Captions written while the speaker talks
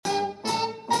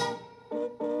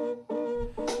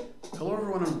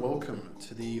everyone, and welcome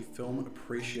to the Film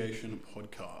Appreciation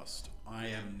Podcast. I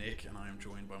am Nick, and I am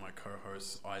joined by my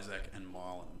co-hosts Isaac and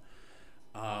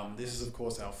Marlon. This is, of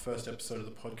course, our first episode of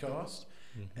the podcast,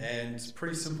 and it's a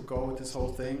pretty simple goal with this whole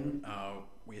thing.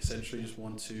 We essentially just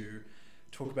want to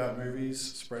talk about movies,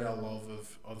 spread our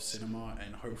love of cinema,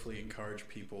 and hopefully encourage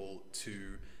people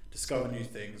to discover new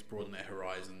things, broaden their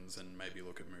horizons, and maybe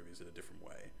look at movies in a different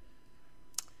way.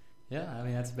 Yeah, I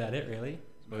mean, that's about it, really.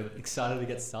 We're excited to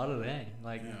get started, eh?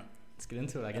 Let's get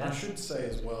into it, I guess. And I should say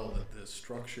as well that the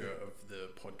structure of the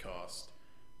podcast,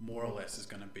 more or less, is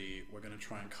going to be, we're going to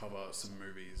try and cover some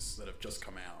movies that have just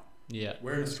come out. Yeah.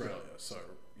 We're in Australia, so,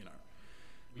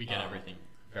 we get everything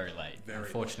very late.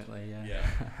 Unfortunately, yeah.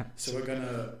 Yeah. So we're going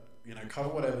to, cover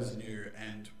whatever's new,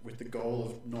 and with the goal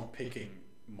of not picking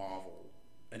Marvel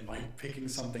and picking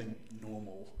something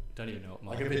normal. Don't even know what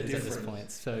Like Marvel a bit is different. at this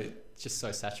point. So it's just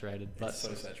so saturated. It's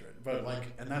so saturated. But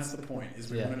and that's the point,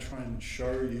 is we're going to try and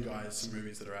show you guys some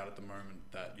movies that are out at the moment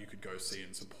that you could go see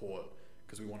and support,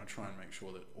 because we want to try and make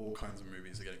sure that all kinds of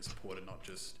movies are getting supported, not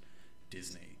just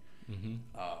Disney,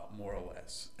 more or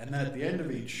less. And then at the end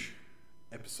of each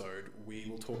episode, we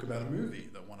will talk about a movie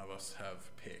that one of us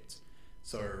have picked.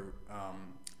 So,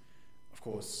 of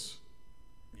course,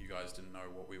 you guys didn't know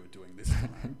what we were doing this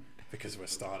time. Because we're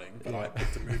starting, but I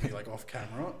picked a movie off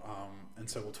camera, and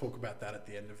so we'll talk about that at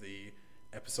the end of the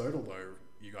episode, although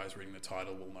you guys reading the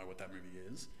title will know what that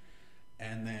movie is.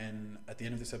 And then at the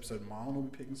end of this episode, Marlon will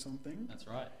be picking something. That's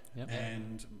right. Yep.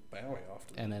 And Bowie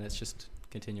after. And then it's just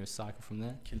continuous cycle from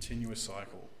there. Continuous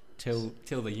cycle. Till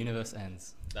the universe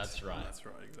ends. That's right. That's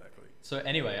right, exactly. So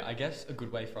anyway, I guess a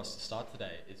good way for us to start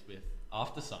today is with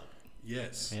Aftersun.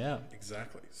 Yes. Yeah.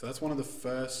 Exactly. So that's one of the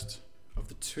first of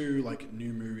the two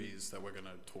new movies that we're going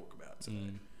to talk about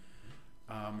today.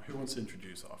 Who wants to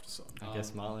introduce Aftersun? I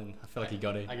guess Marlon. I feel like you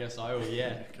got it. I guess I will,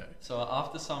 yeah. Okay. So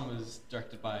Aftersun was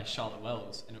directed by Charlotte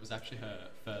Wells, and it was actually her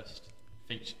first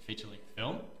feature-length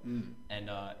film. And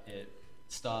it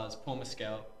stars Paul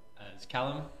Mescal as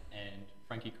Callum and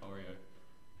Frankie Corio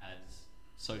as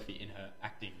Sophie in her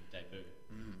acting debut.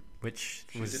 Which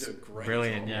She was did a great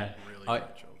brilliant, job. yeah. Really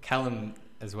great job. Callum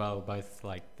as well, both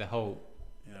the whole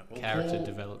character Paul,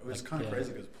 developed. It was kind of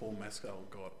crazy because Paul Mescal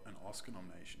got an Oscar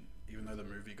nomination, even though the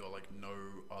movie got no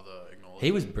other acknowledgement.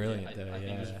 He was brilliant, though. I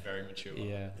think he was very mature.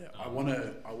 Yeah, I want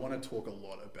to talk a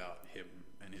lot about him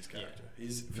and his character.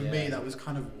 For me, that was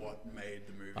kind of what made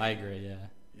the movie. I agree.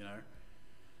 Yeah.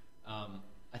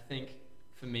 I think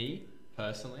for me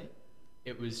personally,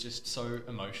 it was just so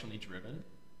emotionally driven,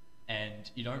 and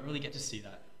you don't really get to see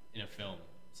that in a film.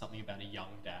 Something about a young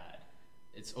dad.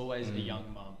 It's always a young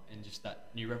mum, and just that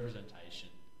new representation.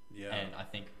 Yeah. And I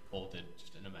think Paul did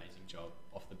just an amazing job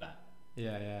off the bat.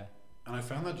 Yeah, yeah. And I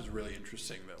found that just really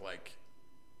interesting that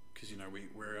because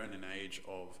we're in an age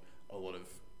of a lot of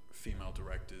female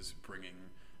directors bringing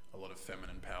a lot of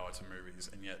feminine power to movies,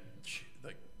 and yet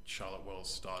Charlotte Wells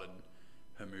started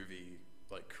her movie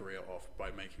career off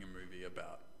by making a movie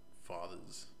about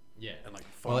fathers. Yeah. And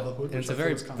fatherhood. It's a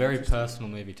very personal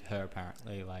movie to her,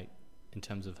 apparently. In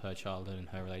terms of her childhood and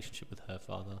her relationship with her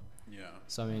father. Yeah.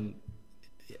 So I mean,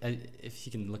 if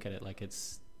you can look at it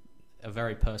it's a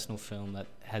very personal film that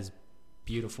has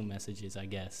beautiful messages, I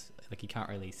guess. You can't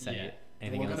really say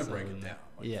anything else. We're going to break it down.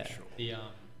 For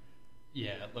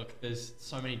sure. Look, there's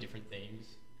so many different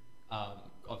themes.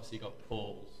 Obviously you got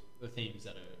the themes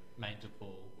that are main to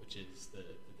Paul, which is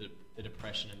the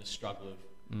depression and the struggle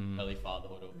of early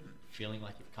fatherhood, or feeling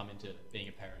like you've come into being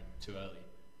a parent too early.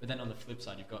 But then on the flip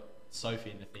side, you've got Sophie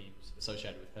and the themes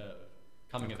associated with her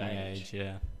coming of age.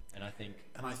 Yeah. And I think...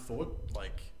 And I thought, I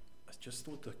just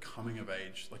thought the coming of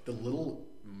age, the little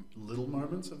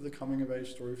moments of the coming of age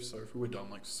story for Sophie were done,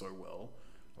 so well.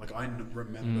 I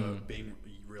remember being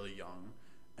really young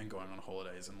and going on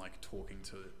holidays and, talking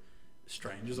to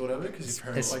strangers or whatever, because your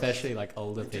parents... Especially,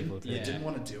 older people. They didn't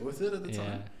want to deal with it at the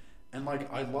time. And,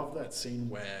 I love that scene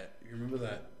where... You remember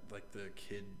that, the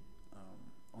kid...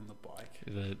 on the bike.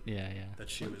 That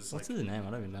she was What's his name?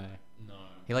 I don't even know. No.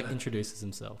 He introduces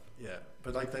himself. Yeah,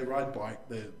 but they ride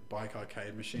the bike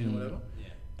arcade machine or whatever.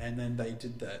 Yeah. And then they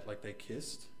did that, they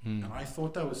kissed. And I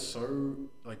thought that was so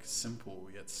simple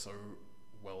yet so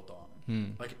well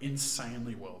done.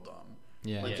 Insanely well done.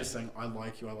 Yeah. Just saying, I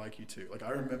like you too.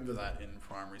 I remember that in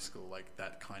primary school,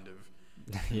 that kind of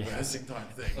rehearsing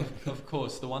type thing. Of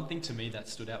course, the one thing to me that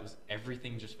stood out was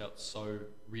everything just felt so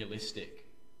realistic.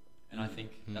 And I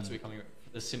think that's where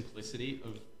the simplicity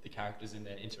of the characters in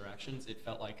their interactions, it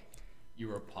felt like you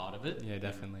were a part of it. Yeah,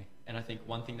 definitely. And I think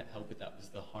one thing that helped with that was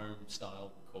the home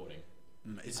style recording.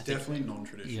 It's definitely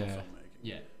non-traditional filmmaking.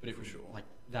 Yeah, but it was sure.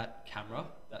 That camera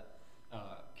that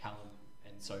Callum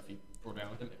and Sophie brought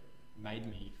around with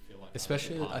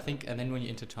especially I think, and then when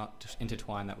you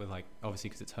intertwine that with like obviously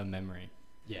because it's her memory,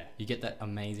 you get that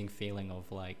amazing feeling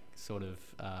of like sort of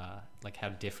like how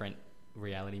different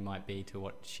reality might be to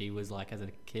what she was like as a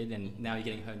kid, and now you're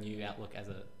getting her new outlook as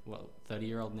a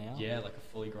 30-year-old now. Yeah, like a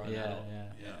fully grown adult.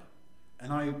 Yeah.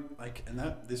 And I like, and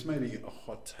that this may be a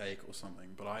hot take or something,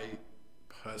 but I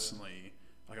personally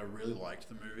like I really liked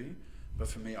the movie, but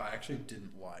for me, I actually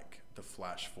didn't like the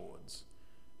flash forwards.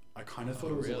 I kind of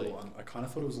thought it was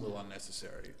a little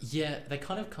unnecessary. Yeah, they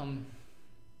kind of come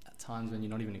at times when you're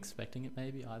not even expecting it,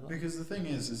 maybe either. Because the thing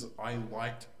is I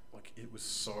liked like it was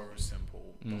so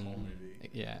simple the whole movie.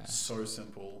 Yeah, so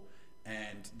simple,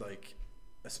 and like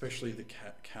especially the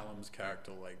Callum's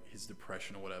character, like his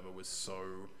depression or whatever was so.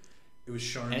 It was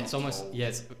shown. And it's almost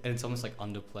it's almost like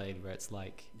underplayed, where it's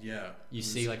like you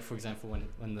see like for example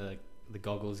when the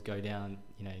goggles go down,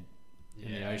 you know,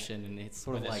 in the ocean, and it's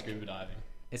sort of like scuba diving.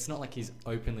 It's not like he's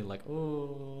openly like,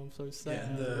 oh, I'm so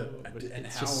sad. Yeah, and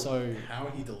it's how, just so how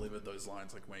he delivered those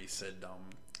lines, like when he said,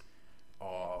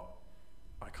 "Oh,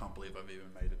 I can't believe I've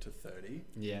even made it to 30.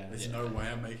 Yeah, there's no way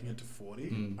I'm making it to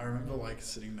 40." I remember like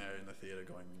sitting there in the theater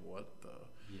going, "What the?"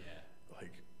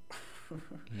 Like.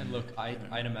 And look,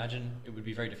 I'd imagine it would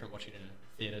be very different watching it in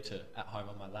theatre to at home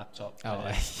on my laptop.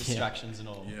 Distractions and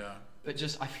all. Yeah. But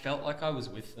just, I felt like I was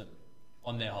with them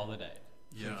on their holiday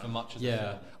for much of the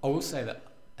film. I will say that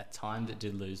at times it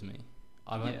did lose me.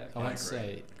 I won't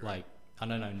say, like, I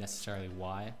don't know necessarily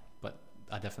why, but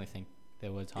I definitely think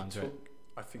there were times where...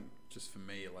 I think just for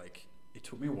me, like, it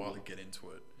took me a while to get into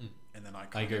it. And then I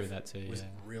agree with that too, was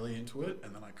really into it,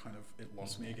 and then it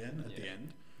lost me again at the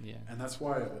end. Yeah. And that's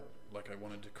why I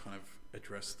wanted to kind of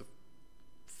address the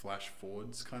flash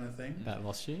forwards kind of thing. That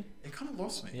lost you? It kind of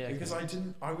lost me because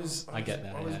I was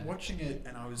watching it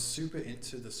and I was super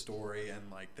into the story and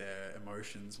like their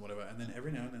emotions, whatever. And then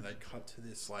every now and then they'd cut to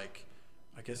this, like,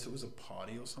 I guess it was a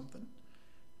party or something.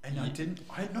 And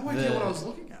I had no idea what I was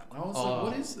looking at. I was like,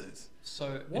 what is this?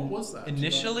 So what was that?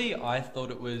 Initially, I thought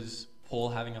it was Paul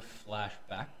having a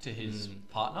flashback to his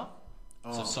partner.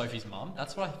 So Sophie's mum.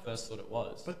 That's what I first thought it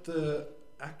was. But the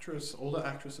older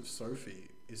actress of Sophie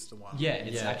is the one. Yeah,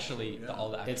 it's actually the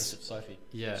older actress of Sophie.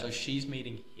 Yeah. So she's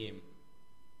meeting him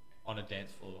on a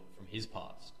dance floor from his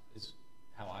past, is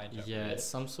how I interpret it. Yeah, it's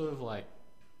some sort of like,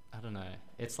 I don't know.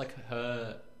 It's like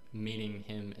her meeting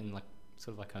him in like,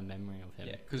 sort of like her memory of him.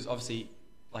 Yeah, because obviously,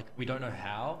 like, we don't know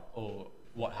how or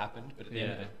what happened, but at the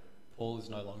end of it, Paul is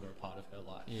no longer a part of her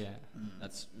life. Yeah.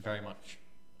 That's very much,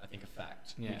 I think, a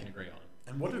fact we can agree on.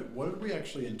 And what did we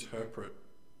actually interpret,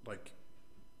 like,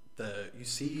 you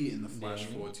see in the flash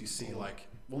forwards, you see like,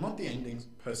 well, not the endings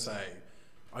per se.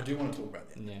 I do want to talk about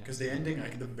the ending because the ending,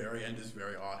 like the very end, is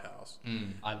very art house.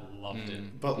 I loved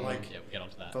it, but like, we'll get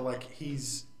onto that. But like,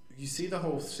 you see the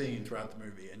whole scene throughout the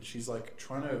movie, and she's like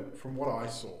trying to, from what I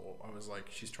saw, I was like,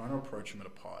 she's trying to approach him at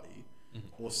a party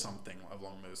or something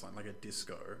along those lines, like a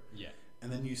disco. Yeah.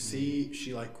 And then you see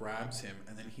she like grabs him,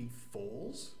 and then he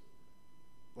falls.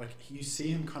 Like you see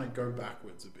him kind of go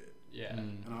backwards a bit. Yeah.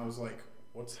 And I was like,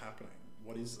 what's happening?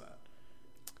 What is that?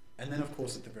 And then, of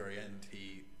course, at the very end,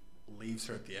 he leaves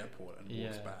her at the airport and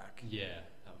walks back. Yeah,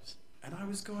 and I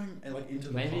was going like into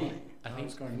the maybe party. I think I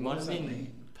was going, might have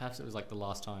been perhaps it was like the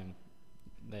last time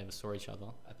they ever saw each other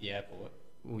at the airport.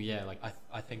 Well, yeah, like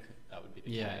I think that would be the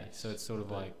case. Yeah, so it's sort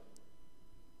of like.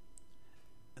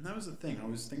 And that was the thing. I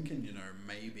was thinking,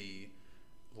 maybe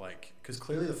like because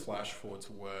clearly the flash forwards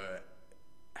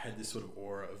had this sort of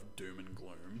aura of doom and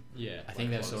gloom. Yeah, I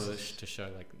think they're sort of to show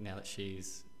like now that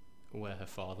she's where her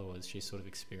father was, she's sort of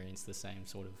experienced the same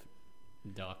sort of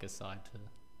darker side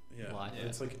to life. Yeah.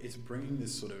 It's like it's bringing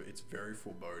this sort of it's very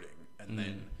foreboding, and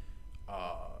then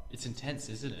it's intense,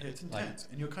 isn't it? It's intense,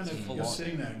 and you're kind of you're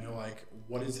sitting there and you're like,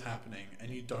 what is happening? And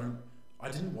you don't. I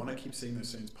didn't want to keep seeing those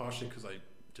scenes, partially because I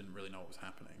didn't really know what was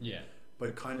happening. Yeah,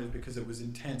 but kind of because it was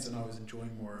intense, and I was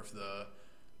enjoying more of the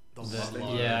loving,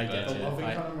 loving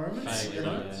kind of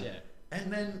moments. Yeah.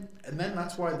 And then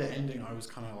that's why the ending, I was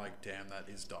kind of like, damn, that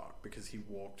is dark, because he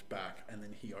walked back and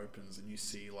then he opens and you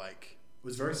see like it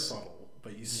was very subtle,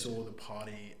 but you saw the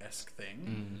party-esque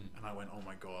thing, and I went, oh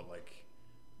my god, like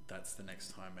that's the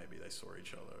next time maybe they saw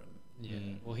each other.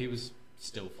 And well, he was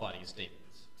still fighting his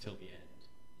demons till the end.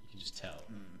 You can just tell.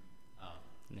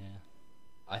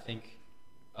 I think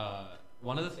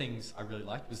one of the things I really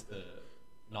liked was the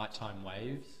nighttime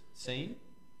waves scene.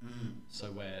 So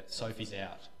where Sophie's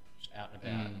out and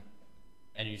about,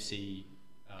 and you see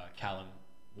Callum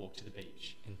walk to the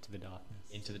beach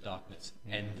into the darkness,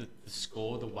 and the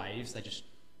score, the waves, they just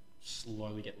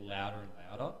slowly get louder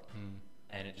and louder,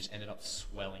 and it just ended up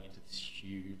swelling into this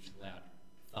huge, loud,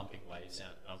 thumping wave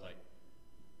sound. And I was like,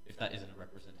 if that isn't a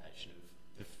representation of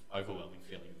the overwhelming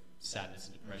feeling of sadness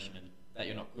and depression, and that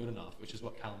you're not good enough, which is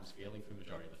what Callum's feeling for the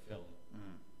majority of the film.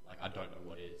 Like, I don't know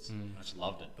what is. I just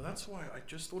loved it. But that's why I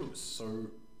just thought it was so,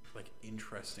 like,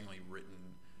 interestingly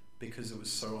written, because it was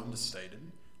so understated.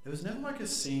 There was never, like, a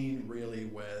scene, really,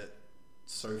 where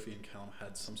Sophie and Callum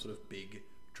had some sort of big,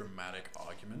 dramatic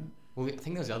argument. Well, I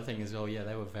think there was the other thing as well. Yeah,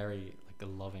 they were very, like, a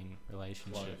loving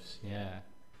relationship. Close, yeah.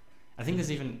 I think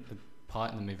there's even a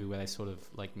part in the movie where they sort of,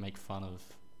 like, make fun of,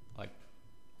 like,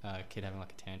 a kid having,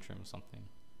 like, a tantrum or something.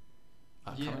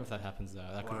 I can't remember if that happens, though.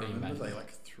 That could be imagined. They,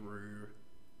 like, threw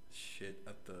shit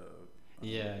at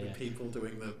the people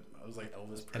doing the... I was like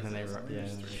Elvis Presley. And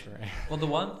then they Well, the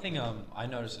one thing I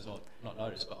noticed as well, not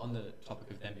noticed, but on the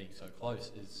topic of them being so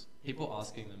close, is people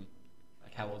asking them,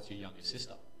 like, how old's your younger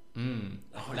sister?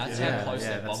 That's how close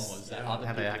their bond was. That other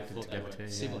how people thought they were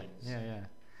siblings.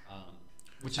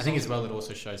 Which I think as well, it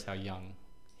also shows how young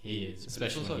he is,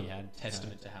 especially when he had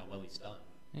testament to how well he's done.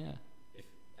 Yeah. If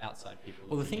outside people.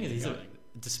 Well, the thing is,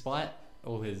 despite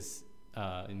all his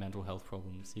mental health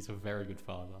problems, he's a very good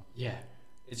father. Yeah.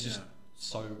 It's just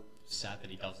so sad that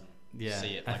he doesn't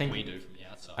see it like we do from the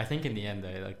outside. I think in the end,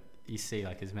 though, like, you see,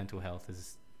 like, his mental health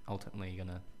is ultimately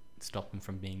gonna stop him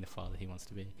from being the father he wants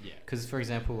to be. Yeah. Because, for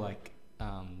example, like,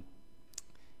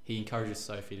 he encourages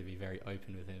Sophie to be very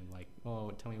open with him, like,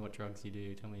 oh, tell me what drugs you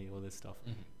do, tell me all this stuff.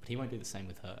 But he won't do the same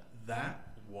with her.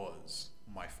 That was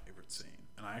my favourite scene.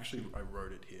 And I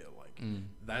wrote it here, like,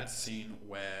 that scene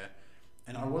where,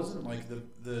 and I wasn't, like,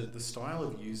 the style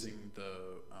of using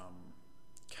the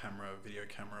video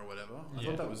camera or whatever, I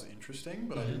thought that was interesting,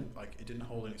 but I didn't, like, it didn't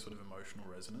hold any sort of emotional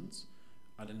resonance.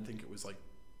 I didn't think it was, like,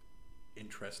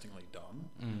 interestingly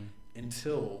done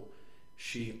until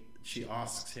she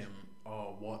asks him,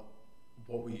 oh, what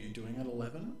were you doing at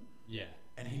 11? Yeah.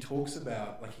 And he talks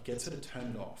about, like, he gets her to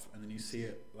turn it off, and then you see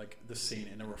it, like, the scene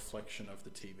in a reflection of the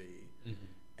TV.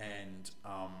 And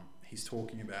he's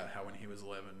talking about how when he was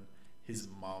 11, his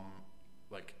mum,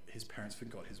 like, his parents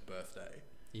forgot his birthday.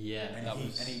 Yeah. And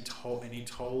he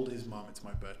told his mum it's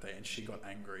my birthday, and she got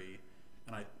angry,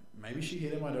 and maybe she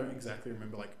hit him, I don't exactly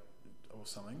remember, like, or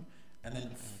something. And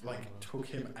then, like, took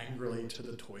him angrily to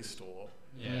the toy store.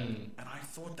 Yeah. And I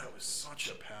thought that was such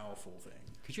a powerful thing.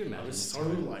 Could you imagine? I was so,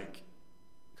 like...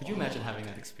 Could you imagine having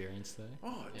that experience, though?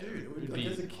 Oh, dude, it would be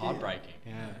as a kid, heartbreaking.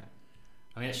 Yeah.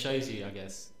 I mean, it shows you, I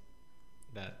guess,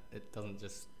 that it doesn't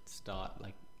just start,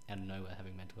 like, out of nowhere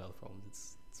having mental health problems.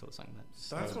 It's sort of something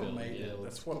that's what made it.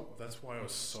 That's why I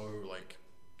was so, like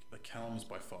Callum was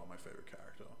by far my favorite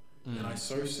character, and I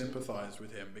so sympathized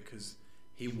with him because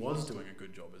he was doing a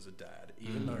good job as a dad,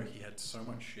 even though he had so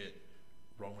much shit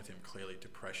wrong with him. Clearly,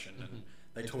 depression, and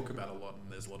they talk about a lot,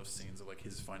 and there's a lot of scenes of, like,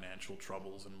 his financial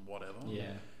troubles and whatever.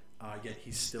 Yeah. Yet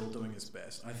he's still doing his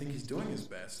best. I think he's doing his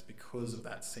best because of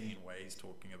that scene where he's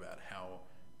talking about how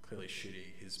clearly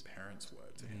shitty his parents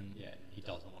were to him. Yeah, he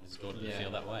doesn't want his daughter to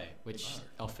feel that way. Which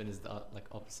often is the, like,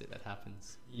 opposite that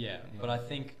happens. Yeah, but I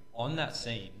think on that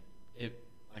scene, it,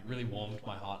 like, really warmed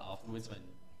my heart afterwards when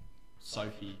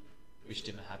Sophie wished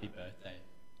him a happy birthday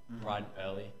bright and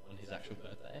early on his actual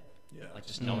birthday. Yeah. Like,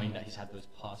 just knowing that he's had those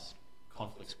past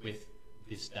conflicts with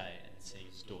this day and seeing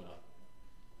his daughter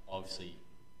obviously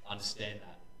understand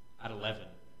that at 11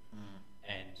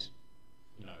 and,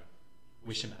 you know,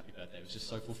 wish him a happy birthday. It was just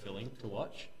so fulfilling to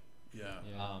watch. Yeah,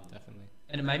 definitely.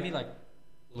 And it made me, like,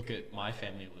 look at my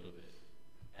family a little bit.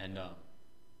 And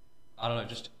I don't know,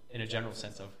 just in a general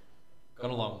sense, I've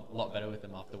got along a lot better with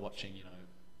them after watching, you know,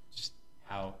 just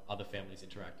how other families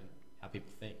interact and how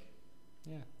people think.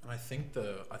 Yeah. And I think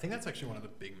that's actually one of the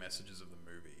big messages of the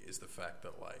movie is the fact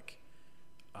that, like,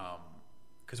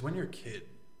 because when you're a kid,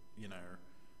 you know,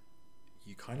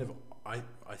 you kind of,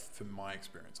 from my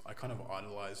experience, I kind of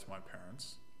idolized my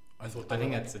parents. I thought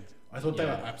they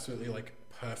were absolutely, like,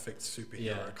 perfect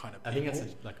superhero kind of people. I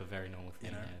think that's a very normal thing.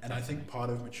 You know? And I think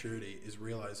part of maturity is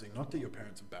realizing not that your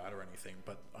parents are bad or anything,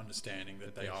 but understanding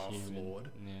that they are flawed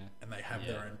and they have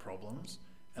their own problems.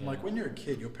 And like, when you're a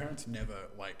kid, your parents never,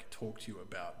 like, talk to you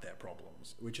about their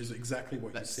problems, which is exactly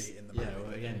what you see in the movie. Yeah,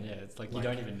 well, again, it's like you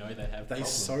don't even know they have problems. They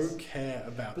so care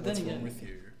about what's wrong with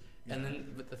you. And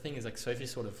then, but the thing is, like, Sophie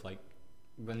sort of, like,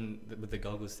 with the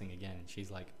goggles thing again,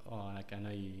 she's like, oh, like, I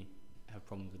know you have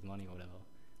problems with money or whatever.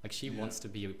 Like, she wants to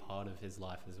be a part of his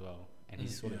life as well, and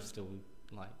he's sort of still,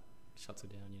 like, shuts her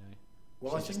down, you know.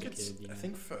 Well, I think I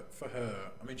think for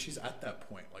her, I mean, she's at that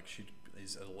point, like, she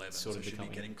is at 11, sort of she'd be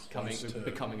getting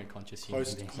becoming a conscious human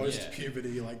being. Post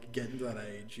puberty, like, getting to that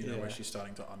age, you know, where she's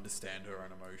starting to understand her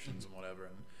own emotions and whatever.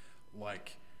 And,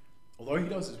 like, although he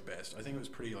does his best, I think it was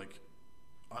pretty, like,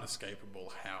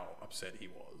 unescapable how upset he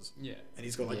was. Yeah. And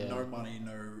he's got, like, no money,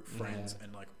 no friends,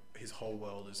 and, like, his whole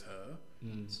world is her,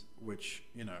 which,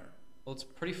 you know. Well, it's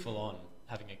pretty full on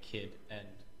having a kid and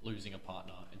losing a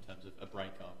partner in terms of a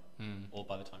breakup, or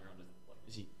by the time you're on, what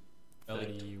is he?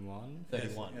 31?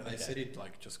 31. Yeah, they said he'd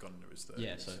like just got into his 30s.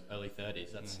 Yeah, so early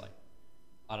 30s. That's like,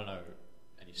 I don't know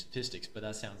any statistics, but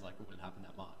that sounds like it wouldn't happen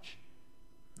that much.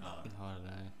 I don't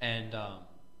know. And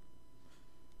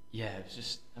yeah, it was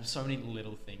just, there were so many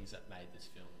little things that made this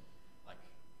film, like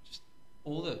just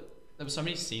there were so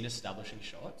many scene establishing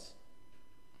shots,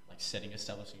 like setting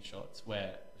establishing shots, where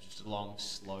it was just a long,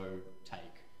 slow take.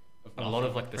 Of a lot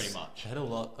of like pretty much. They had a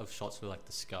lot of shots with like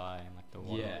the sky and like the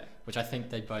water, which I think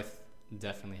they both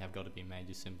definitely have got to be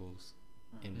major symbols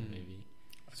in the movie.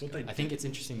 I think it's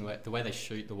interesting the way they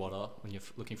shoot the water when you're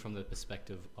looking from the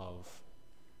perspective of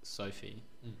Sophie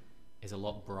is a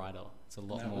lot brighter. It's a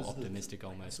lot more optimistic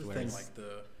almost. That's the thing, like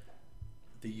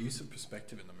the use of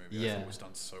perspective in the movie I thought was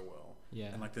done so well. Yeah.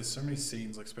 And like there's so many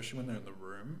scenes, like especially when they're in the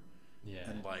room. Yeah.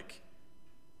 And like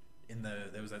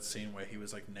there was that scene where he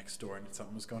was like next door and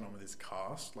something was going on with his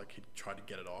cast, like he tried to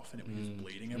get it off and it was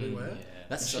bleeding everywhere. Yeah.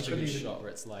 That's such a good shot where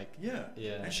it's like yeah.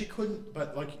 And she couldn't,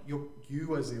 but like you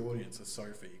as the audience are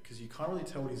Sophie, because you can't really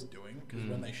tell what he's doing, because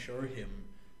when they show him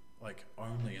like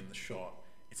only in the shot,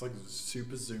 it's like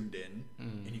super zoomed in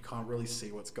and you can't really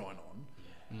see what's going on.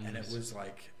 And it was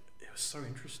so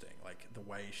interesting, like the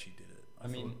way she did it. I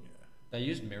mean, they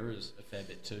used mirrors a fair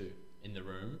bit too in the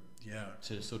room. Yeah.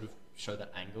 To sort of show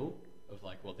that angle of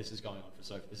like, well, this is going on for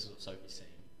Sophie, this is what Sophie's seeing.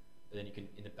 But then you can,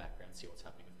 in the background, see what's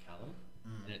happening with Callum.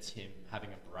 And it's him having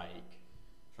a break,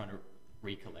 trying to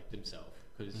recollect himself,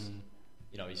 because,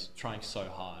 you know, he's trying so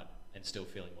hard and still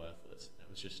feeling worthless.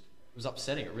 And it was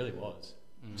upsetting, it really was,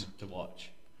 to watch.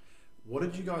 What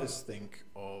did you guys think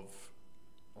of,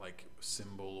 like,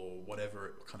 symbol or whatever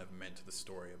it kind of meant to the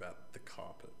story about the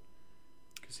carpet?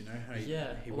 Because you know how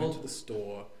he went to the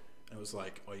store and it was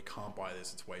like, oh, you can't buy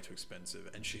this, it's way too expensive.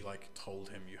 And she like told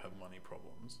him you have money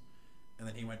problems. And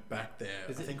then he went back there,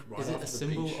 is it a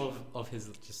symbol of his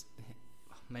just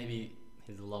maybe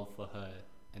his love for her,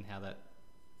 and how that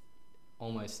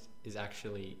almost is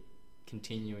actually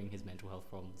continuing his mental health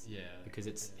problems? Yeah.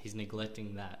 Because he's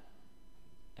neglecting that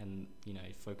and, you know,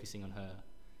 focusing on her.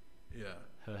 Yeah.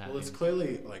 Her well, it's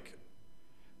clearly like...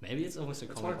 Maybe it's almost a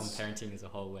comment on parenting as a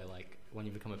whole, where like when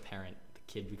you become a parent, the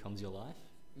kid becomes your life.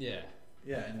 Yeah.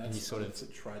 Yeah, and that's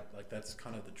that's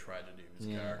kind of the tragedy of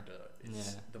his character.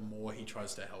 It's the more he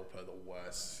tries to help her, the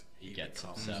worse he gets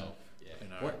himself.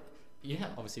 Yeah. You know,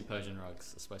 obviously Persian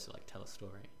rugs are supposed to like tell a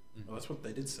story. Well, that's what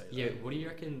they did say. Yeah. What do you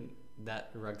reckon that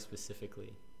rug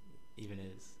specifically even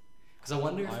is? Because I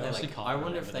wonder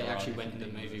if they actually went in the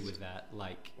movie with that,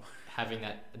 like having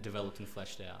that developed and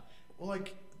fleshed out. Well,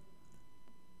 like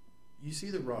you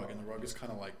see the rug, and the rug is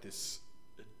kind of like this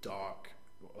dark,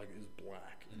 like it was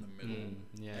black in the middle,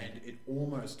 and it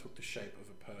almost took the shape of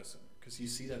a person, because you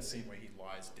see that scene where he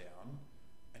lies down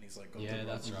and he's like got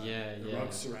the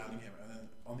rug surrounding him, and then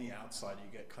on the outside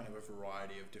you get kind of a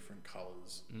variety of different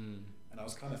colors. And I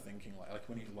was kind of thinking like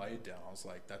when he laid down, I was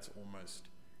like, that's almost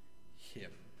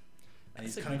him, and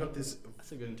he's kind of got this,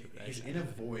 that's a good interpretation. He's in a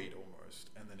void almost,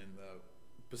 and then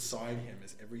beside him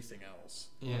is everything else.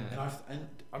 Yeah. And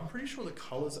I'm pretty sure the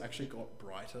colors actually got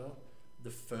brighter the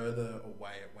further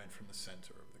away it went from the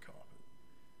center of the carpet.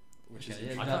 Which is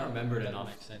I can't remember it enough.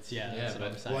 Makes sense. Yeah, that's what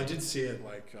I'm saying. Well, I did see it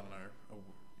like, I don't know,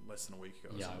 less than a week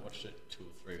ago. Yeah, I watched it 2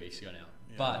 or 3 weeks ago now.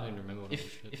 Yeah. But I don't remember what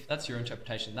if that's your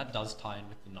interpretation, that does tie in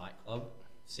with the nightclub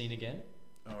scene again.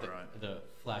 The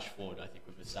flash forward, I think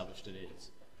we've established it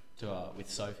is to with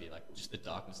Sophie, like just the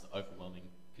darkness, the overwhelming,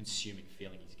 consuming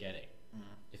feeling he's getting.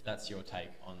 If that's your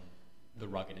take on the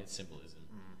rug and its symbolism,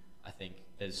 I think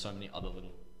there's so many other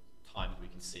little times we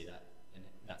can see that, and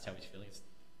that's how he's feeling. It's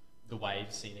the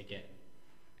wave scene again,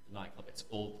 the nightclub. It's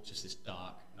all just this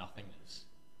dark nothingness,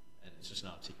 and it's just an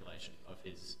articulation of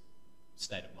his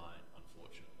state of mind,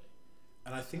 unfortunately.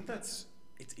 And I think it's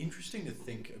interesting to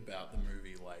think about the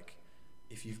movie, like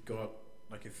if you've got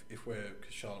like if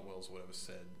because Charlotte Wells or whatever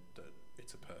said that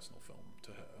it's a personal film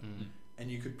to her, and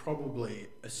you could probably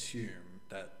assume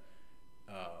that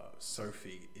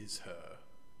Sophie is her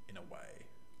in a way,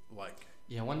 like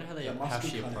I wonder how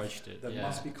she approached it. That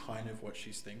must be kind of what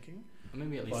she's thinking, or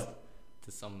maybe at least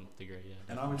to some degree.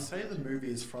 And I would say the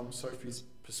movie is from Sophie's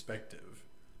perspective,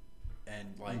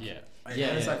 and like it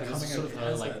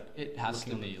has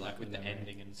to be like with the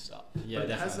ending and stuff. Yeah,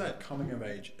 but it has that coming of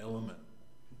age element,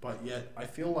 but yet I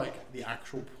feel like the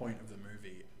actual point of the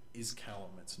movie is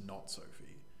Callum. It's not Sophie.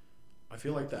 I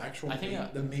feel like the actual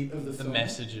the meat of the film,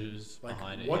 messages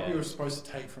behind it. What you were supposed to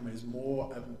take from it is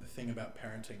more a thing about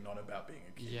parenting, not about being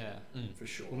a kid. Yeah, for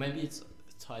sure. Well, maybe it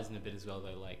ties in a bit as well,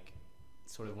 though. Like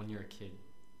sort of when you're a kid,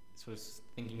 sort of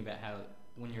thinking about how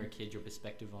when you're a kid, your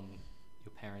perspective on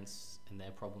your parents and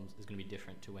their problems is going to be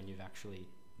different to when you've actually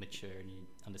matured and you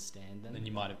understand them. And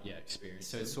you might have experienced.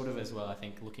 So it's sort of as well. I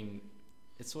think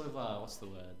it's sort of what's the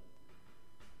word?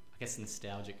 I guess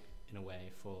nostalgic in a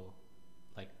way for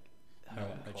like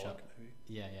her child.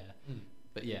 Yeah.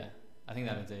 But yeah, I think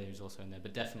that idea is also in there,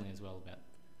 but definitely as well about.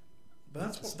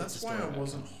 But that's why I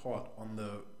wasn't hot on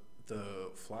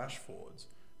the flash forwards,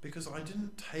 because I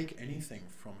didn't take anything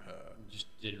from her. You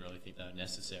just didn't really think they were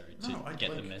necessary to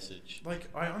get the message. Like,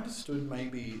 I understood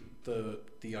maybe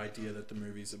the idea that the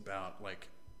movie's about like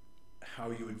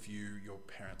how you would view your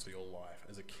parents or your life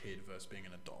as a kid versus being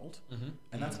an adult,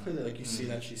 and that's clearly like you see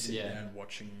that she's sitting there and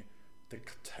watching the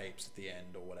tapes at the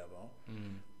end or whatever.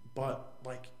 But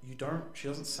like she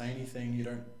doesn't say anything. You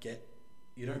don't get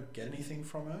anything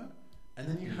from her. And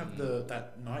then you have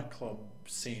that nightclub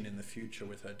scene in the future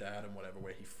with her dad and whatever,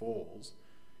 where he falls,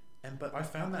 but I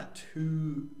found that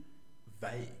too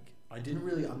vague. I didn't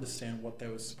really understand what they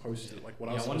were supposed to, like what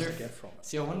I was supposed to get from it.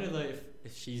 See, I wonder though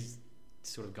if she's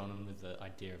sort of gone on with the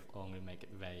idea of I'm going to make it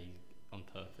vague on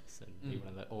purpose and be one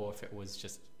of the, or if it was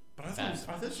just. But I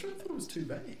thought it was too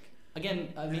vague.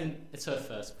 Again, I mean, it's her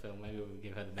first film. Maybe we'll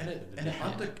give her the benefit of the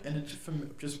doubt. And it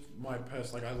from just my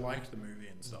personal, like I liked the movie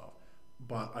and stuff.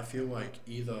 But I feel like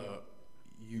either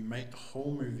you make the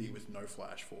whole movie with no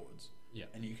flash forwards,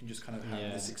 and you can just kind of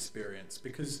have this experience,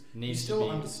 because you still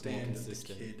understand that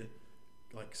the kid,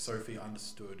 like Sophie,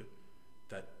 understood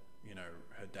that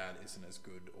her dad isn't as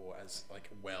good or as like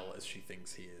well as she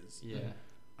thinks he is.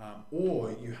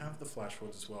 Or you have the flash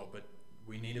forwards as well, but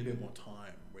we need a bit more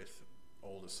time with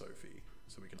older Sophie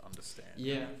so we can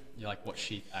understand. Like what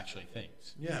she actually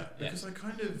thinks. Because I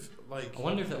kind of like. I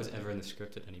wonder if that was ever in the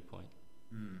script at any point.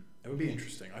 It would be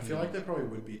interesting. I feel like there probably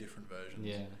would be different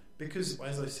versions. Because,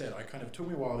 as I said, I kind of took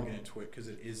me a while to get into it because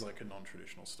it is like a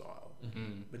non-traditional style.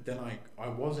 But then I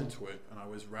was into it and I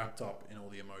was wrapped up in all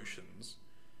the emotions.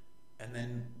 And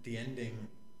then the ending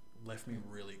left me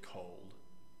really cold.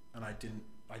 And I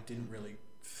didn't really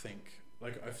think.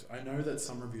 Like, I know that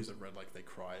some reviews I've read, like, they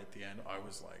cried at the end. I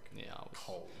was like,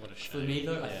 cold. What a shame. For me,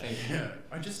 though, I think...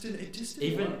 it just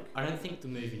didn't work. I don't think the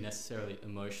movie necessarily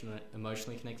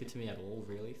emotionally connected to me at all,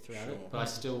 really, throughout it. But I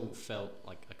still felt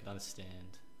like I could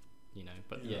understand,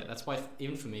 But that's why,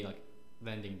 even for me, like,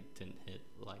 the ending didn't hit,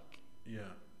 like...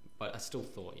 But I still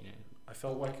thought, I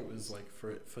felt like it was, like,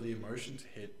 for the emotion to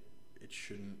hit, it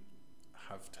shouldn't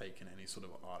have taken any sort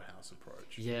of art house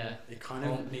approach. It kind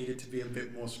of needed to be a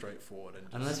bit more straightforward. And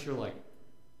unless you're like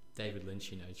David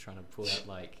Lynch, trying to pull out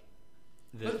like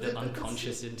the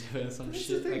unconscious into it or some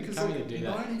shit. Like, you can't really do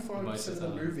that. 95% of the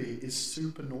movie is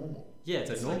super normal.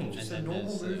 It's like just a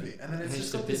normal movie, and then it's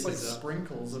just got these like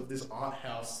sprinkles of this art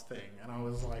house thing, and I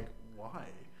was like, why?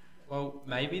 Well,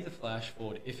 maybe the flash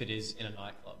forward, if it is in a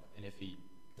nightclub, and if he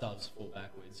does fall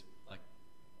backwards, like,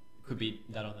 could be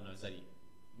that on the nose that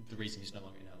the reason he's no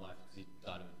longer in her life is because he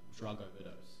died of a drug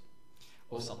overdose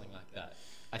or something like that.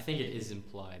 I think it is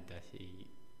implied that he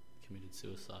committed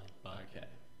suicide, but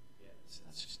so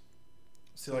that's just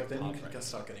then you can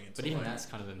start getting into. But even that's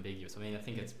kind of ambiguous. I mean, I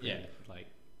think it's pretty, like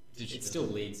it still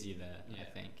leads you there. I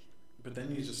think. But then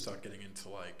you just start getting into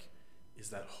like, is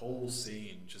that whole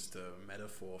scene just a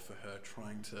metaphor for her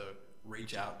trying to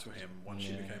reach out to him once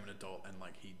she became an adult and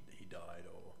like he died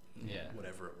or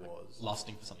whatever it was,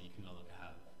 lusting for something you can no longer have.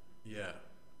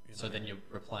 So then you're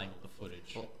replaying all the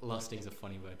footage. Well, lusting is a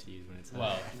funny word to use when it's a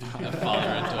father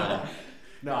and daughter.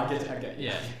 No, I get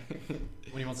it.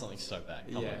 When you want something so bad,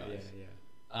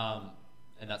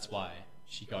 and that's why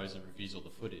she goes and reviews all the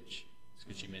footage,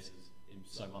 because she misses him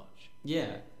so much.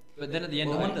 But then at the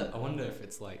end, I wonder if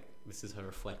it's like this is her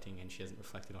reflecting and she hasn't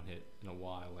reflected on it in a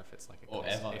while, or if it's like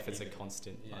a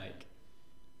constant like.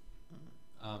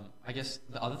 I guess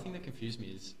the other thing that confused me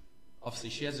is obviously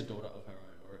she has a daughter of her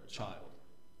own, or a child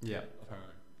of her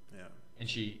own. And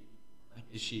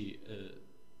is she a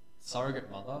surrogate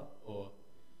mother or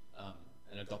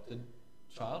an adopted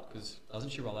child? Because doesn't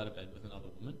she roll out of bed with another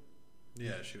woman?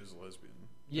 She was a lesbian.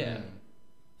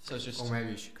 So it's just... Or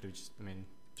maybe she could have just, been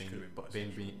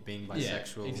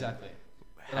bisexual. Exactly.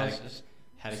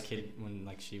 Had a kid when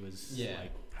like she was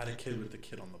like... Had a kid with the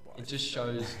kid on the bike. It just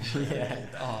shows...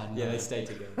 they stay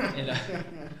together.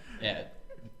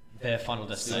 Their final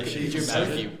destination.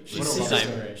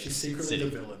 She's secretly the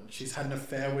villain. She's had an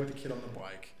affair with the kid on the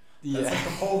bike. That's like the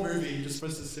whole movie. You're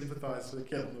supposed to sympathise with the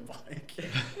kid on the bike.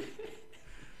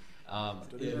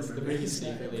 The movie's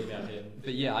secretly about him.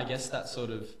 But I guess that sort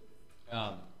of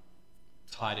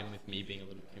tied in with me being a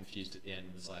little confused at the end.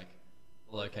 It was like,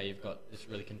 well, okay, you've got this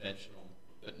really conventional,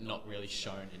 but not really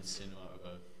shown in cinema of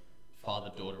a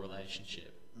father-daughter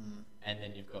relationship, and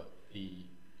then you've got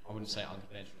I wouldn't say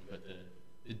unconventional, but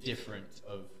the difference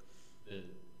of the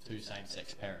two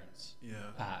same-sex parents,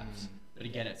 perhaps. But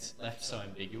again, it's left so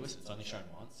ambiguous. It's only shown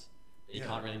once. You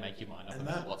can't really make your mind up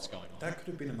about what's going on. That could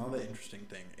have been another interesting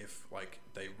thing if, like,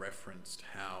 they referenced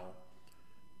how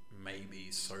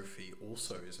maybe Sophie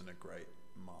also isn't a great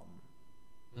mum.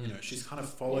 You know, she's kind of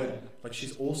followed, like,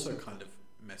 she's also kind of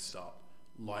messed up,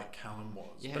 like Callum was.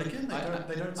 Yeah, but again,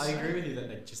 they don't. I agree with you that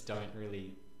they just don't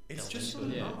really. It's just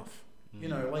not enough. You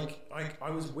know, like I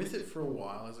was with it for a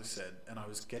while, as I said, and I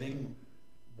was getting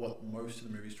what most of the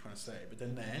movie's trying to say, but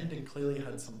then the ending clearly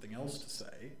had something else to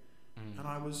say. And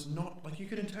I was not, like, you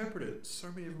could interpret it so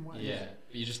many different ways. Yeah,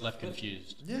 but you're just left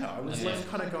confused. Yeah, I was left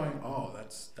kind of going, oh,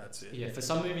 that's it. Yeah, for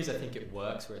some movies I think it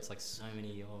works where it's like so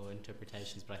many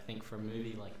interpretations, but I think for a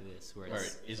movie like this where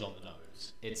it is on the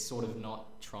nose, it's sort of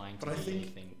not trying to be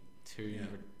anything too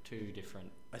different.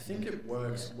 I think it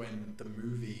works when the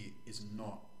movie is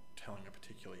not telling a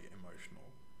particularly emotional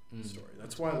story.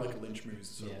 That's why, like, Lynch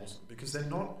movies are so awesome, because they're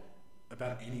not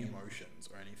about any emotions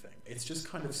or anything. It's just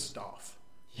kind of stuff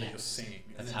that you're seeing.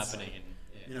 That's happening.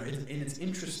 You know, it's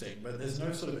interesting, but there's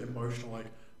no sort of emotional, like,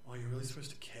 oh, you're really supposed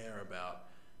to care about,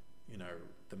 you know,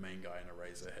 the main guy in a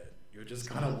razor head. You're just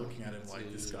kind of looking at him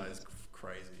like, this guy's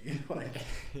crazy. Like,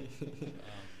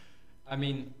 I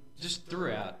mean, just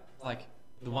throughout, like,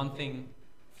 the one thing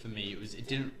for me was it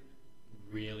didn't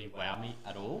really wow me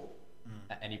at all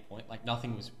at any point. Like,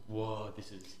 nothing was, whoa,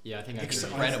 this is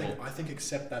incredible. I think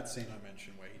except that scene I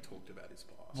mentioned where he talked about his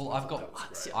past. Well, I've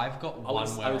got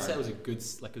one where I would say it was a good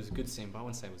scene, but I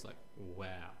wouldn't say it was like, wow.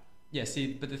 Yeah,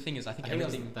 see, but the thing is, I think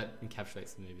everything that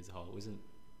encapsulates the movie as a whole isn't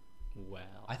wow.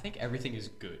 I think everything is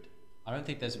good. I don't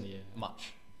think there's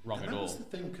much wrong at all. That's the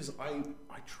thing, because I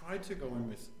tried to go in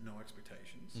with no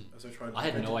expectations. As I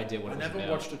had no idea what it was about. I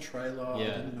never watched a trailer. I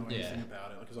didn't know anything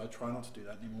about it, because I try not to do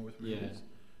that anymore with movies.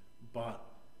 But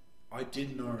I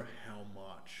did know how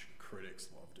much critics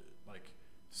loved it. Like,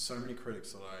 so many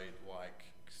critics that I like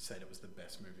said it was the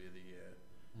best movie of the year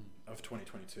of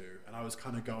 2022, and I was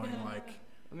kind of going like,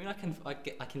 I mean, I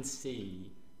can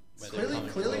see.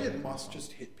 Clearly, it must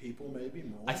just hit people maybe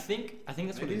more. I think that's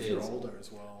maybe what it is. If you're older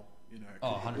as well, you know.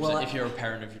 100%. Well, if you're a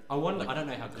parent of, I don't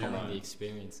know how common the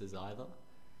experience is either.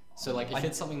 So, like, if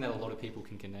it's something that a lot of people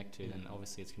can connect to, then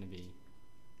obviously it's going to be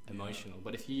emotional.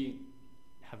 But if you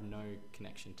have no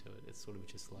connection to it, it's sort of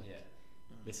just like,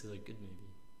 this is a good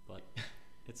movie, but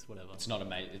it's whatever. It's not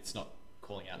amazing. It's not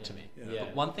calling out to me. Yeah.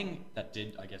 But one thing that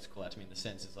did, I guess, call out to me in the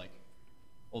sense is, like,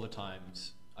 all the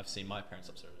times I've seen my parents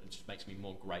upset, it just makes me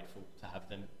more grateful to have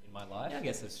them in my life. Yeah, I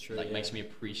guess that's true. Like, makes me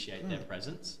appreciate their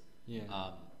presence. Yeah.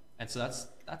 And so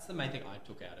that's the main thing I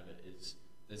took out of it is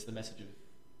there's the message of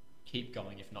keep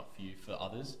going, if not for you, for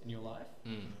others in your life.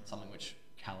 Something which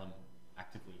Callum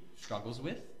actively struggles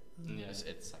with.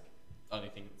 It's like the only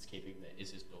thing that's keeping him there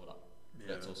is his daughter.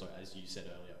 But it's also, as you said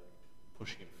earlier,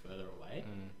 pushing him further away.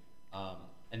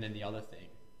 And then the other thing,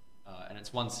 and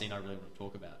it's one scene I really want to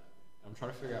talk about. I'm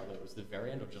trying to figure out whether it was the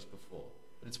very end or just before.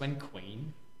 But it's when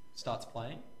Queen starts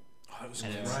playing. Oh, it was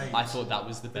great. I thought that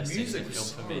was the best scene in the film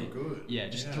for me. Good. Yeah,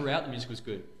 throughout the music was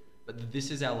good. But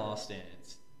this is our last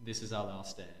dance. This is our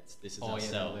last dance. This is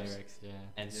ourselves. The lyrics,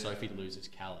 and Sophie loses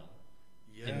Callum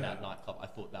in that nightclub. I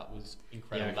thought that was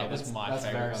incredible. Yeah, okay, that was my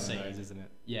favorite scene, nose, isn't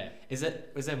it? Yeah. Is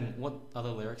there what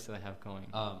other lyrics do they have going?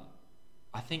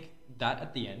 I think that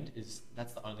at the end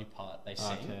that's the only part they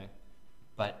sing. Okay.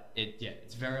 But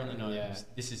it's very on the nose. Yeah.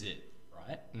 This is it,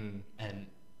 right? And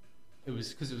it was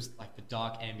because it was like the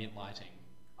dark ambient lighting.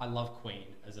 I love Queen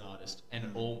as an artist, and it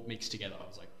all mixed together. I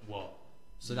was like, whoa.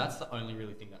 So that's the only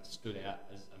really thing that stood out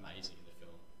as amazing in the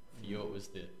film. For you, it was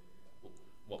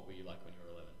what were you like when you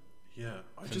were 11? Yeah,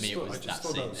 I For just me, thought, it was I just that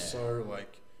thought that scene was there. so,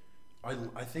 like,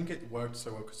 I think it worked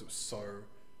so well because it was so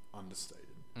understated.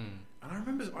 And I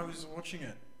remember I was watching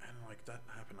it, and like that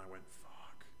happened, I went,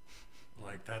 fuck,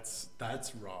 like that's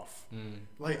rough.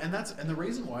 Like, and the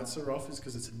reason why it's so rough is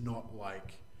because it's not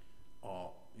like,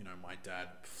 oh, you know, my dad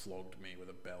flogged me with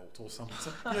a belt or something.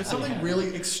 So, you know, something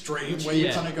really extreme where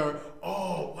you kind of go,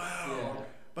 oh wow. Yeah.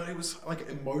 But it was like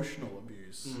emotional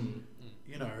abuse.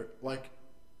 You know, like,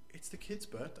 it's the kid's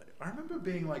birthday. I remember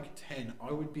being like 10.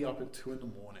 I would be up at 2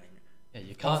 a.m. Yeah,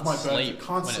 you can't sleep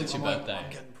when it's your birthday. I'm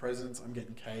getting presents. I'm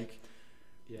getting cake.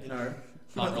 Yeah. You know.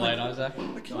 Can't relate, Isaac.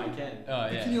 I can. Oh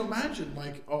yeah. Can you imagine,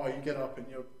 like, you get up and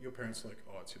your parents are like,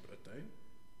 oh, it's your birthday,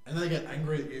 and then they get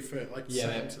angry at you for like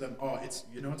saying to them, oh, it's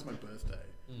it's my birthday.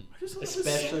 I just thought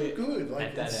especially it was so good. Like,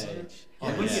 at that age.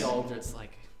 When you get older, it's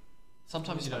like.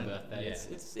 Sometimes it's you my don't. birthday.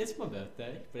 Yeah. It's my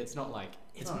birthday, but it's not like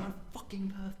it's my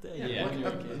fucking birthday. Yeah.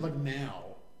 Like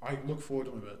now, I look forward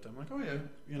to my birthday. I'm like, oh yeah,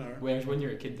 you know. Whereas when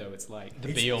you're a kid, though, it's like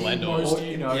the be all end all.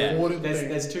 You know, Yeah.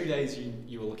 there's 2 days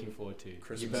you were looking forward to: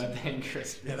 Christmas. your birthday and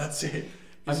Christmas. Yeah, that's it.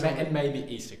 And maybe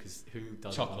Easter, because who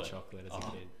doesn't want Chocolate. chocolate as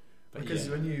a kid? But because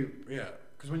when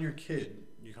you're a kid,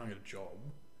 you can't get a job,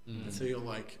 and so you're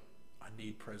like, I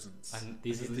need presents. And I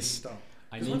need this stuff.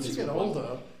 Because once you get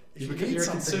older, if you need you're a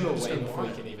something, consumer just way go before buy you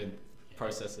it. can even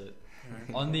process it.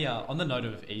 On the note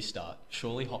of Easter,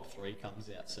 surely Hop 3 comes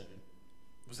out soon.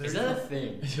 Is that a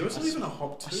thing? There wasn't even a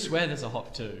Hop 2. I swear there's a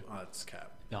Hop 2. Oh, it's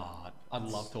cap. Oh, I'd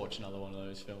love to watch another one of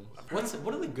those films.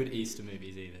 What are the good Easter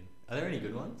movies even? Are there any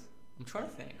good ones? I'm trying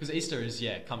to think. Because Easter is,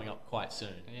 coming up quite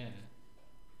soon. Yeah.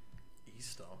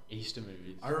 Easter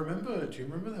movies. I remember. Do you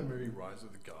remember that movie Rise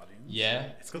of the Guardians? Yeah.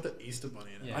 It's got the Easter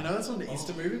bunny in it. Yeah. I know that's not an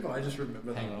Easter movie, but I just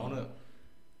remember Hang that on. one.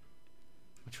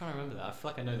 I'm trying to remember that. I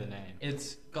feel like I know the name.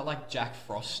 It's got like Jack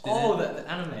Frost in Oh, it. the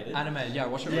animated. Animated, yeah. I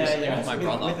watched it recently with my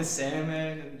brother. With the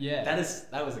Sandman. And Yeah.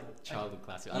 That was a childhood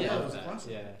classic. I Yeah, love it was a that.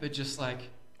 classic. Yeah. But just like,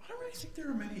 I don't really think there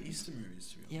are many Easter movies,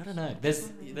 to be honest. Yeah, I don't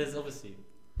know. There's obviously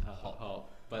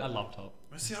Hop, but I loved Hop.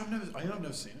 See, I've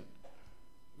never seen it.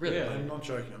 Really? Yeah. I'm not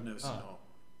joking. I've never seen Hop.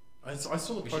 I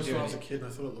saw the We should poster do when I was it. a kid, and I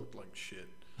thought it looked like shit.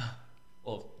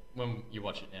 Well, when you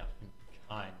watch it now,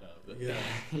 kind of. But Yeah.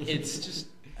 it's just.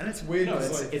 And it's weird. No,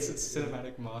 it's it's a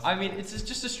cinematic masterpiece. I mean, it's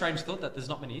just a strange thought that there's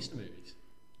not many Easter movies.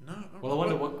 No. Well, I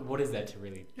wonder what is there to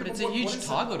really. But it's a huge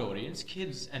target audience,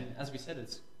 kids, and as we said,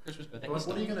 it's Christmas, birthday. What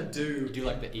are you gonna do? You do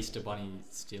like the Easter Bunny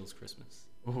steals Christmas.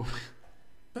 Ooh.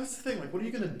 That's the thing. Like, what are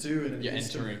you gonna do in an You're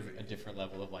Easter entering movie? a different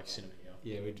level of like cinema here.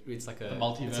 Yeah, it's like a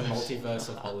multiverse. It's a multiverse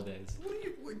of holidays.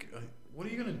 What are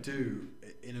you gonna do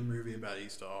in a movie about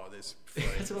Easter? Oh, there's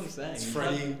That's what I'm saying. It's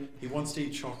Freddy. He wants to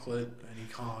eat chocolate and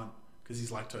he can't because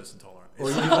he's lactose intolerant. Or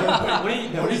It's you like,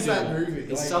 what is that do?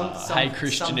 movie? It's Like, Hey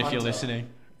Christian, some if you're hunter listening.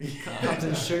 comes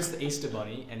and shoots the Easter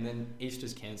Bunny, and then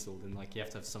Easter's cancelled, and like you have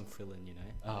to have some fill-in, you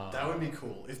know. that would be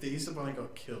cool if the Easter Bunny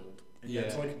got killed and you had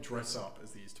to Yeah. like dress up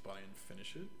as the Easter Bunny and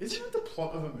finish it. Isn't that the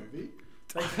plot of a movie?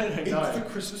 Like, I don't it's know. the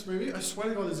Christmas movie. I swear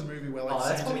to God, there's a movie where like Oh,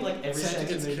 that's Santa, probably like every Santa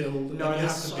Santa gets movie. killed. No, and you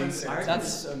there's have to be so, I Santa. reckon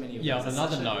That's- there's so many of Yeah, those. on That's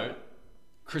another such a note,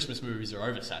 Christmas movies are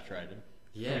oversaturated.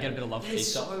 Yeah, Can we get a bit of love for There's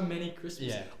Easter? so many Christmas.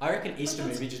 Yeah. I reckon Easter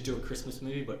that's- movie just do a Christmas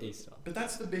movie, but Easter. But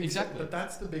that's the big Exactly. But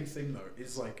that's the big thing though.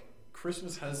 Is like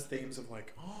Christmas has themes of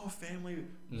like family.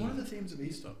 What are the themes of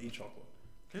Easter? Eat chocolate.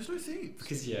 There's no themes.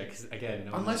 Because again,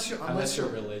 no Unless you're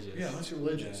religious. Yeah, unless you're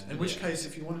religious. Yeah. In which case,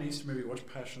 if you want an Easter movie, watch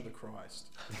Passion of the Christ.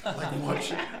 Like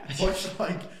watch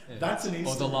like that's an Easter.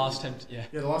 Or the movie. last tempt. Yeah.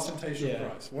 Yeah, the Last Temptation Yeah.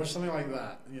 of Christ. Watch something like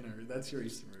that. You know, that's your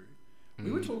Easter movie.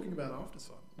 We were talking about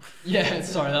Aftersun. Yeah.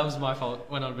 Sorry, that was my fault.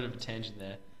 Went on a bit of a tangent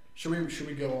there. Should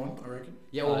we go on? I reckon.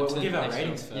 Yeah, well, to we'll the give our next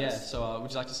ratings film. first. Yeah. So,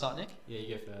 would you like to start, Nick? Yeah,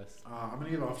 you go first. I'm gonna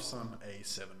give Aftersun a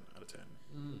 7 out of 10.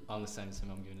 I'm the same, so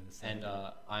I'm giving it the same. And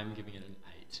I'm giving it an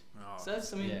 8. Oh. So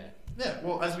that's, I mean, Yeah. Yeah,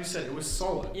 well, as we said, it was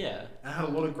solid. yeah, And it had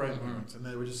a lot of great moments, and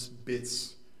there were just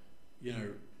bits, you know,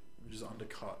 just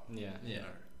undercut. yeah. You Yeah. know,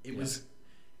 it was.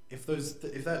 If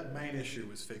that main issue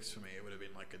was fixed for me, it would have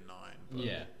been like a 9. But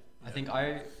Yeah. I think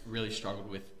I really struggled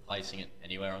with placing it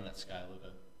anywhere on that scale of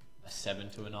a 7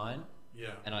 to a 9.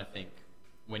 Yeah. And I think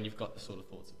when you've got the sort of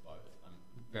thoughts of both, I'm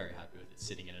very happy with it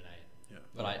sitting at an 8. Yeah.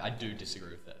 But I do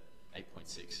disagree with that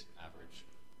 8.6 average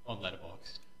on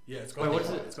Letterboxd. Yeah, it's got. Wait, a what is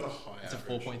high, it? It's got a high. It's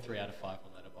average. a 4.3 out of 5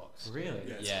 on Letterboxd. Really?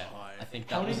 Yeah, it's Yeah. high. I think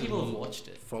How that many was a people have little- watched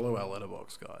it? Follow our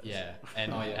letterbox, guys. Yeah,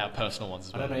 and Oh, yeah. our personal ones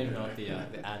as I well. don't even know what the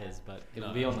ad is, but it'll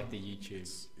No. be on like the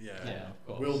YouTube. Yeah. Yeah, of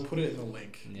course. We'll put it in the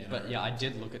link. Yeah. you But know. yeah, I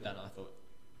did look at that and I thought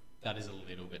that is a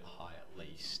little bit high at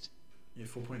least. Yeah,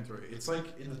 4.3. It's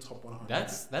like in the top 100. That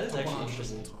is top actually 100 of all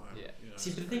interesting. time. Yeah. You know,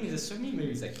 See, but the thing is, there's so many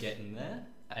movies that get in there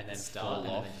And then start fall and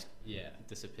off. then they just Yeah.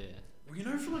 disappear. well, you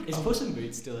know, for like Is Puss in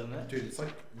Boots still in there? dude, it's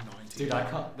like 90. Dude, I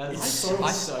can't. That is It's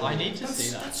so. I need to That's-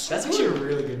 see that. That's, so That's actually a good.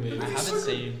 really good movie. I It's haven't so good.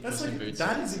 seen That's Puss in like Boots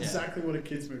that yet. is Yeah. exactly what a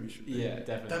kids movie should be. Yeah,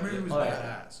 definitely. That movie was Oh, yeah.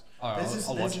 badass. Alright, There's this,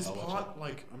 I'll there's watch this it. I'll watch part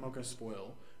like I'm not gonna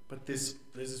spoil, but there's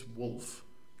this wolf,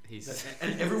 He's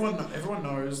and everyone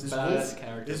knows this badass wolf.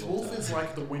 character. This of all wolf time. is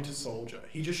like the Winter Soldier.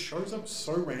 He just shows up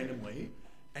so randomly,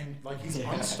 and like he's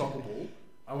Yeah. unstoppable.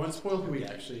 I won't spoil who he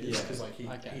actually is Yeah. because like he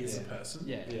is a Yeah. person.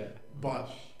 Yeah. Yeah. But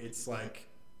it's like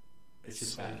It's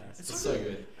just so badass. It's It's so so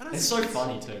good. And I It's think so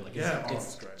funny too. Like, Yeah,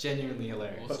 it's it's great. genuinely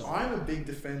hilarious. But I'm a big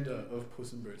defender of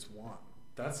Puss in Boots 1.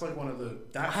 That's like one of the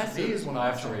I have to, is one I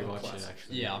of have to my childhood rewatch it classics.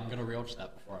 actually. Yeah, I'm gonna rewatch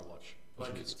that before I watch Puss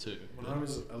in Like, Boots 2. When I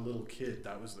was a little kid,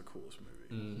 that was the coolest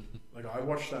movie. Mm. Like I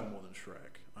watched that more than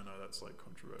Shrek. I know that's like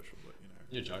controversial, but you know.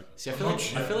 You're joking. See, I I'm feel not like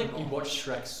sure. I feel like you watch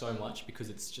Shrek so much because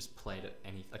it's just played at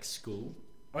any like school.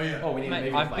 Oh yeah. Oh, we need Mate,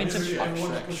 a movie. I've been to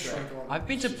Shrek. I've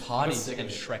been to parties sick and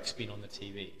of it. Shrek's been on the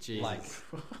TV. Jesus. Like,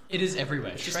 it is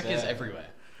everywhere. It's just Shrek is there. everywhere.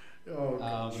 Oh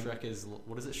god. Shrek is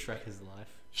what is it? Shrek is life.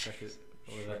 Shrek is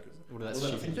what is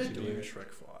Well, that I think they're stupid doing a movie?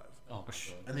 Shrek 5. Oh my god.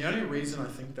 And the only reason I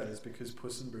think that is because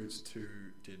Puss in Boots 2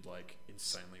 did like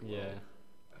insanely well. Yeah.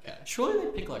 Okay. Surely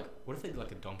they pick like. What if they did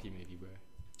like a donkey movie, bro?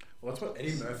 Well, that's what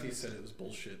Eddie Murphy said. It was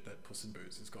bullshit that Puss in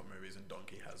Boots has got movies and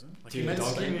Donkey hasn't. Like, Dude, he a made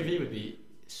donkey Spain movie would be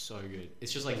so good.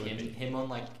 It's just like It would him on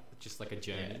like just like a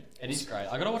journey. Yeah. Eddie's great.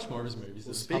 I gotta watch more of his movies.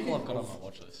 There's a couple I've got on my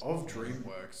watch list. Of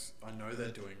DreamWorks, I know they're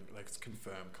doing, like, it's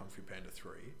confirmed Kung Fu Panda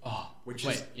 3. Oh, Which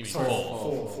wait, is you mean sorry,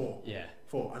 four? four. Yeah.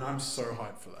 4, and I'm so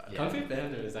hyped for that. Yeah. Kung Fu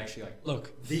Panda is actually like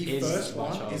Look, The is first my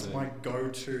one is childhood. my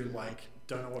go-to, like,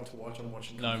 don't know what to watch, I'm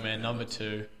watching no Kung Fu man. Panda. Number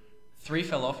 2, 3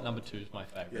 fell off. Number 2 is my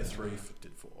favorite. Yeah, 3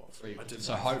 did fall off. 3. I did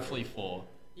So like hopefully 3. 4.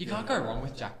 You Yeah. can't go wrong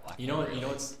with Jack Black. you know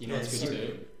what's Yeah, good so too?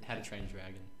 good. How to Train Your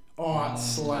Dragon. Oh, it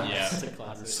slaps. Yeah. It's a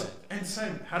classic. So, and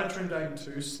same, How to Train Dragon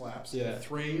 2 slaps. Yeah.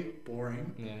 3,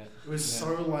 boring. Yeah. It was Yeah.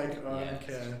 so like, I Yeah. don't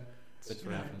care. That's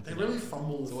what happens. They really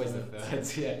fumble It's the always the third.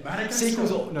 thirds. Yeah. Madagascar,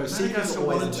 Sequels are- no, sequels Madagascar are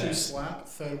always 1 and the 2 best. slap,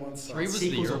 third one sucks. 3 was the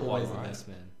Sequels are Europe always one, the right? best,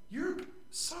 man. Europe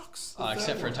sucks. The Except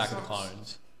third for one Attack of the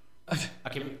sucks. Clones.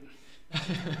 Okay.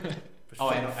 But Oh,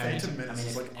 Phantom Menace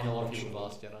is like and a lot of people unwatchable.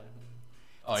 Last Jedi.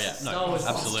 Oh yeah, Star no, Wars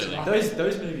absolutely. Lost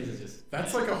Those movies are just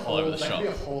That's like a All whole. over the That could be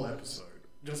a shop. whole episode.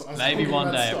 Just us Maybe talking one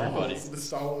about day, Star everybody. Wars, the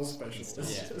Star Wars special. Star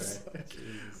It's Wars, just bro. like,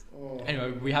 Jeez. oh.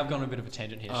 Anyway, we have gone a bit of a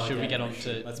tangent here. Oh, Should we okay, get on we to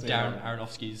should. Let's move Darren on.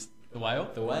 Aronofsky's The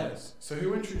Whale? The Whales. So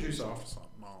who introduced Aftersun?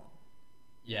 Marlon.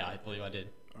 Yeah, I believe I did.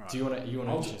 All right. Do you want to?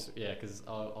 I'll introduce? Yeah, because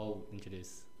I'll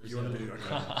introduce. You want to do?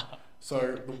 Okay.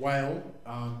 So The Whale.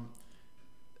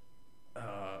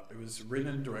 It was written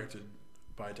and directed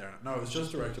by Darren. No, it was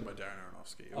just directed by Darren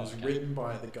Aronofsky. It was Okay. written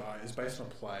by the guy. It's based on a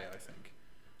play, I think.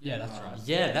 Yeah, that's right.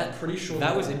 Yeah, I'm pretty sure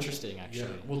that was interesting actually.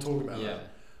 Yeah, we'll talk about Yeah.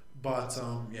 that. But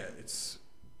yeah, it's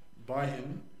by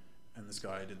him and this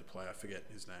guy who did the play. I forget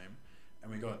his name.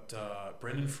 And we got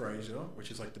Brendan Fraser, which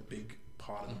is like the big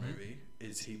part of the movie.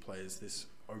 Is he plays this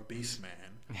obese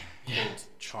man called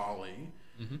Charlie,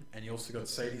 and you also got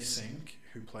Sadie Sink,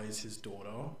 who plays his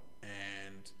daughter,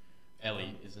 and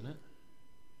Ellie, isn't it?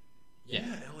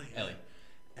 yeah, Ellie. Ellie.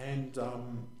 And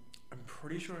I'm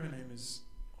pretty sure her name is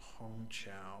Hong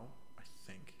Chow. I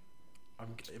think.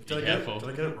 Did I get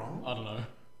it wrong? I don't know.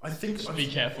 I think. Just be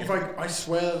careful. If I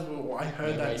swear, I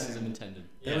heard No that racism name. intended.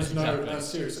 There Yeah, was exactly. no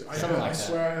seriously. Something like I that.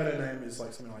 swear I heard her name is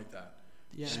like something like that.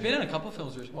 Yeah. She's been in a couple of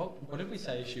films. What did we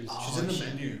say she was? She's in the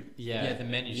menu. Yeah. Yeah, the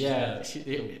menu. She's Yeah, the- she,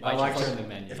 the I like her waitress. in the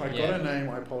menu. If I Yeah. got her name,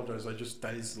 I apologize.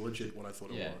 That is legit what I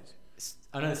thought it Yeah. was.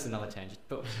 I know it's another tangent,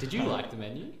 but did you like the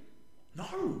menu?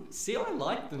 No. See, I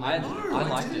liked the I, menu. No, I I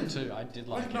liked didn't. it too. I did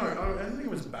like Like, it. no, I didn't think it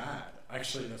was bad.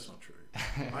 Actually, that's not true.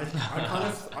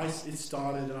 It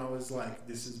started and I was like,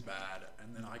 this is bad,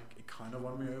 and then it kind of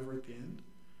won me over at the end.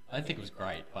 I didn't think it was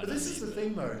great. But this is the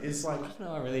thing, though. It's like I don't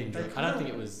know. I really enjoyed. They I don't kinda- think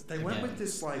it was. they went again, with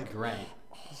this like great.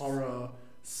 horror,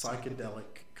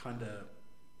 psychedelic kind of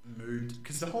mood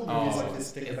because the whole movie is like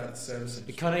this thing about the service It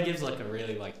industry. kind of gives like a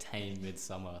really like tame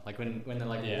Midsummer, like when they're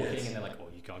like Yeah. walking Yes. and they're like, oh,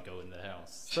 you can't go in the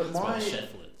house. But That's where my- the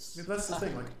chef lives. Yeah, that's the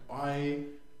thing. Like I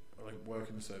work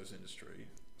in the service industry,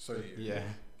 so do you. Yeah,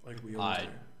 Like we all I do.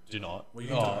 do not. Well,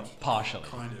 you Oh, don't. partially.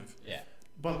 Kind of. Yeah.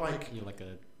 But like you're like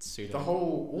a pseudo.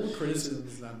 all the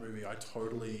criticisms in that movie, I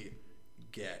totally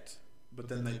get. But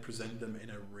then they present them in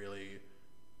a really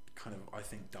kind of, I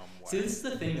think, dumb way. See, this is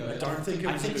the thing though. I don't think it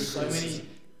I was think a good criticism.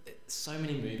 so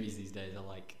many movies these days are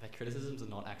like their criticisms are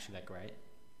not actually that great.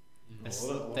 Mhm. It's- A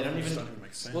lot of they don't them just even. don't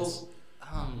make sense. Well,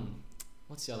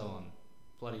 what's the other one?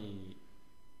 Bloody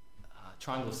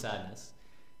Triangle of Sadness.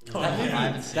 Oh, That movie, yeah. I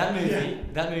haven't seen that movie, Yeah.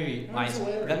 that movie, That was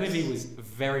hilarious. that movie was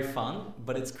very fun,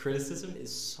 but its criticism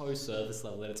is so surface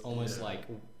level that it's almost Yeah. like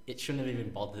it shouldn't have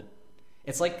even bothered.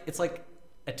 It's like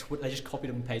they just copied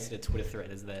and pasted a Twitter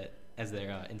thread as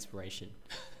their inspiration.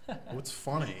 What's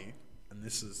funny, and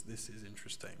this is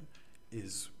interesting,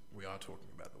 is we are talking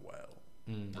about the whale.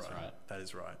 That's right. That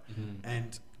is right. Mhm.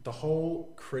 And the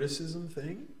whole criticism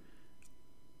thing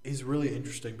is really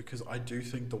interesting because I do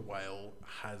think the whale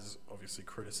has obviously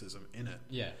criticism in it.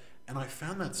 Yeah. And I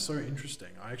found that so interesting.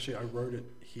 I wrote it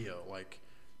here. Like,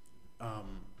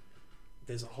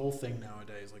 there's a whole thing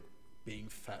nowadays, like being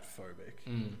fat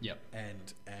phobic Yep.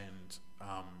 and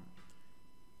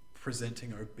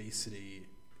presenting obesity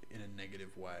in a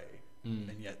negative way.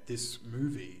 And yet this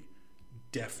movie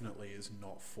definitely is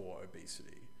not for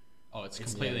obesity. Oh, it's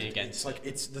completely It's against like it.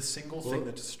 it's the single Well- thing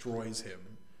that destroys him,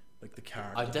 like the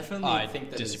character. I definitely I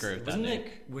think that disagree with that, wasn't there,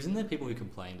 Nick. wasn't there people who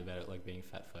complained about it like being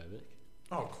fat phobic?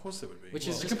 Oh, of course there would be. Which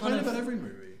is They just complain kind of- about every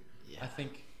movie. Yeah. I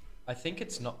think I think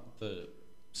it's not the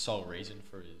sole reason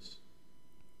for his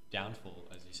downfall,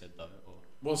 as you said, though. Or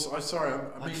Well,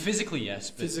 I like mean, physically,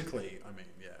 yes. But physically, I mean,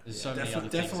 yeah. there's so many Definitely, other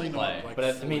things definitely at not. play. Like, But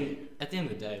I fully- mean, at the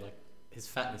end of the day, like his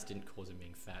fatness didn't cause him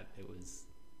being fat. It was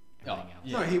everything else.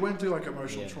 yeah. No, he went through like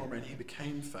emotional Yeah. trauma and he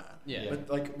became fat. Yeah. But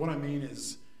like, what I mean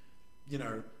is,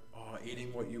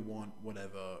 eating what you want,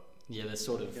 whatever. Yeah, there's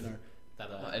sort of You know. that.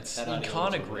 It's that you ideology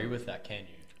can't of, agree like- with that, can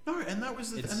you? No, and that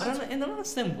was the. It's- And I that's, don't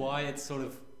understand why it's sort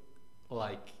of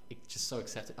like it's just so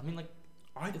accepted. I mean, like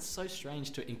it's so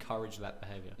strange to encourage that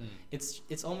behavior.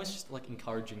 It's almost just like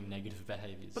encouraging negative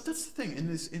behaviors. But that's the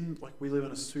thing. We live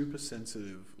in a super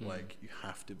sensitive, like you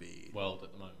have to be. World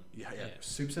at the moment. Yeah,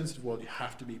 super sensitive world. You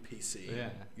have to be PC. Yeah.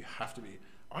 You have to be.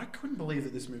 I couldn't believe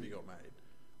that this movie got made.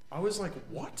 I was like,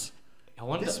 what? I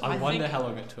wonder I think- how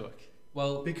long it took.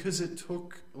 Well, Because it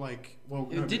took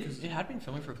it had been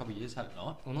filming for a couple of years, had it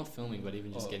not? Well, not filming, but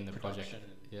even just Or getting the project. production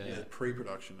and- Yeah.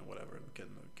 pre-production or whatever, and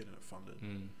getting it funded.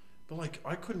 Mm. But like,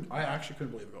 I actually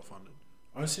couldn't believe it got funded.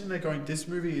 I was sitting there going, this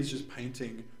movie is just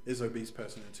painting this obese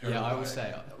person in a terrible Yeah, I way. would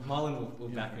say Marlon will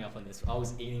back me up on this. I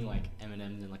was eating like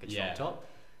M&Ms in like a Yeah. chop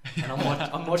top, and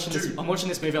I'm watching this. I'm watching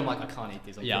this movie. I'm like, I can't eat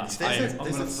these. I'm Yeah,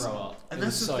 gonna throw up. And It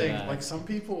that's was the so thing. bad. Like some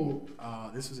people,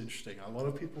 this was interesting. A lot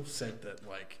of people said that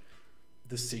like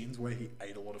the scenes where he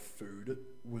ate a lot of food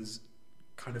was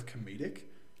kind of comedic.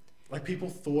 Like people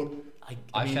thought.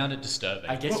 I mean, found it disturbing.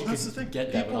 I guess you that's could the thing.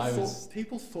 get that, People but thought,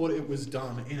 people thought it was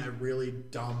done in a really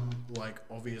dumb, like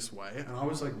obvious way, and I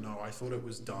was like, no, I thought it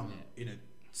was done in a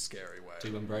scary way.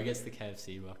 Dude, when bro gets the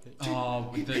KFC bucket,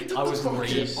 Oh, He picked up I the was fucking-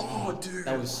 really- Oh, dude.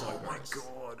 that was so Oh my gross.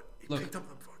 god. He Look, picked up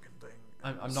the fucking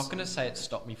thing. I'm not going to say it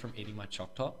stopped me from eating my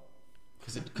choc top,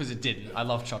 because it didn't. I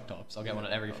love choc tops. I'll get one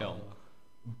at every film,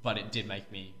 but it did make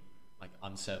me like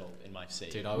unsettled in my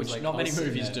seat, Dude, I was which like, not I many was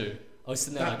sitting movies there- do. I was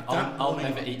sitting there That- like, that I'll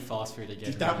morning- never eat fast food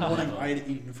again. Dude, that morning Never. I had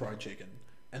eaten fried chicken,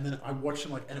 and then I watched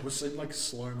him and it was in like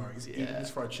slow mo. He's eating Yeah. his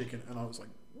fried chicken, and I was like,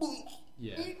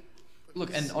 Yeah.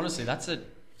 Look, and honestly, that's a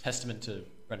testament to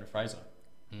Brendan Fraser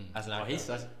as an actor.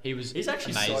 He's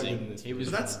actually so amazing. good in this He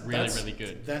was But really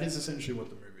good. That is essentially what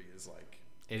the movie is like.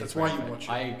 It That's is why very you good. watch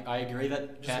it. I agree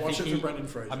that. Just watch it for Brendan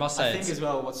Fraser. I must I say, think it's, as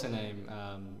well. What's her name?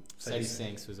 Sadie Sadie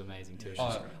Sinks was amazing too.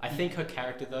 Yeah, she's I think her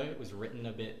character though was written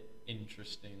a bit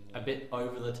interesting.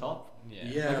 over the top.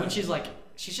 Yeah. Like when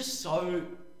she's just so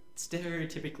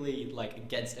stereotypically like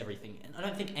against everything, and I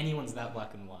don't think anyone's that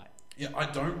black and white. Yeah, I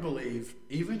don't believe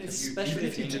even if Especially you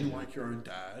didn't teenagers. like your own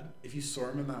dad, if you saw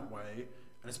him in that way,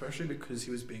 and especially because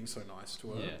he was being so nice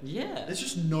to her, Yeah. there's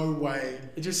just no way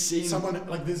It just seems someone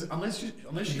like this unless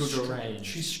You're deranged.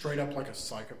 she's straight up like a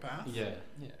psychopath. Yeah.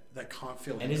 That can't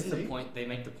feel. And isn't the empathy. point they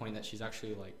make the point that she's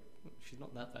actually like she's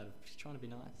not that bad. She's trying to be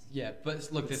nice. Yeah, but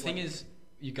look, the It's thing like- is,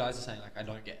 you guys are saying like, I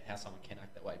don't get how someone can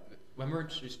act that way. But when we're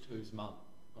introduced to his mum,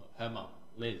 or her mum,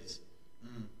 Liz,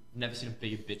 never seen a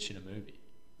bigger bitch in a movie.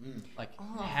 Like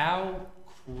how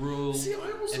cruel. See,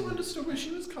 I also and- understood where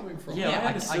she was coming from. Yeah, I I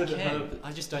understood can. her. But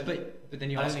I just don't. But then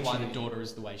you I don't ask think why she- the daughter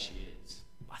is the way she is.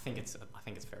 I think it's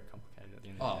very complicated at the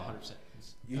end Oh, of the day.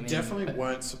 100%. You I mean, definitely but-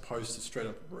 weren't supposed to straight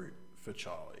up root for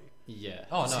Charlie. Yeah.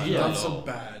 Oh, So no, he not done at some all.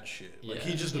 bad shit. Like Yeah.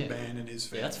 he just Yeah. abandoned his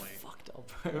family. Yeah, that's fucked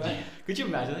up, bro. Right? Could you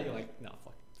imagine that? You're like, no,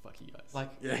 fuck you guys. Like,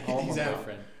 Yeah, oh, he's my out.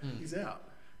 boyfriend. He's out.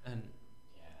 and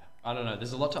yeah, I don't know.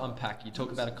 There's a lot to unpack. You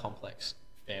talk about a complex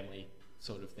family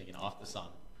sort of thing in Aftersun.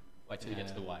 Wait till you get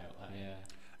to the whale. Yeah.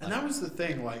 And that was the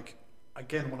thing, like,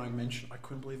 again, when I mentioned, I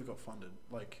couldn't believe it got funded.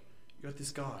 Like, you got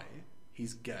this guy,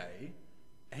 he's gay,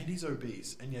 and he's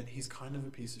obese, and yet he's kind of a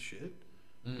piece of shit.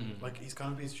 Like, he's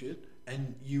kind of a piece of shit,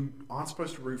 and you aren't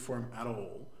supposed to root for him at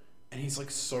all, and he's, like,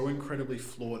 so incredibly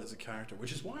flawed as a character,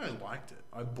 which is why I liked it.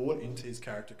 I bought into his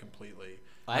character completely.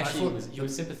 I And actually thought you were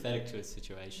sympathetic to his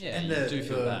situation. Yeah, and you do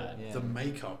feel bad. Yeah. the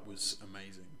makeup was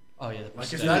amazing. Oh yeah, the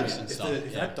Like, if prosthetics and stuff.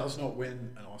 if that does not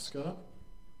win an Oscar...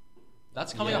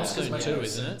 That's coming Yeah. up Oscars soon make too, no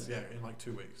isn't it? Yeah, in like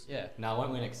 2 weeks. Yeah. No, I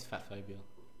won't win it's fat phobia.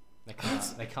 They can't.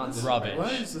 They can't. That's do it. Rubbish.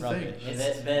 What is the Rubbish. thing?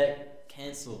 Yeah, they're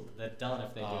cancelled. They're done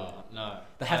if they do it. Oh, no.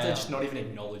 They have to just not even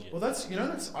acknowledge it. Well, that's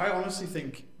I honestly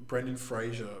think Brendan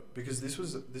Fraser, because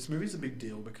this movie's a big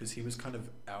deal because he was kind of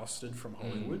ousted from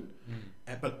Hollywood,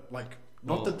 but like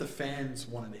not that the fans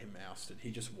wanted him ousted,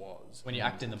 he just was. When you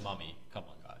act in The Mummy, come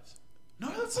on, guys. No,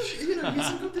 that's like, he's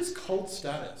got this cult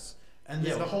status, and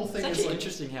the whole thing it's is actually like,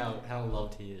 interesting how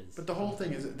loved he is. but the whole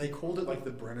thing is that they called it like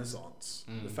the Renaissance,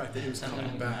 the fact that he was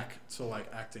coming back to like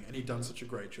acting, and he'd done such a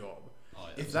great job. Oh,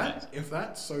 yeah, If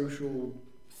that social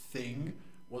thing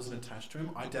wasn't attached to him,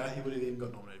 I doubt he would have even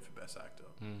got nominated for Best Actor.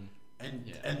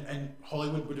 And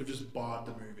Hollywood would have just barred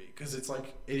the movie because it's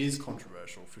like it is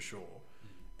controversial for sure.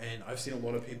 And I've seen a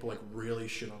lot of people like really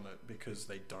shit on it because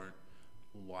they don't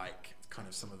like kind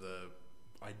of some of the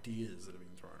ideas that have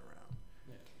been thrown around.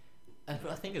 And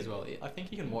I think as well, I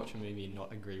think you can watch a movie and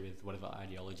not agree with whatever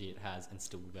ideology it has and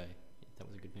still go, that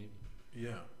was a good movie.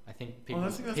 Yeah. I think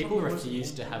people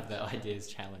refuse to have their ideas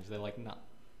challenged. They're like, nah,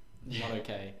 not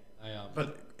okay.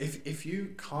 But if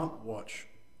you can't watch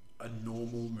a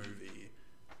normal movie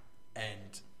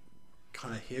and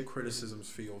kind of hear criticisms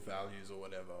for your values or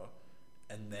whatever,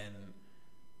 and then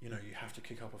you have to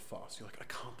kick up a fuss, you're like, I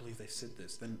can't believe they said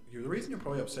this, then the reason you're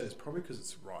probably upset is probably because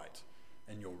it's right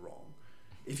and you're wrong.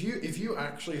 If you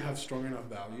actually have strong enough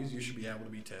values, you should be able to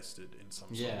be tested in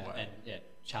some sort of way. And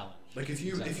challenged. Like if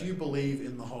you believe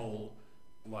in the whole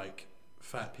like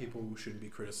fat people shouldn't be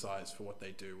criticized for what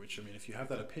they do, which I mean, if you have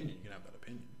that opinion, you can have that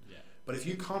opinion. Yeah. But if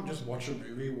you can't just watch a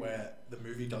movie where the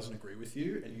movie doesn't agree with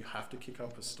you and you have to kick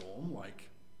up a storm, like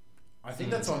I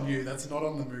think that's on you. That's not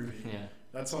on the movie. Yeah.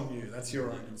 That's on you. That's your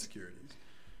own insecurities.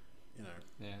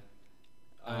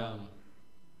 Yeah.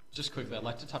 Just quickly, I'd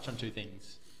like to touch on two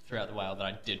things throughout the whale that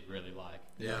I did really like.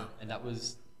 Yeah. And that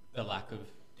was the lack of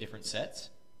different sets.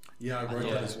 Yeah, I wrote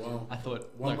that as well. I thought it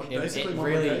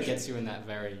really gets you in that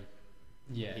very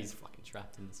he's fucking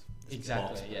trapped in this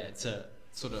exactly box. Yeah, it's a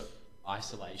sort of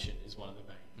isolation is one of the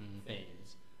main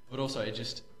themes, but also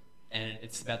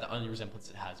it's about the only resemblance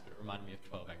it has, but it reminded me of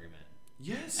 12 Angry Men.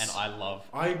 Yes. And I love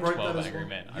 12 Angry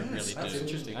Men. Yes, I really do. That's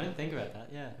interesting. I didn't think about that.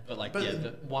 Yeah. But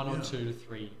the 1 or 2 to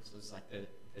 3, so it's like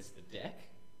there's the deck,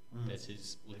 there's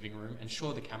his living room, and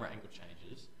sure, the camera angle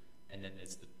changes, and then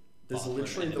there's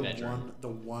literally the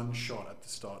one shot at the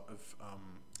start of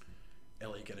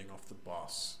Ellie getting off the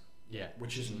bus. Yeah.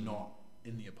 Which is not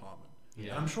in the apartment. Yeah.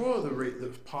 And I'm sure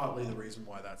partly the reason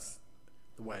why that's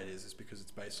the way it is because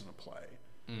it's based on a play.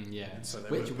 Yeah. And so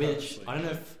which I don't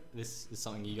know if this is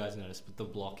something you guys noticed, but the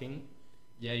blocking.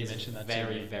 Yeah, you mentioned that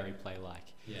very, very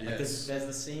play-like. Yeah. Like there's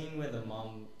the scene where the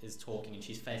mum is talking and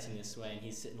she's facing this way and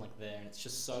he's sitting like there, and it's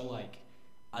just so like,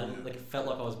 it felt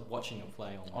like I was watching a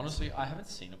play. Almost. Honestly, I haven't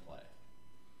seen a play.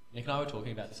 Nick and I were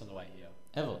talking about this on the way here.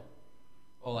 Ever?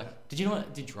 Or like, did you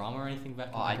not do drama or anything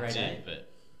back in grade 8? But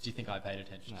do you think I paid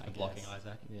attention to the blocking,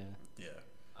 Isaac? Yeah. Yeah.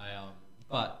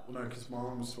 But well, no, because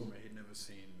Mom was talking about he's never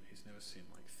seen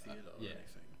like theatre or anything.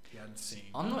 He hadn't seen.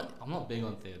 I'm not big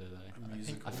on theatre though.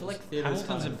 I feel like theatre.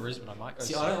 Hamilton's in Brisbane. I might go.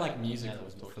 See, I don't like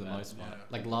musicals for the most part. Yeah.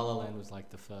 Like La La Land was like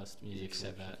the first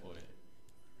musical that.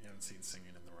 You haven't seen Singing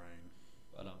in the Rain.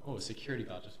 But a security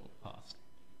guard just walked past.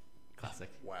 Classic.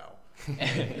 Wow.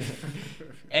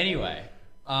 Anyway,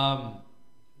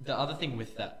 the other thing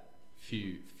with that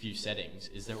few settings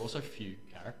is there are also few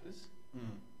characters.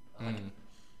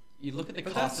 You look at the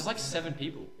cast, there's like 7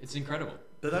 people. It's incredible.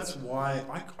 But that's why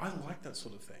I like that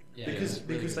sort of thing. Yeah,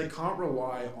 because they can't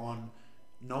rely on,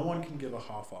 no one can give a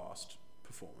half-assed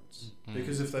performance.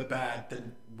 Because if they're bad,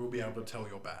 then we'll be able to tell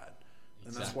you're bad.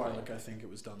 And that's why I think it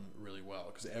was done really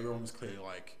well. Because everyone was clearly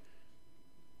like,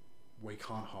 we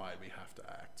can't hide, we have to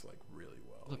act like really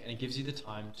well. Look, and it gives you the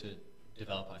time to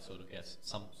develop,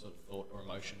 some sort of thought or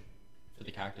emotion for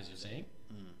the characters you're seeing.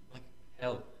 Like,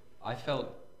 hell, I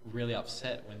felt really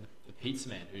upset when the pizza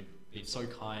man, who'd been so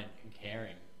kind and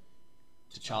caring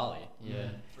to Charlie,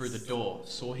 through the door,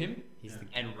 saw him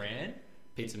and ran.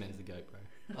 Pizza man's the goat,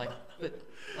 bro.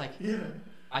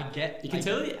 I get. You can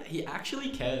tell he actually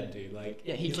cared, dude. Like,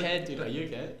 he cared, like, dude. Are you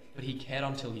okay? But he cared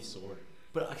until he saw it.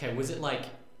 But okay, was it like?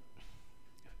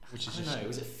 Which is I don't know.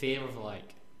 Was it fear of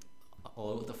like,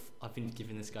 I've been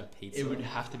giving this guy pizza? It would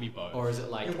have to be both. Or is it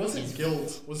like? It wasn't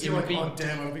guilt. Was he like, oh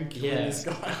damn, I've been killing this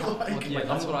guy?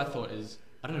 That's what I thought is.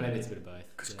 I don't know. Maybe it's a bit of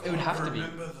both. It would have to be.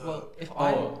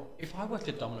 Well, if I worked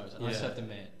at Domino's and I served a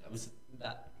man that was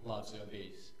that largely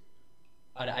obese,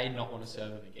 I'd A, not want to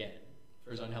serve him again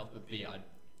for his own health, but B, I'd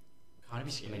kind of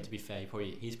be scared. I mean, to be fair,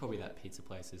 he's probably that pizza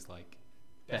place's like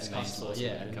best customer.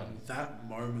 Yeah. That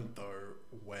moment though,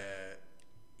 where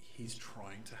he's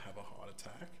trying to have a heart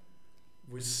attack,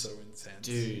 was so intense.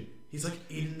 Dude, he's like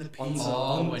in the pizza. He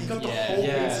got the whole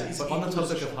pizza. But on the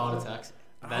topic of heart attacks,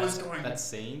 that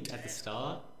scene at the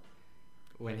start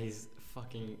when he's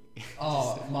fucking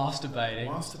masturbating.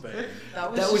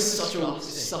 That was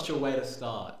such a way to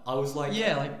start. I was like,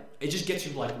 it just gets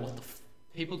you like, what the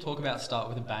people talk about start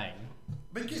with a bang.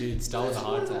 But dude, start with a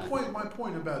heart attack. My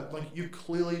point about like, you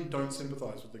clearly don't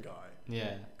sympathize with the guy.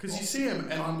 Yeah. Because you see him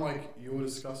and I'm like, you're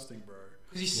disgusting, bro.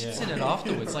 Because he sits in it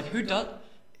afterwards. Like, who does?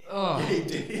 Oh, yeah, he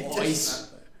did.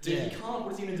 Dude, he can't.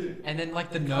 What is he gonna do? And then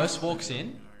like the nurse walks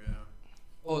in.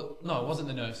 Or no, it wasn't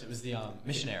the nurse. It was the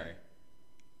missionary.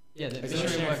 Yeah, the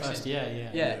missionary works first. in.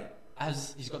 Yeah.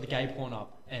 As he's got the gay porn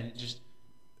up and just.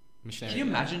 Missionary. Can you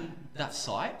imagine that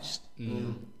sight? Just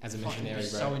as a missionary, bro.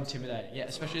 So intimidating. Yeah,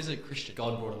 especially as a Christian.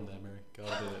 God brought him there, bro.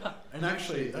 Gotta do it. And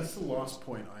actually, that's the last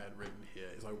point I had written here.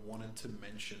 Is I wanted to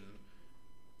mention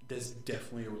there's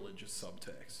definitely a religious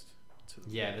subtext to the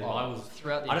Yeah, I was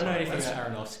throughout the I don't know entire anything film.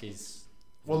 about Aronofsky's.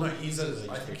 Well, no, he's a. religious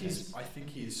I think text. I think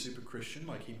he is super Christian.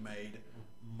 Like he made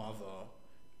Mother,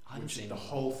 I haven't which seen the it.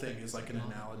 whole thing is like an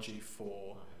Mother. analogy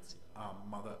for I haven't seen that.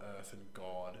 Mother Earth and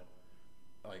God,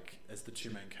 like as the two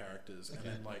main characters, and Okay.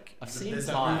 then like I've even- seen there's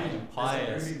that Pi, movie- and Pi there's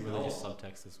that has movie religious Noah.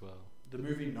 subtext as well. The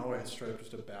movie Noah is straight up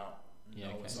just about Yeah,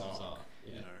 okay. Noah's Noah's Ark, Ark,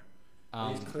 yeah. you know.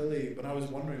 But he's clearly, but I was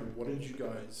wondering, what did you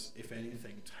guys, if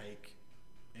anything, take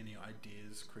any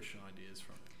ideas, Christian ideas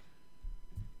from it?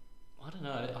 I don't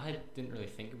know. I didn't really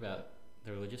think about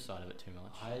the religious side of it too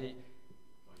much. You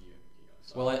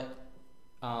go. Well,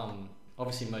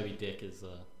 obviously Moby Dick is.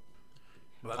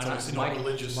 But I that's don't- obviously not my-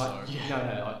 religious, my- though.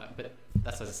 No, but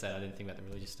that's as I said. I didn't think about the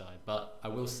religious side, but I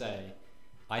will say,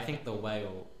 I think the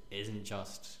whale isn't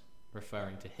just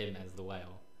referring to him as the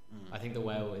whale. I think the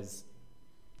whale is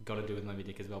got to do with Moby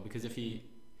Dick as well, because if he,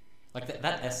 like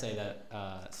that essay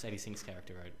that Sadie Sink's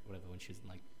character wrote, whatever, when she was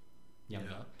like younger,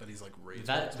 Yeah, that he's like raised.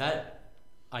 that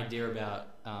idea about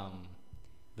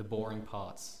the boring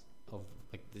parts of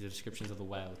like the descriptions of the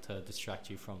whale to distract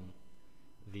you from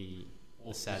the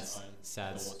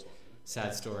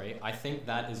sad story. I think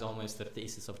that is almost the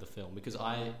thesis of the film, because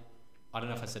I don't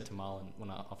know if I said to Marlon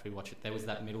after we watched it, there was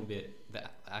that middle bit, the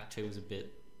act 2 was a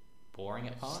bit boring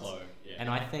at parts. Slow, yeah. And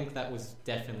I think that was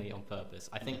definitely on purpose.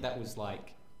 I think that was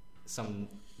like some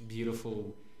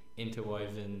beautiful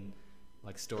interwoven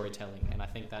like storytelling, and I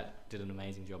think that did an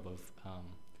amazing job of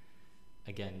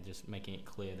again just making it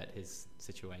clear that his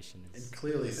situation is And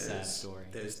clearly a sad story.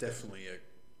 there's definitely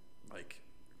a like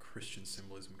Christian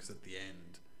symbolism, because at the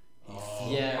end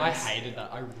Yeah, I it's- hated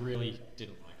that. I really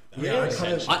didn't like that. Yeah,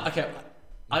 I kind of-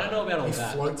 I don't know about all he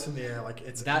that. floats in the air like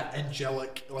it's That-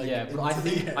 angelic, like Yeah, but I into the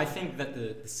think air. I think that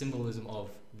the symbolism of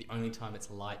the only time it's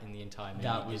light in the entire movie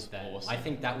That was is that. awesome. I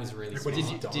think that was really. But smart.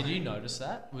 Did you dying. notice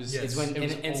that? Was Yes. It's when it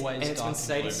was and it's always when dark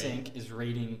Sadie and gloomy. Sink is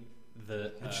reading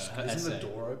the her Isn't essay. the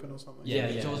door open or something? Yeah,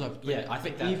 the yeah. doors open. Yeah, I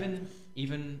think that-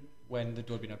 even when the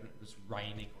door had been open, it was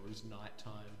raining or it was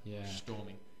nighttime, Yeah.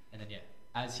 storming, and then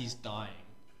as he's dying,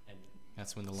 and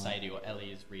That's when the light. Sadie or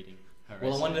Ellie is reading her.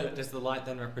 Well, I essay. wonder, does the light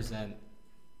then represent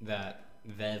that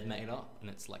they've made up and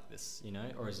it's like this,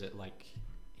 or is it like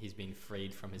he's been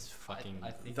freed from his fucking? I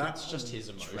think That that's just his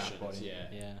trap emotions. body. Yeah.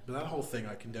 Yeah. But that whole thing,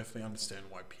 I can definitely understand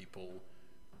why people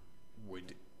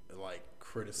would like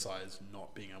criticize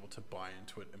not being able to buy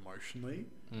into it emotionally,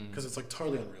 because it's like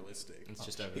totally unrealistic. It's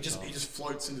just over. He just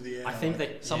floats into the air. I think like,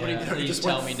 that Somebody yeah. He please just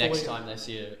tell went me next fully- time they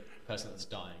see a person that's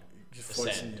dying. just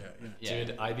floats in ascend. the air. Yeah. Yeah.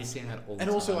 Dude, I'd be seeing that all the And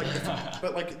time. also like,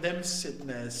 but like them sitting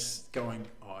there going,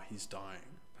 "Oh, he's dying."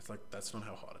 It's like that's not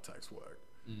how heart attacks work.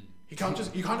 You can't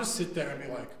just sit there and be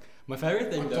like, My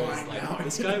favorite thing I'm though is dying like now.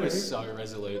 this guy was so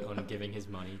resolute on giving his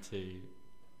money to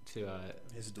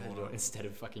his daughter. instead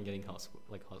of fucking getting health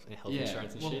Yeah,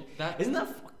 insurance and well, shit. that- Isn't that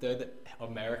fucked though that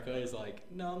America is like,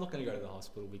 no, I'm not going to go to the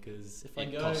hospital because if I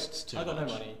It go, costs too I got much.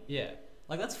 no money. Yeah.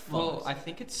 Like that's fucked. Well, I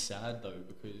think it's sad though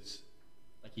because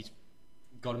like he's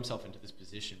got himself into this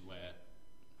position where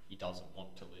he doesn't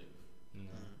want to live. No.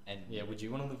 And Yeah, would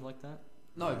you want to live like that?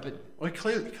 no, but Well,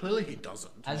 clearly he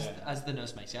doesn't. as the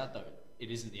nurse makes out though,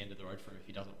 it isn't the end of the road for him if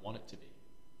he doesn't want it to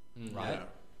be. Right. Yeah.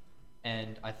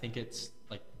 And I think it's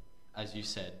like, as you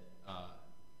said,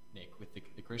 Nick, with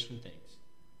the Christian things.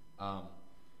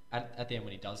 At the end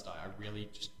when he does die, I really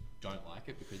just don't like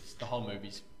it because the whole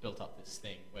movie's built up this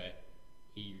thing where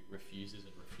he refuses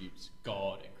and refutes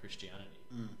God and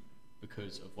Christianity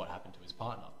because of what happened to his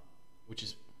partner, which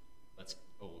is, let's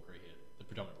all agree here, the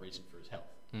predominant reason for his health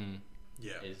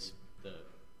Yeah. is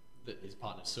his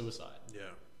partner's suicide. Yeah.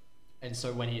 And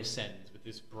so when he ascends with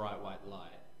this bright white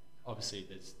light, obviously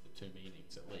there's the two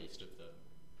meanings at least of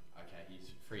okay,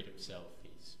 he's freed himself,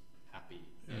 he's happy,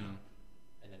 Yeah.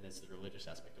 and then there's the religious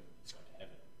aspect of he's going to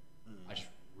heaven. I just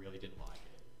really didn't like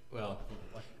it. Well,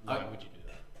 Like, why would you do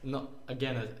that? not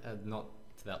again, not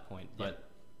to that point, but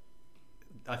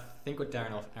I think what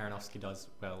Aronofsky does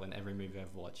well in every movie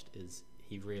I've watched is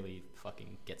he really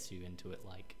fucking gets you into it,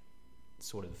 like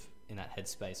sort of in that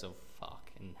headspace of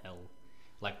fuck and hell.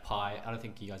 Like Pi, I don't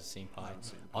think you guys have seen Pi.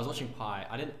 I was watching Pi.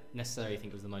 I didn't necessarily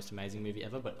think it was the most amazing movie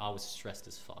ever, but I was stressed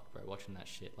as fuck, bro, watching that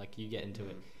shit. Like you get into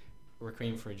it.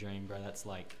 Requiem for a Dream, bro. That's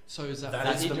like So is that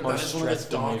That's the most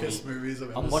stressful darkest movies I've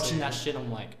ever I'm watching seen. that shit.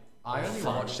 I'm like, I only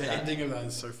fuck. watched The that. ending of that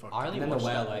is so fucking. I only And then the watched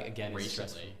whale, that like, again, is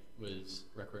recently was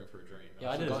Requiem for a Dream.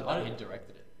 Yeah, I did as forgot well. that he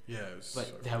directed it. Yeah, it was But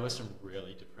so there fucking- were some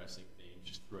really depressing themes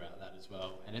just throughout that as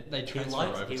well, and they He transfer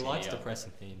likes, over he to likes here.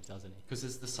 depressing themes, doesn't he? Because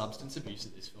there's the substance abuse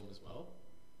in this film as well.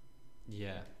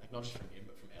 Yeah. Like not just from him,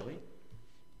 but from Ellie.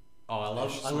 Oh,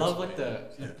 I love like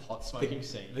the pot smoking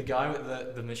scene. The guy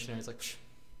with the missionary is like,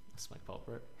 I smoke pot,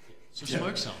 bro. So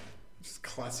smoke some. Just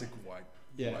classic white.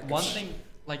 Yeah. One thing,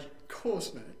 like, of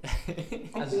course, man.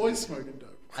 I'm always smoking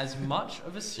dope. As much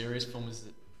of a serious film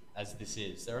as this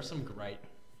is, there are some great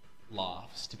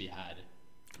laughs to be had.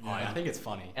 Yeah. I think it's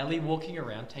funny. Ellie walking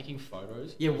around taking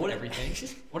photos. Yeah, of everything.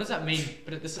 What does that mean?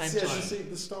 But at the same time,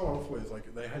 to start off with,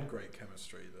 like, they had great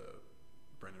chemistry. The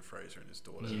Brendan Fraser and his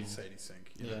daughter, Sadie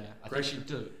Sink. Yeah, I great. think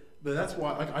she do. But that's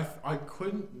why, like, I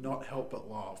couldn't not help but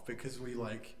laugh because we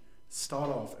like start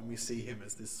off and we see him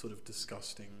as this sort of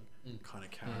disgusting kind of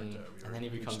character, and then he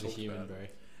becomes a human, bro.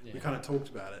 Yeah. We kind of talked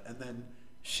about it, and then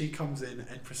she comes in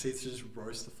and proceeds to just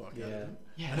roast the fuck out of him.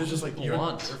 Yeah, and it's just like, you're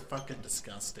fucking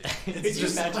disgusting. It's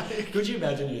just could you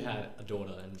imagine you had a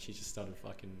daughter and she just started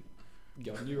fucking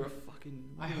going, you're a fucking...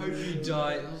 I hope you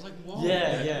die. I was like, whoa.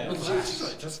 Yeah. She's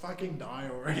like, just fucking die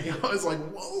already. I was like,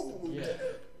 whoa. Yeah.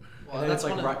 Well, and then it's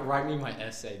like, write me my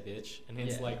essay, bitch. And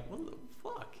it's like, what the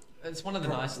fuck? It's one of the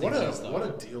nice things. What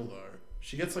a deal, though.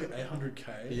 She gets like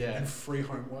 800k and free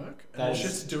homework, and all she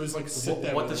has to do is like sit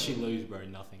there. What does she lose, bro?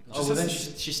 Nothing. Oh, well, then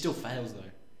she still fails though.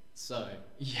 So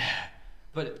yeah,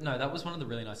 but no, that was one of the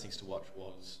really nice things to watch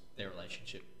was their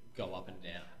relationship go up and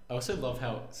down. I also love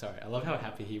how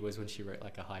happy he was when she wrote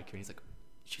like a haiku. And he's like,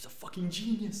 she's a fucking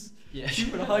genius. Yeah, she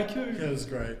wrote a haiku. Yeah, it was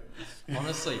great.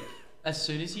 Honestly, as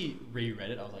soon as he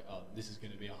reread it, I was like, oh, this is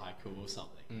going to be a haiku or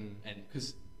something. And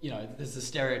because there's the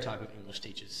stereotype of English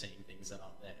teachers seeing things that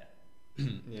aren't there.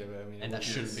 Yeah, but I mean, and that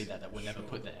shouldn't be that would never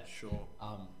put there. Sure.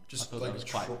 Just I thought that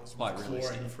was quite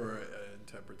realistic for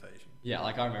interpretation. Yeah,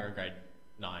 like I remember grade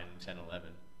 9, 10, 11.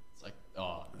 It's like,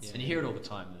 and you hear it all the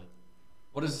time.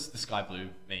 What does the sky blue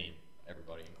mean?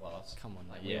 Everybody in class. Come on,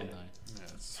 like, we all know.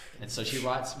 Yes. And so she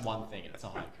writes one thing, and it's a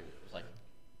haiku. It was like,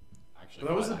 actually, but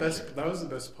that was the best. That was the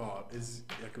best part. Is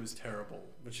like it was terrible,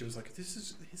 but she was like, "This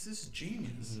is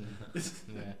genius."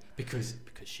 Yeah, because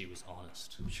she was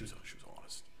honest. She was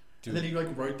honest. Dude. And then he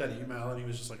like wrote that email and he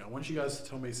was just like, I want you guys to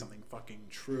tell me something fucking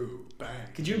true. Bang.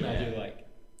 Could you imagine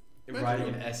writing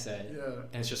an essay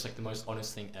and it's just like the most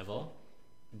honest thing ever,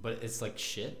 but it's like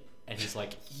shit, and he's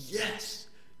like, yes.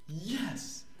 Yeah.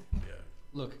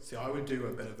 Look, see, I would do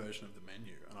a better version of the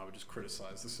menu and I would just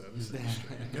criticize the service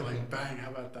industry and be like, bang,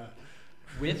 how about that?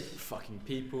 With fucking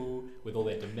people, with all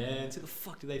their demands, who the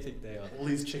fuck do they think they are? All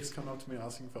these chicks come up to me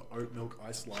asking for oat milk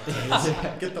iced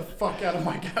lattes. Get the fuck out of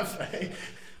my cafe.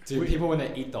 Dude, people when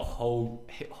they eat the whole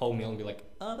meal and be like,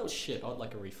 oh, that was shit, I'd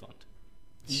like a refund.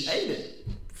 You ate it.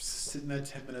 Sitting there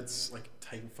 10 minutes, like,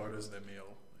 taking photos of their meal.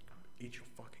 Like, eat your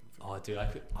fucking food. Oh, dude,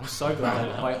 I'm so glad.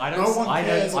 I don't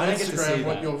get to see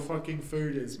what that. your fucking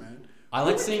food is, man. I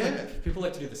like seeing people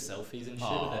like to do the selfies and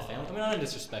shit with their family. I mean, I don't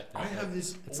disrespect them. I have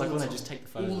this. It's like when they just take the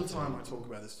photos. All the time I talk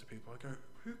about this to people. I go,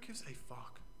 who gives a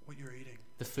fuck what you're eating?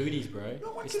 The foodies, bro.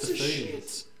 No one it's gives the a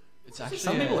shit. It's actually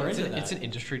some people are into that. It's an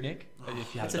industry, Nick.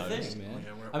 If you have noticed. Thing, man.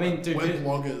 Oh, yeah, dude, we're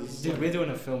bloggers. Dude, we're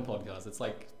doing a film podcast. It's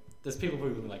like there's people who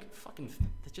are like, fucking,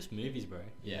 they're just movies, bro.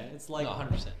 Yeah, it's like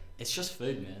 100%. It's just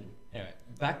food, man. Anyway,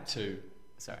 back to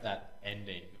that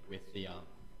ending with the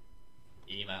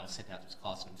email sent out to his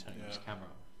class and turning his camera.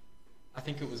 I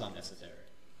think it was unnecessary.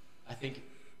 I think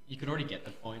you could already get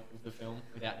the point of the film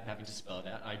without having to spell it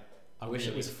out. I wish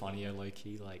it was funnier, low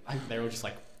key. Like they were just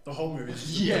like the whole movie.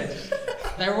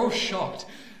 They were all shocked.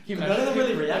 None of them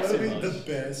really reacted. That would be the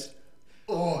best.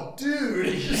 Oh, dude!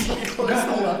 He just like closed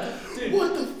the laptop. Dude,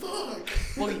 what the fuck?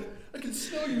 Well, I can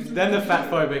smell you. Then the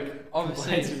fat phobic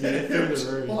obviously through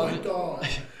the room. Oh my god!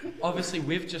 Obviously,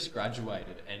 we've just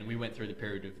graduated and we went through the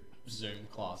period of Zoom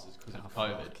classes because of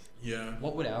COVID. Fuck. Yeah.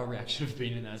 What would our reaction have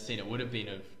been in that scene? It would have been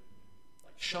of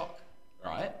like shock,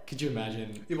 right? Could you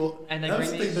imagine? Yeah, well, and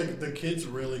that's the thing. The kids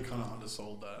really kind of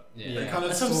undersold that. Yeah. They kind of.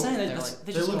 That's what I'm saying.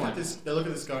 They look at this. They look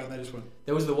at this guy and they just went.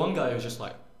 There was the one guy who was just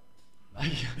like.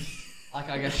 Like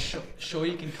I guess sure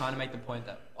you can kind of make the point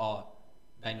that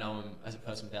they know him as a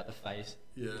person without the face.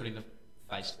 Yeah. Putting the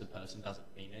face to the person doesn't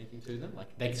mean anything to them.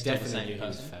 Like they definitely knew he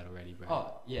was person. fat already, bro.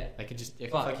 Oh yeah. They could just. I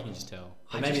feel like you can just tell.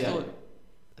 But maybe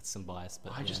that's some bias,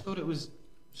 but I just thought it was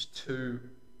just too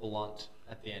blunt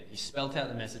at the end. He spelt out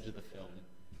the message of the film.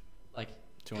 Like,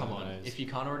 come on, if you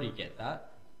can't already get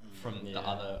that from the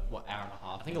other hour and a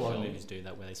half. I think a lot of movies do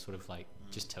that, where they sort of like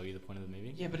just tell you the point of the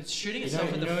movie. Yeah, but it's shooting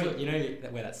itself in the foot. You know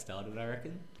where that started, I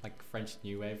reckon, like French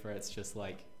New Wave, where it's just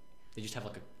like they just have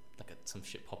like some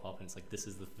shit pop up and it's like this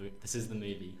is the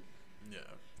movie. Yeah.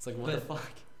 It's like what the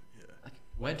fuck. Yeah. Like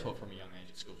we're taught from a young age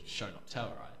at school to show not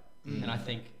tell, right? Mm. And I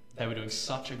think they were doing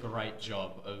such a great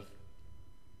job of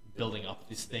building up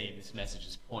this theme, this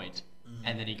message's point,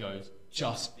 and then he goes,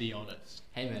 just be honest.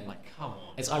 Hey man, like come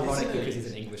on. It's ironic because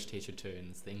he's an English teacher too,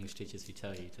 and it's the English teachers who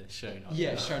tell you to show not.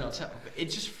 Yeah, show not tell. But it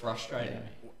just frustrated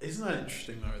me. Isn't that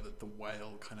interesting though that the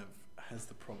whale kind of has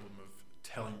the problem of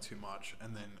telling too much,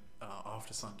 and then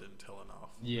Aftersun didn't tell enough.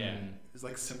 Yeah, it's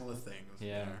like similar things.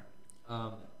 Yeah.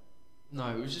 No,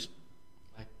 it was just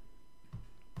like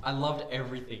I loved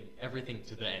everything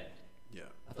to the end. Yeah.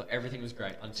 I thought everything was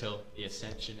great until the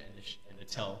ascension and the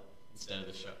tell instead of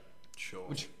the show. Sure.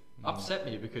 Which upset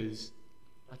me because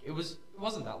like it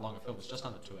wasn't that long a film. It was just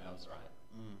under 2 hours, right?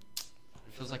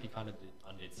 It feels like he kind of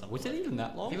undid something. Was it even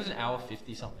that long? It was an hour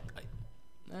 50 something.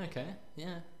 Okay,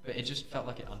 yeah. But it just felt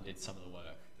like it undid some of the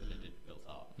work that it had built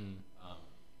up.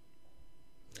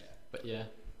 Yeah. But yeah.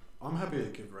 I'm happy to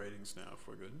give ratings now if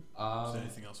we're good. Is there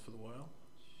anything else for the whale?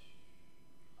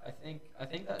 I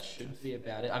think that should be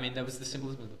about it. I mean, there was the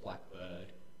symbolism of the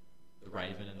blackbird, the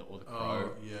raven, or the crow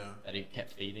that he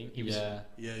kept feeding. He was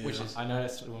which is I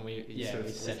noticed when we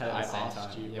said that I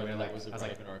asked you whether that was a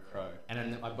raven or a crow, and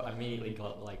then I immediately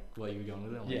got like where you were going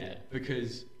with it. Yeah,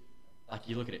 because like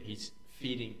you look at it, he's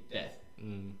feeding death,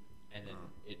 and then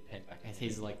it panned back. And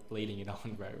he's like bleeding it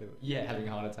on, right? Having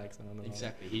heart attacks and all.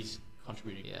 Exactly, he's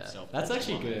contributing to himself. That's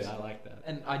actually good. I like that,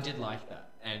 and I did like that,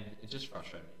 and it just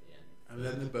frustrated me. And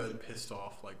then the bird pissed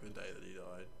off like the day that he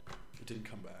died. It didn't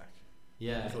come back.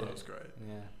 Yeah. I thought that was great.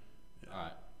 Yeah.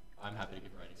 Alright. I'm happy to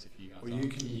give ratings if you guys well, are. you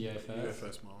can go first. You go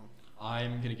first, Marlon.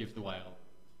 I'm going to give The Whale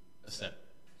a 7.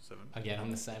 7. Again,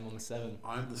 I'm the same on the 7.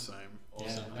 I'm the same.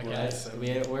 Awesome. Yeah.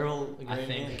 Okay. We're all agreeing. I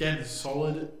think again,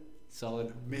 solid.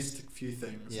 Missed a few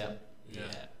things. Yeah.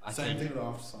 Same thing with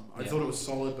Aftersun. I thought it was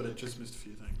solid, but it just missed a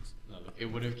few things. No, look, it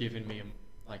would have given me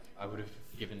I would have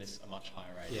given this a much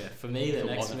higher rating. Yeah, for me, the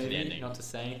next movie, not to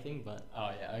say anything, but...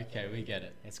 Oh, yeah, okay, we get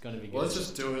it. It's going to be good. Well, let's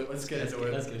just do it. Let's get into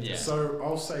it. Yeah. So,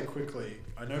 I'll say quickly,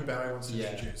 I know Barry wants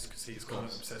to introduce because he's kind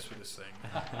of obsessed with this thing.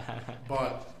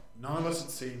 But none of us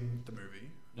had seen the movie.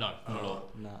 No, not at all.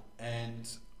 No. And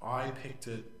I picked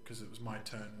it because it was my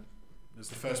turn. It was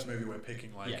the first movie we're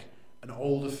picking, an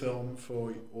older film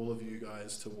for all of you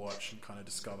guys to watch and kind of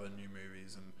discover new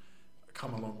movies and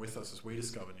come along with us as we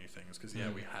discover new things because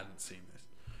we hadn't seen this.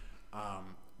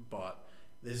 But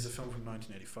this is a film from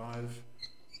 1985.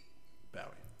 Bowie.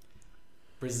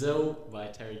 Brazil by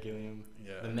Terry Gilliam.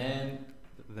 Yeah. The man,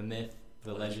 the myth,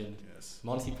 the legend. Yes.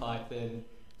 Monty Python,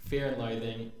 Fear and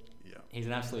Loathing. Yeah. He's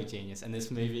an absolute genius, and this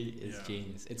movie is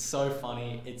genius. It's so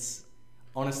funny. It's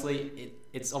honestly,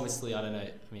 it's obviously, I don't know.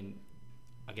 I mean,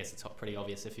 I guess it's pretty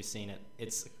obvious if you've seen it.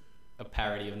 It's a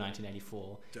parody of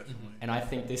 1984. Definitely. And I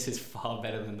think this is far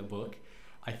better than the book.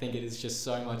 I think it is just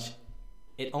so much.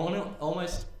 It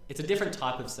almost. It's a different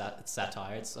type of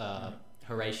satire. It's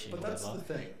Horatian. But that's the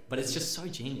thing. But it's just so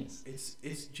genius.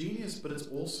 It's genius, but it's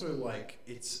also like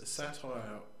it's a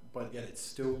satire, but yet it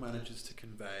still manages to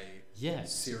convey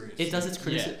serious. It does its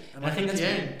criticism, and I think at the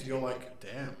end you're like,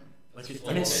 damn,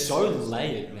 and it's so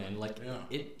layered, man. Like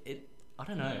it. I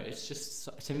don't know. It's just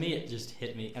to me, it just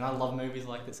hit me, and I love movies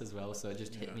like this as well. So it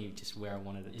just hit me just where I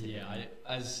wanted it to. Yeah,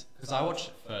 because I watched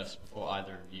it first before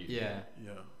either of you. Yeah.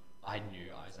 I knew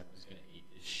Isaac was going to eat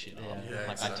this shit up. Yeah,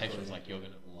 like exactly. I texted was like, "You're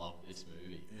going to love this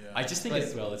movie." Yeah. I just think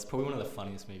as well, it's probably one of the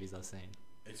funniest movies I've seen.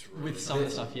 It's really with some of the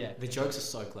stuff. Yeah, the jokes are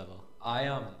so clever. I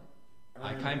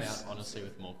came out honestly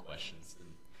with more questions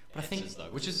than answers, though,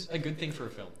 which is a good thing for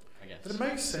a film, I guess. But it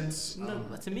makes sense. No,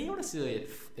 to me, honestly,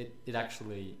 it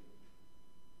actually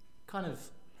kind of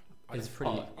is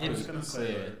pretty. I was going to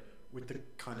say with the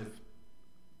kind of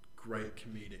great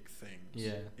comedic things.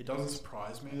 It doesn't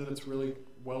surprise me that it's really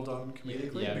well done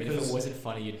comedically. Yeah, because if it wasn't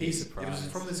funny, you'd be surprised. It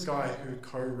was from this guy who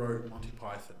co-wrote Monty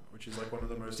Python, which is like one of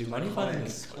the most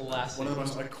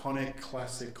iconic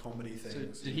classic comedy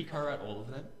things. So did he co-write all of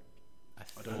them?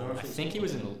 I don't know. I think he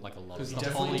was in like a lot. Because of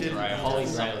the Holy Grail,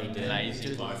 he did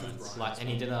amazing moments. Like, and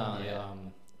he did the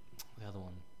other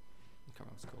one. I can't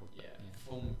remember what it's called. Yeah,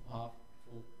 full Monty.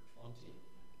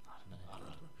 I don't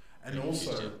know. And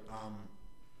also,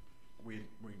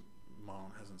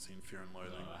 Marlon hasn't seen Fear and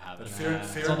Loathing. No, I haven't.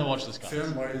 But it's on the watch list, guys. Fear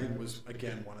and Loathing was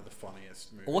again one of the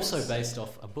funniest movies. Also based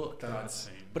off a book that I'd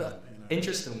seen. But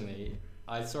interestingly,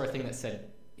 I saw a thing that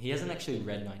said he hasn't actually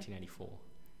read 1984.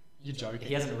 You're joking.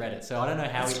 He hasn't read it, so I don't know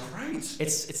how. That's great.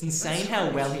 It's insane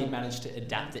how well he managed to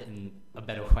adapt it in a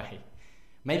better way.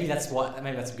 Maybe that's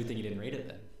a good thing he didn't read it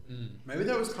then. Maybe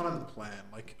that was kind of the plan.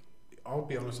 Like, I'll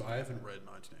be honest, I haven't read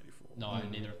 1984. No,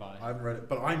 neither have I. I haven't read it,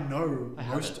 but I know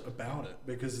most about it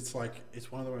because it's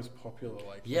one of the most popular.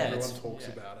 Like, everyone talks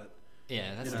about it.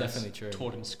 Yeah, that's definitely true.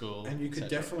 Taught in school, and you could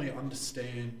definitely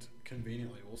understand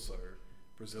conveniently. Also,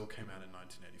 Brazil came out in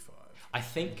 1985. I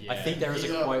think there is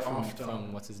a quote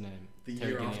from what's his name? The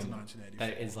Terry year after Gilliam, 1984.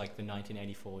 that is like the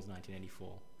 1984 was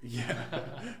 1984.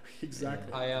 Yeah,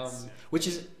 exactly. Which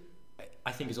is,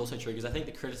 I think, is also true because I think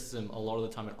the criticism a lot of the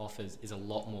time it offers is a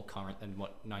lot more current than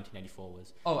what 1984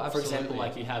 was. Oh, absolutely. For example,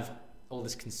 like you have all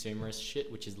this consumerist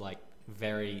shit, which is like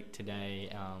very today,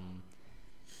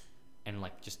 and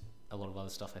like just a lot of other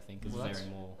stuff. I think is very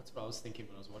more. That's what I was thinking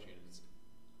when I was watching it.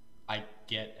 I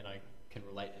get and I can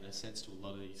relate in a sense to a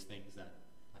lot of these things that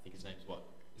I think his name's what?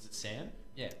 Is it Sam?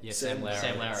 Yeah. Sam Larry.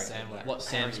 Sam Larry. What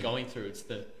Sam's going through, it's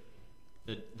the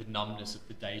numbness of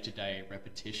the day-to-day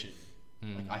repetition.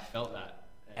 Like I felt that.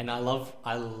 And I love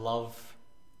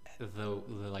the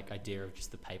like idea of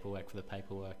just the paperwork for the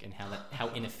paperwork and how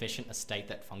inefficient a state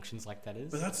that functions like that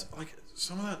is. But that's like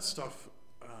some of that stuff.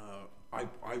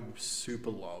 I super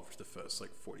loved the first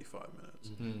like 45 minutes,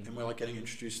 and we're like getting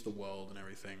introduced to the world and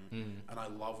everything, and I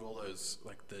loved all those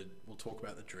like we'll talk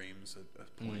about the dreams at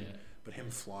a point, but him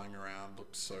flying around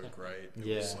looked so great.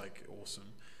 It was like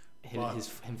awesome.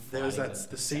 There was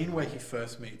the scene where he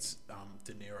first meets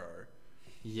De Niro,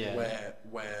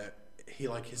 where he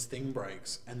like his thing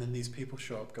breaks, and then these people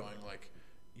show up going like,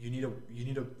 you need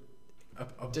a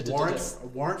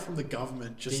warrant from the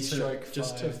government just to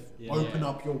open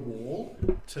up your wall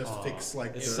to fix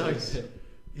like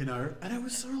you know, and it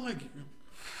was so like.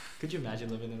 Could you imagine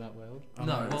living in that world?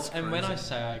 No, well, and when I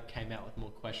say I came out with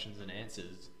more questions than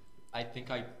answers, I think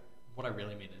what I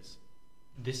really mean is,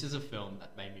 this is a film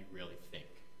that made me really think,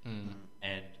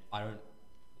 and I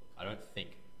don't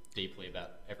think deeply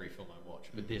about every film I watch,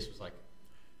 but this was like,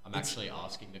 I'm actually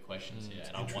asking the questions here,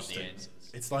 and I want the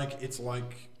answers.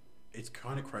 It's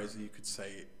kind of crazy. You could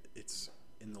say it's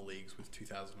in the leagues with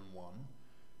 2001.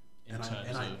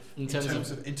 In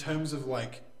terms of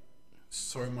like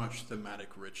so much thematic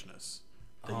richness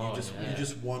that you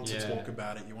just want to talk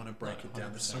about it. You want to break it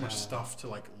down. There's so much stuff to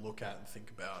like look at and think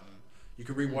about. And you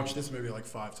could rewatch this movie like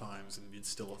 5 times and you'd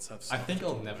still have stuff. I think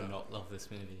I'll never not love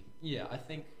this movie. Yeah, I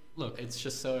think. Look, it's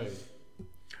just so.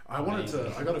 I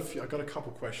got a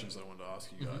couple questions I wanted to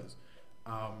ask you guys.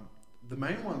 The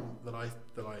main one that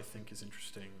I think is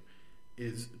interesting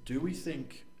is, do we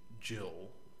think Jill,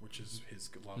 which is his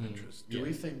love interest, do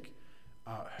we think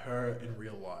her in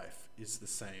real life is the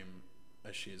same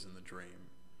as she is in the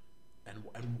dream, and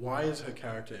why is her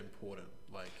character important?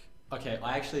 Like, okay,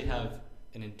 I actually have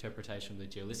an interpretation of the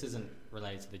Jill. This isn't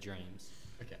related to the dreams.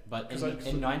 Okay, but in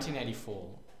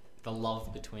 1984, the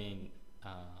love between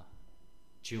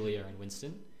Julia and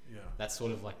Winston, that's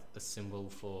sort of like a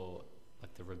symbol for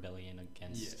like the rebellion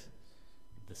against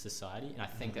the society, and I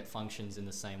think that functions in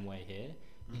the same way here,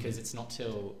 because it's not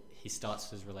till he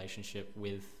starts his relationship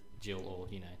with Jill, or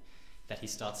that he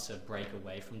starts to break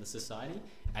away from the society.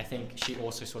 I think she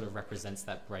also sort of represents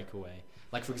that breakaway.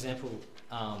 Like, for example,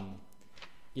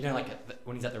 like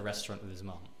when he's at the restaurant with his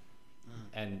mum,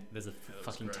 and there's a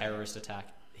fucking terrorist attack.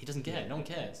 He doesn't care. No one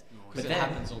cares. But it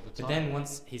happens all the time. But then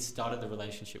once he's started the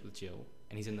relationship with Jill,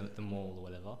 and he's in the mall or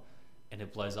whatever, and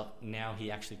it blows up, now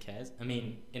he actually cares. I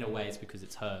mean, in a way it's because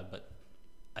it's her, but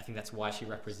I think that's why she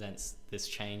represents this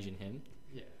change in him.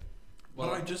 Yeah. Well,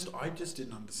 but I just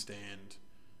didn't understand,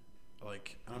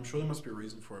 like, and I'm sure there must be a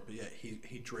reason for it, but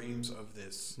he dreams of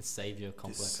the savior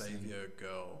complex. This savior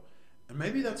girl. And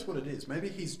maybe that's what it is. Maybe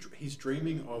he's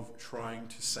dreaming of trying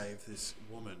to save this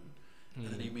woman, and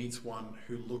then he meets one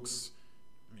who looks,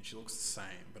 she looks the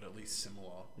same, but at least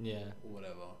similar. Yeah. Or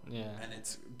whatever. Yeah. And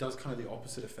it does kind of the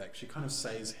opposite effect. She kind of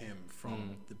saves him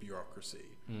from the bureaucracy,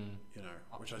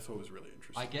 which I thought was really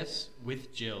interesting. I guess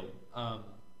with Jill,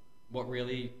 what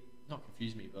really, not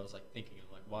confused me, but I was like thinking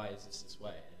of like, why is this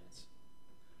way? And it's,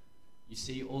 you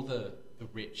see all the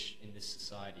rich in this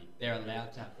society, they're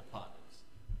allowed to have the partners.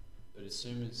 But as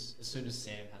soon as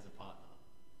Sam has a partner,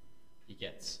 he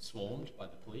gets swarmed by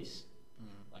the police.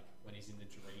 Like when he's in the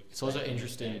dream. It's also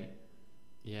interesting,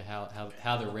 how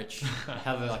the rich,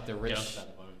 the rich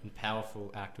and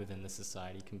powerful act within the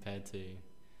society compared to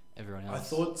everyone else. I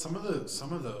thought some of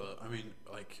the, I mean,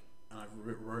 like, and I've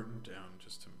written down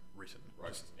just to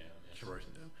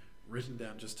written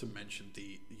down just to mention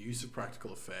the use of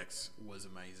practical effects was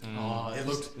amazing. It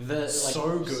looked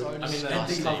so good. So I mean,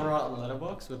 the cover art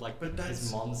Letterbox with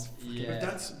his mom's. Yeah.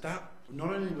 But that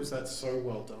not only was that so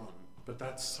well done, but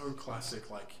that's so classic.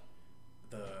 Like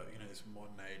this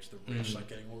modern age, the rich like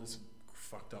getting all this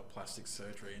fucked up plastic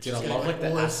surgery. And dude, I love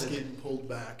all their skin pulled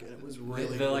back, and it was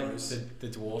really gross. Like the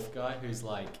dwarf guy who's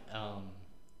like,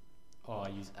 I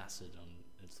use acid on.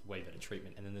 It's way better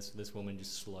treatment, and then this woman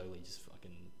just slowly just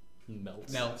fucking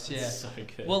melts. Yeah. It's so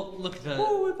good. Well, look,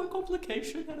 my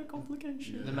complication had a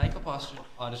complication. The makeup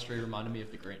artistry reminded me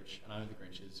of The Grinch, and I know The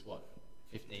Grinch is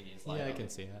 15 years later. Yeah, I can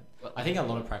see that. But I think a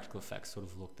lot of practical effects sort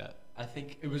of looked at. I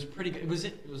think it was pretty good. It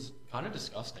was kind of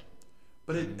disgusting.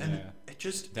 But it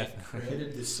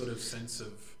created this sort of sense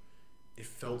of, it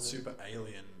felt super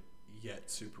alien yet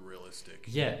super realistic.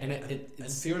 Yeah, and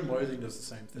and Fear and Loathing does the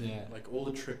same thing. Yeah. Like all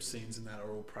the trip scenes in that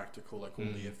are all practical, like all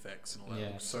the effects and all that.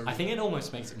 Yeah. So I think it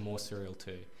almost makes it more surreal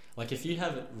too. Like if you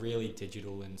have it really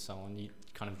digital and so on, you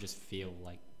kind of just feel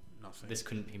like nothing. This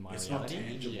couldn't be my it's reality. Not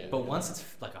tangible. Yeah. But once it's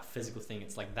like a physical thing,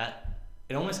 it's like that.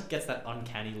 It almost gets that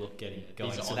uncanny look going.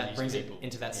 So that brings it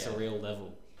into that surreal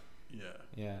level. Yeah.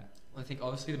 Yeah. Well, I think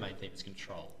obviously the main theme is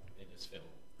control in this film.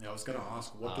 Yeah, I was going to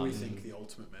ask, what do we think the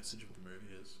ultimate message of the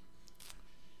movie is?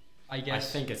 I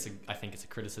guess I think it's a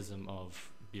criticism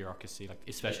of bureaucracy, like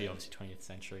especially obviously 20th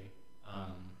century.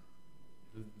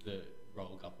 The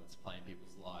role government's playing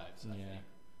people's lives. I think.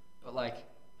 But I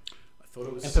thought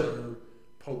it was so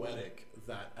poetic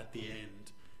that at the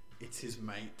end, it's his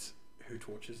mate who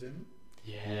tortures him.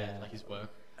 Yeah, like his work.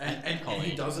 And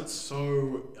he does it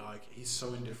so, like, he's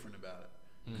so indifferent about it.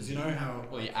 Because you know how...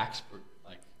 Well, he acts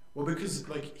like... Well, because,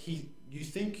 like, you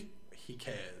think he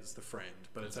cares, the friend,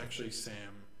 but it's actually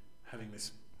Sam having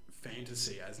this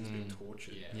fantasy as he's being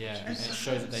tortured. Yeah, and it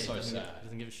shows that he so doesn't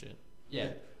sad. give a shit. Yeah.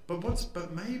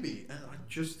 But maybe, and I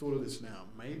just thought of this now,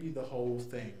 maybe the whole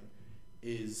thing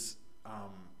is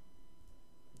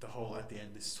the whole, at the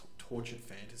end, this tortured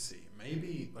fantasy.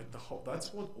 Maybe, like,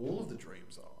 that's what all of the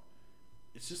dreams are.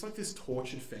 It's just like this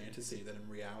tortured fantasy that in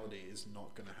reality is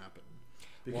not going to happen.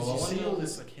 Because you see all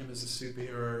this, like, him as a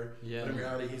superhero, but in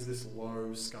reality he's this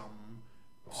low scum,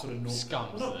 sort of...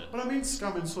 But I mean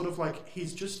scum and sort of like,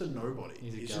 he's just a nobody.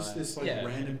 He's just this, like,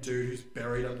 random dude who's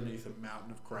buried underneath a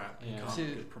mountain of crap and can't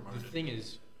get promoted. The thing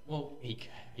is, well, he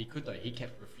could though. He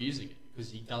kept refusing it because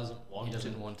he doesn't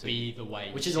want to be the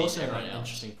way. Which is also an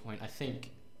interesting point. I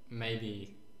think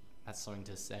maybe that's something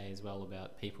to say as well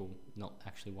about people not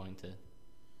actually wanting to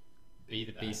be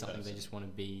something. Person. They just want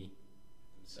to be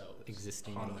themselves,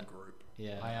 existing part of the group.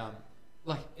 Yeah. I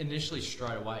like initially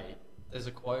straight away. There's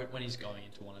a quote when he's going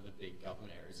into one of the big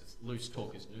government areas. It's loose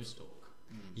talk is news talk.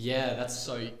 Yeah, that's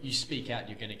so you speak out,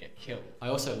 you're going to get killed. I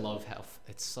also love how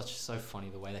it's so funny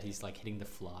the way that he's like hitting the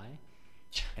fly,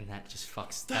 and that just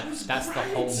fucks. That's the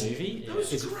whole movie.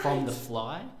 Is from the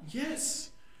fly.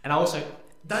 Yes. And I also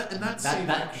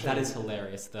that is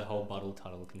hilarious. The whole Buttle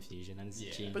Tuttle confusion and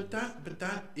genius. But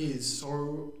that is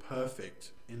so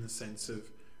perfect in the sense of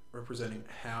representing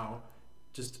how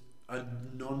just a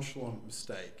nonchalant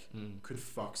mistake could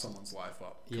fuck someone's life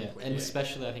up. Completely. And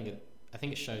especially I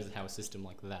think it shows how a system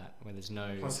like that, where there's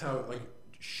no... Plus how, like,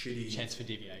 shitty... chance for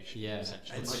deviation. Yeah.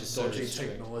 And, like, dodgy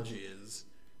technology is.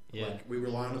 Yeah. Like, we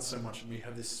rely on it so much, and we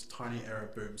have this tiny error,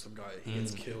 boom, some guy, he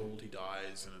gets killed, he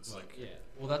dies, and it's like... Yeah.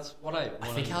 Well, that's what I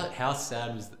think how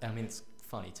sad was... I mean, it's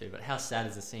funny too, but how sad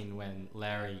is the scene when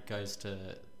Larry goes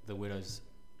to the widow's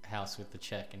house with the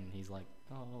check, and he's like,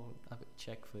 oh, I've got a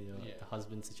check for your the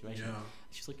husband situation. Yeah.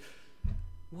 She's like,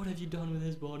 what have you done with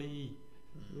his body?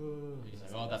 He's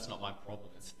like, oh, that's not my problem.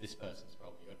 It's this person's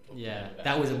problem.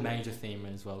 That was a major theme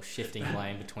as well, shifting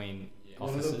blame between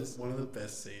officers. One of the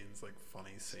best scenes, like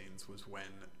funny scenes, was when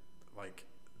like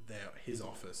his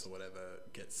office or whatever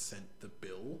gets sent the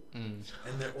bill, and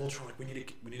they're all trying like we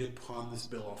need to palm this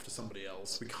bill off to somebody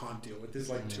else. We can't deal with this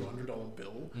like $200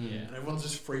 bill, and everyone's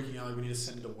just freaking out. Like, we need to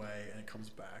send it away, and it comes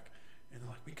back, and they're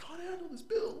like, we can't handle this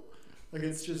bill. Like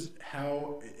it's just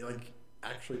how like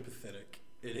actually pathetic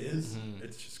it is.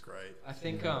 It's just great. I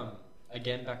think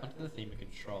again back onto the theme of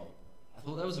control. I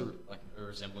thought that was a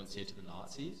resemblance here to the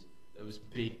Nazis. There was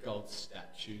big gold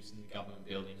statues in the government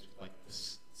buildings with like the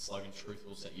slogan "Truth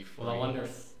will set you free." Well, I wonder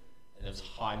if and there was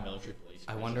high military police.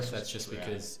 I wonder if that's just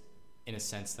because, in a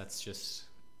sense, that's just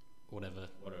whatever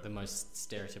the most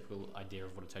stereotypical idea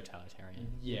of what a totalitarian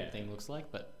thing looks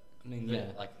like. But I mean,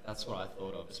 like that's what I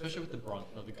thought of, especially with the bronze,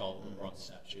 the gold and bronze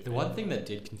statue. The one thing that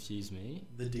did confuse me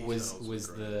was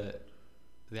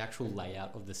the actual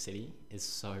layout of the city is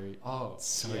so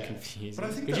confusing. But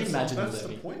I think could you imagine that's the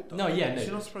point. Though. No, yeah, no.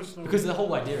 You're not supposed to know because the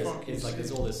whole idea is like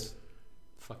there's all this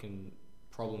fucking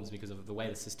problems because of the way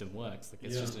the system works. Like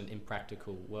it's just an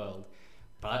impractical world.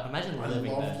 But imagine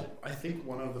living there. I think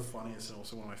one of the funniest and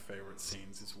also one of my favorite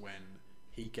scenes is when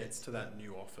he gets to that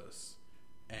new office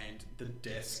and the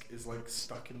desk is like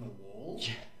stuck in the wall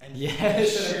and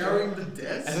sharing the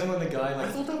desk. And then when the guy I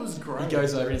thought that was great. He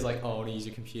goes over and he's like, oh, I want to use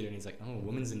your computer, and he's like, oh, a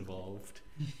woman's involved.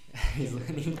 He's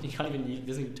like, he can't even he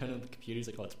doesn't even turn on the computer. He's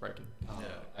like, oh, it's broken.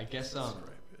 I guess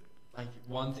like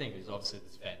one thing is obviously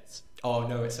there's vents. Oh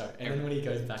no, sorry. And then when he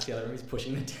goes back to the other room, he's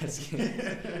pushing the desk.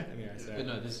 Anyway, but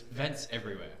no, there's vents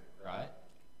everywhere, right?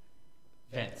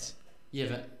 Vents. Yeah,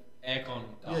 but aircon.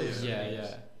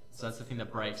 Yeah. So that's the thing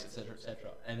that breaks, etc.,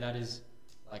 etc. And that is,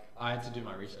 like, I had to do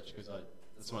my research because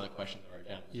that's one of the questions I wrote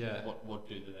down. Yeah. What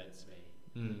do the vents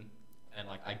mean? And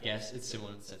like, I guess it's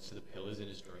similar in the sense to the pillars in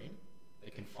his dream.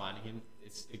 They're confining him.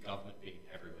 It's the government being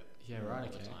everywhere. Yeah, right.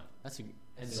 All the time.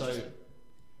 And so,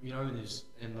 you know,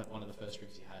 in like one of the first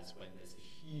dreams he has, when there's the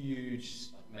huge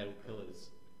like metal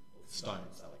pillars or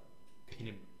stones that like pin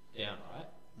him down, right?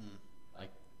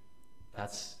 Like,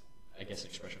 that's, I guess, an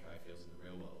expression of how he feels in the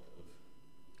real world of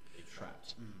being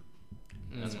trapped.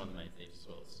 That's one of the main themes as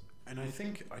well. And I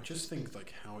just think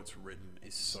like how it's written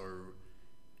is so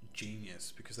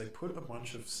genius, because they put a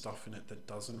bunch of stuff in it that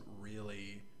doesn't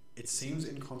really, it seems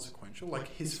inconsequential. Like,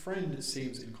 his friend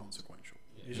seems inconsequential.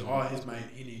 He's, his mate,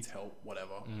 he needs help,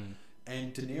 whatever.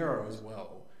 And De Niro as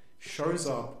well shows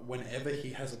up whenever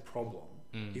he has a problem.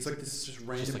 He's like this just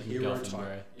random like hero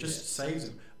type, saves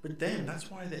him. But then that's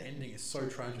why the ending is so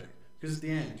tragic, because at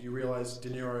the end you realise De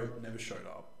Niro never showed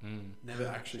up, never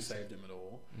actually saved him at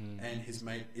all, and his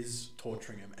mate is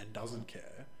torturing him and doesn't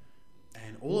care,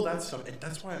 and all of that stuff, and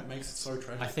that's why it makes it so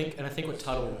tragic. I think what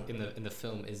Tuttle in the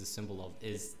film is a symbol of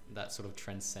is that sort of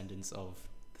transcendence of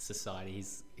the society.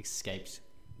 He's escaped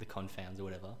the confounds or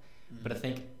whatever. But I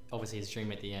think obviously his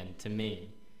dream at the end, to me,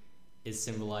 is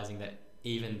symbolizing that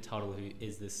even Tuttle, who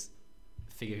is this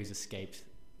figure who's escaped,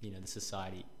 the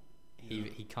society,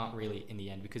 he can't really in the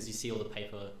end, because you see all the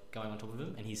paper going on top of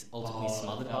him and he's ultimately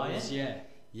smothered by it.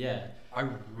 Yeah. I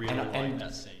really like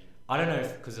that scene. I don't know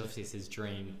if, because obviously it's his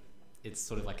dream, it's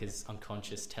sort of like his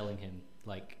unconscious telling him,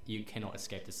 like, you cannot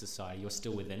escape this society, you're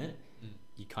still within it.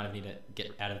 You kind of need to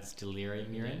get out of this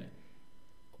delirium you're in.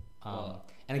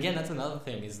 And again, that's another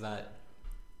thing, is that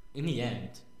in the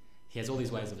end, he has all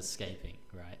these ways of escaping,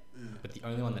 right? But the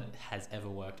only one that has ever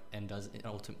worked and does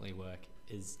ultimately work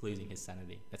is losing his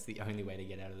sanity. That's the only way to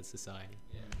get out of the society.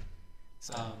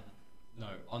 So, no,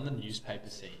 on the newspaper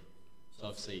scene, so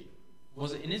obviously,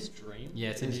 was it in his dream? Yeah,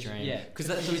 it's in his dream. Yeah, because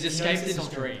so he's escaped in his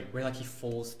dream. Where like he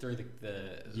falls through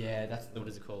the that's what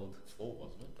is it called? Fall,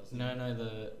 wasn't it? No,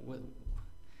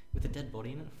 with the dead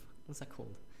body in it. What's that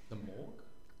called? The morgue?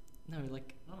 No,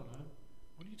 like, I don't know.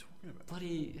 What are you talking about?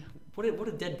 Bloody, what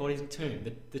a dead body's tomb?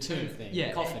 The tomb thing.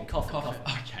 Yeah. Coffin.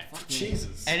 Okay.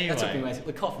 Jesus. Anyway. That's what we meant.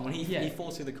 The coffin, when he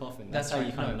falls through the coffin, that's how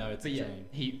you kind of know it's a dream.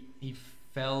 He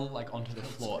fell like onto the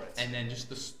floor, and then just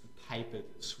the paper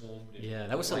swarmed him. Yeah,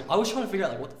 that was like, I was trying to figure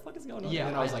out like what the fuck is going on. Yeah,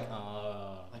 and I was like,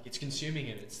 like it's consuming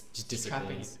him. It's just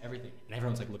trapping everything. And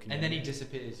everyone's like looking. And then he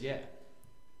disappears. Yeah,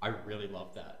 I really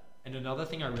loved that. And another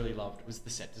thing I really loved was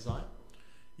the set design.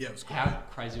 Yeah, it was cool. How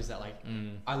crazy was that? Like,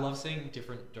 I love seeing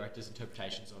different directors'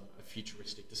 interpretations on a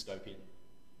futuristic dystopian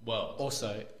world.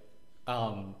 Also,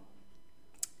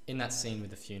 in that scene with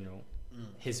the funeral,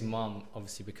 his mum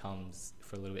obviously becomes,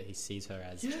 for a little bit, he sees her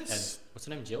as what's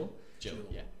her name, Jill? Jill,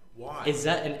 yeah. Why? Is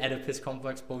that an Oedipus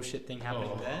complex bullshit thing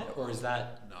happening there, or is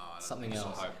that something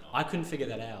else? I couldn't figure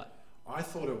that out. I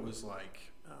thought it was like.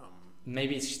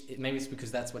 Maybe it's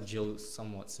because that's what Jill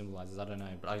somewhat symbolizes. I don't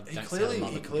know, but he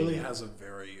clearly has a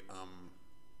very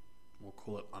we'll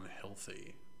call it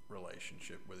unhealthy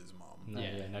relationship with his mom.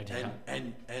 No doubt.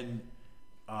 And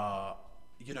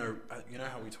you know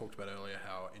how we talked about earlier,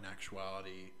 how in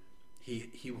actuality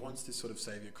he wants this sort of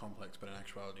savior complex, but in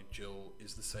actuality Jill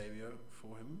is the savior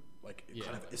for him. Like it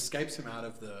kind of escapes him out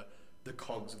of the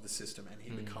cogs of the system, and he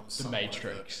becomes the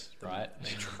Matrix, right?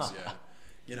 Matrix, yeah.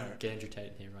 Get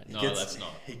agitated here, right? No, that's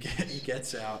not. He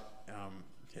gets out.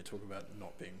 Talk about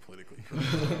not being politically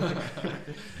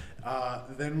correct.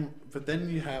 Then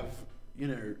you have,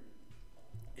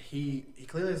 he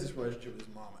clearly has this relationship with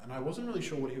his mum, and I wasn't really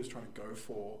sure what he was trying to go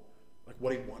for, like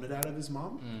what he wanted out of his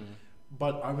mum.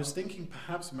 But I was thinking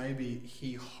perhaps maybe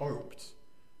he hoped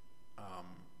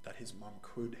that his mum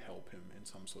could help him in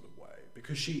some sort of way,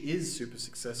 because she is super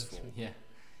successful. Yeah.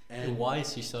 And why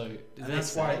is she so? And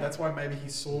that's why maybe he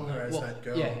saw her as that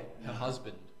girl. Yeah, her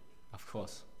husband. Of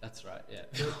course, that's right. Yeah.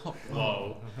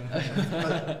 Whoa.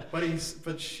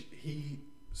 He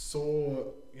saw.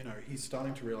 He's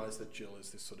starting to realize that Jill is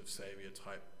this sort of savior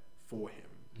type for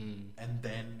him, and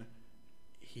then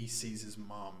he sees his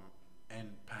mum,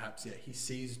 and perhaps he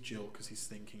sees Jill because he's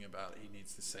thinking about he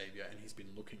needs the savior, and he's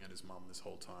been looking at his mum this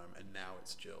whole time, and now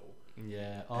it's Jill.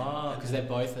 Yeah. Because they're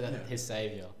both his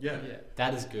savior. Yeah.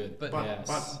 That is good. But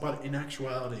in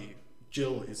actuality,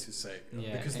 Jill is his savior.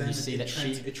 Yeah. Because and then you see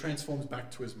it transforms back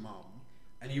to his mum,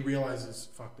 and he realizes,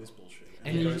 fuck this bullshit.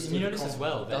 And you notice as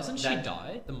well, doesn't she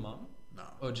die, the mum? No.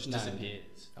 Or just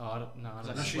disappears? Oh, I don't know.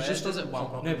 No, she just doesn't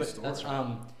pop up in the story. That's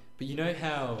right. But you know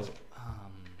how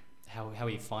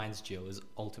he finds Jill is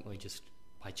ultimately just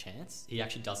by chance. He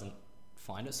actually doesn't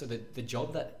find her. So the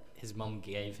job that his mum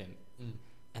gave him,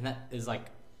 and that is like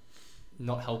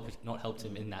not helped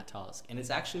him in that task. And it's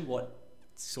actually what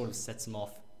sort of sets him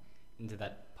off into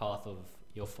that path of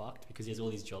you're fucked, because he has all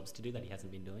these jobs to do that he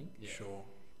hasn't been doing. Yeah. Sure.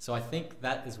 So I think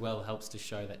that as well helps to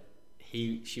show that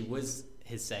she was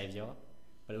his savior,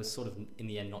 but it was sort of in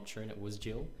the end not true, and it was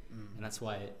Jill, and that's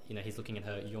why he's looking at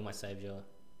her. You're my savior,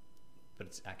 but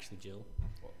it's actually Jill.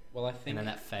 Well, I think, and then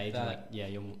that fade,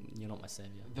 you're not my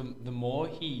savior. The more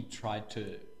he tried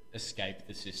to escape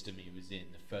the system he was in,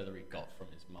 the further he got from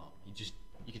his mum.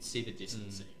 You could see the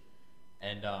distancing,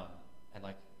 and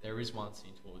like there is one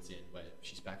scene towards the end where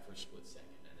she's back for a split second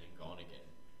and then gone again,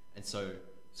 and so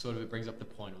sort of it brings up the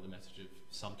point or the message of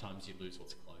sometimes you lose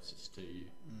what's closest to you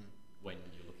when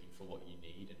you're looking for what you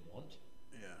need and want.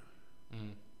 Yeah.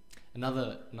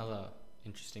 Another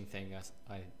interesting thing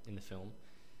I in the film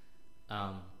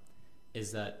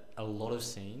is that a lot of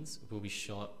scenes will be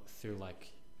shot through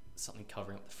like something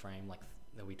covering up the frame, like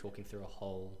they'll be talking through a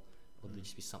hole, or there'll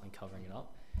just be something covering it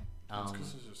up. It's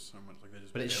because there's just so much, like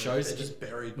but it shows they're just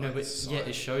buried by the society. Yeah,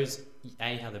 it shows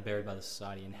how they're buried by the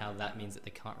society, and how that means that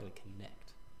they can't really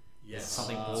connect. Yes. There's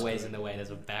something always in the way.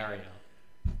 There's a barrier.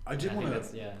 I did want to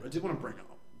bring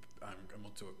up. I'm going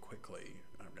to do it quickly,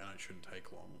 and it shouldn't take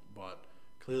long. But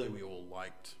clearly, we all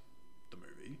liked the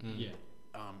movie. Yeah.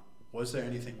 Was there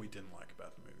anything we didn't like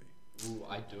about the movie? Ooh,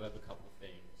 I do have a couple of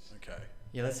things. Okay.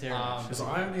 Yeah, let's hear it. Because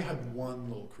I only had one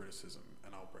little criticism,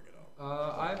 and I'll bring it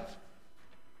up.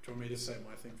 Do you want me to say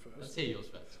my thing first? Let's hear yours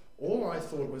first. All I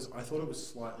thought it was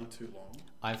slightly too long.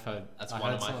 I've heard that's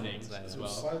one of my things as well. It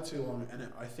was slightly too long, and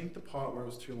I think the part where it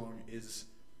was too long is,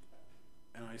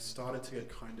 and I started to get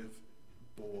kind of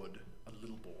bored, a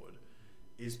little bored,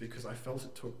 is because I felt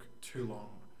it took too long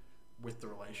with the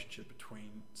relationship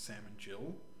between Sam and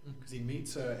Jill, because he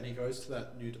meets her and he goes to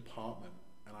that new department,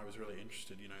 and I was really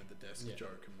interested, the desk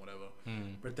joke and whatever.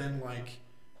 But then like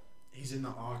he's in the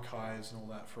archives and all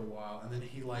that for a while, and then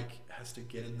he like has to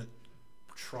get in the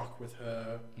truck with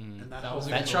her, and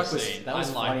that truck was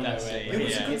funny that way.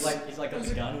 He's like got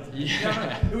the gun.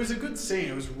 It was a good scene.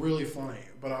 It was really funny,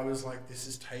 but I was like, this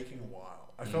is taking a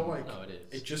while. I felt like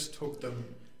it just took them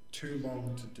too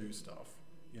long to do stuff.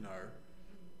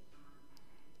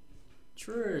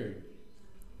 True.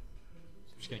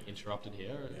 Just getting interrupted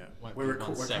here. Yeah, we're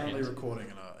currently recording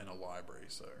in a library,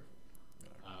 so.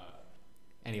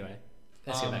 Anyway,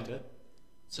 let's get back to it.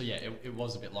 So yeah, it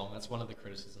was a bit long. That's one of the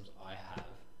criticisms I have.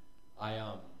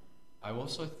 I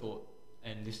also thought,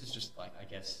 and this is just like I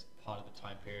guess part of the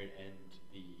time period and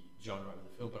the genre of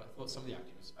the film, but I thought some of the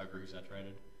acting was over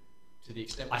exaggerated to the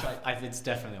extent which it's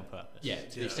definitely on purpose. Yeah,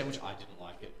 to the extent which I didn't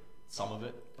like it. Some of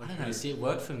it. Like, I don't know. See, it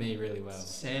worked for me really well.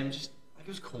 Sam just like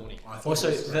it was corny.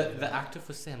 Also, the actor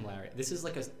for Sam Larry. This is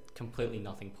like a completely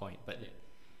nothing point, but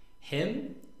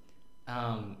him,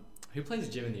 who plays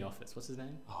Jim in The Office? What's his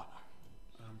name? Oh no.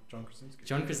 John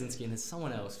Krasinski, and there's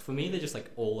someone else. For me, they're just like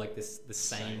all like the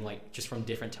same, like just from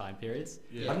different time periods.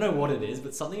 Yeah. I don't know what it is,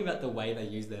 but something about the way they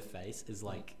use their face is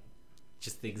like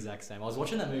just the exact same. I was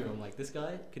watching that movie, I'm like, this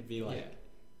guy could be like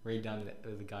redone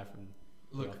the guy from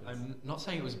The Office. I'm not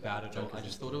saying it was bad at all. I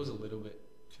just thought it was a little bit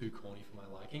too corny for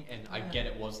my liking, and I get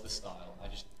it was the style.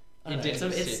 It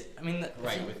didn't sit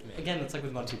great with me. Again, it's like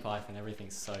with Monty Python,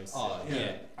 everything's so silly. Oh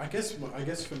yeah. I guess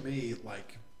for me,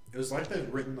 like it was like they'd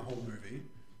written the whole movie,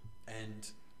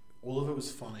 and all of it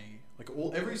was funny. Like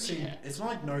every scene, it's not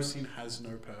like no scene has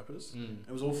no purpose.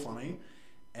 It was all funny,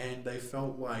 and they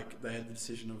felt like they had the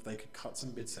decision of they could cut some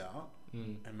bits out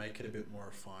and make it a bit more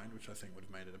refined, which I think would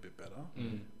have made it a bit better.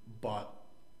 But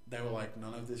they were like,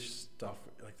 none of this stuff,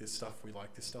 we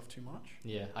like this stuff too much.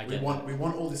 Yeah, we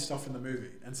want all this stuff in the movie,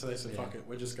 and so they said, fuck it,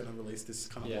 we're just gonna release this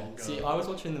kind of longer. See, I was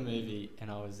watching the movie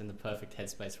and I was in the perfect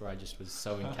headspace where I just was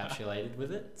so encapsulated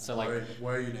with it. So like,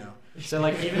 where are you now? So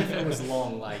like, even if it was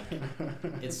long, like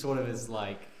it sort of is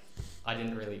like, I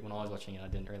didn't really, when I was watching it, I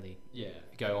didn't really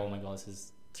go, oh my god, this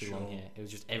is too long here. It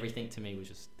was just everything to me was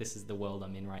just, this is the world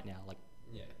I'm in right now. Like,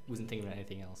 wasn't thinking about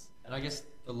anything else. And I guess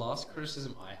the last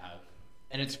criticism I have,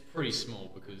 and it's pretty small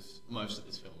because most of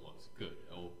this film was good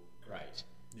or great.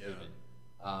 Yeah. Even.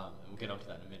 And we'll get onto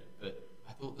that in a minute. But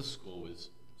I thought the score was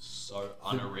so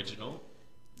unoriginal.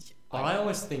 But I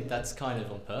always think that's kind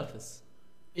of on purpose.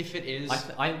 If it is,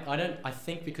 I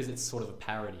think because it's sort of a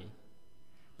parody.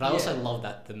 But I also love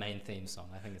the main theme song.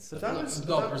 I think it's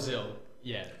Brazil.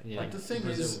 Yeah. Like the thing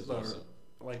is, though, awesome.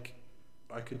 like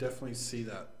I could definitely see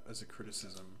that as a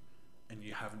criticism. And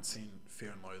you haven't seen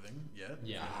Fear and Loathing yet.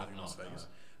 Yeah, I have not.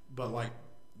 But like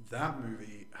that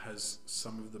movie has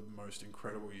some of the most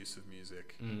incredible use of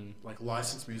music, like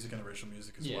licensed music and original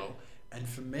music as well. And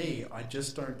for me, I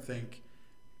just don't think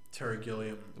Terry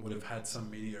Gilliam would have had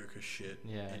some mediocre shit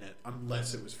in it,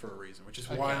 unless it was for a reason, which is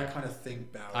why I kind of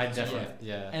think Bauer. I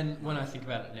definitely, And when I think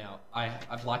about it now,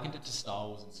 I've likened it to Star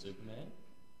Wars and Superman.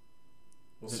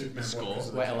 Well, Superman, the score.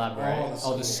 Wait, elaborate.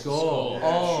 The score. Yeah.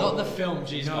 Oh, not the film.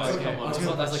 Jeez, no, guys, okay. come on. It's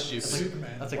not that stupid.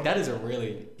 Superman. That's like, that is a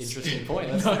really interesting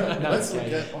point. Let's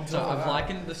get on top So of I've that.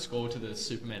 likened the score to the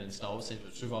Superman and Star Wars scenes,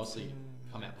 which have obviously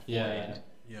come out beforehand.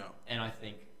 Yeah. And I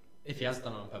think if he has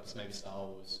done it on purpose, maybe Star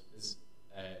Wars is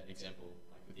an example,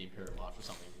 like with the Imperial March or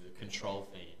something, the control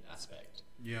theme aspect.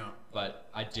 Yeah. But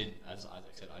I did, as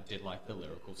Isaac said, I did like the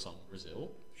lyrical song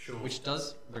Brazil. Sure. Which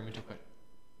does bring me to a question.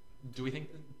 Do we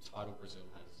think the title Brazil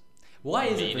has Why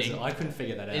is it meaning? Brazil? I couldn't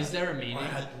figure that out. Is there a meaning?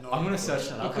 I'm going to search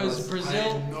that up. Because I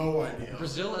Brazil, had no idea.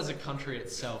 Brazil as a country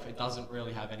itself, it doesn't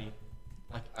really have any.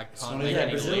 Like, I It's can't not make even-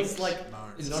 any Brazil's links. like No.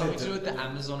 Is it not something a to do with the bit-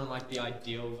 Amazon and like the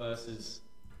ideal versus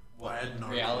what I had no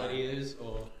reality is,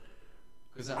 or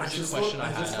because that I was just the question thought,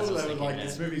 I had just as I thought was they were thinking. like, man.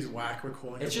 this movie's whack. We're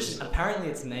calling It's it just Brazil. apparently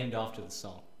it's named after the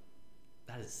song.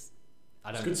 That is, I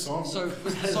It's don't. a good song. So was the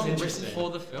That is song written interesting. for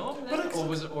the film, But then, it's- or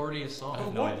was it already a song? I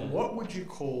have no idea. What would you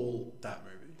call that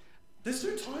movie? There's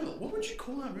no title. What would you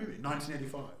call that movie?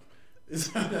 1985. Is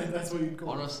that's what you call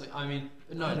it? Honestly, I mean,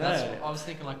 no, I that's know. what, I was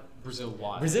thinking like Brazil.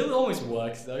 Why? Brazil almost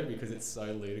works though because it's so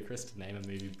ludicrous to name a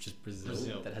movie just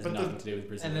Brazil. That has But nothing to do with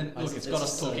Brazil. And then I look, think it's got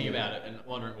us so talking good. about it and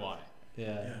wondering why.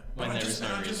 Yeah. But When I there just, is no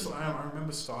I just, reason. I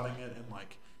remember starting it and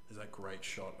like there's that great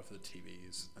shot of the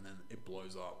TVs and then it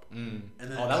blows up and then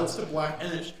Oh, it that cuts was to black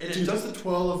and it does the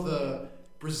twirl of the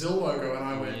Brazil logo and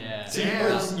I went Yeah.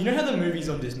 damn You know how the movie's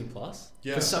on Disney Plus?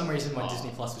 Yeah. For some reason, my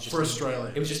Disney Plus was just for Australia.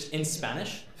 It was just in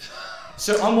Spanish.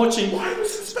 So I'm watching. Why was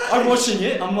it Spanish? I'm watching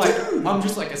it. I'm like, Dude. I'm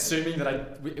just like assuming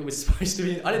that it was supposed to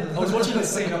be. I was watching the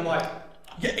scene. I'm like,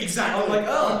 Yeah, exactly. I'm like,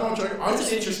 oh, I'm not joking. I that's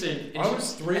was interesting. I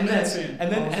was 3 and minutes then, in.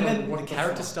 and then, I was and like, then what the the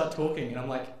characters fuck? start talking, and I'm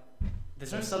like,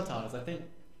 there's no subtitles. I think.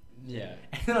 Yeah.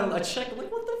 And then I check. I'm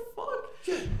like, what the fuck?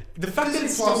 Yeah. The fact that Disney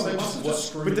it's Plus, still they must have just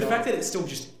screwed but the it fact up. that it's still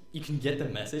just you can get the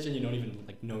message and you're not even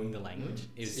like knowing the language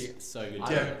is See, so good.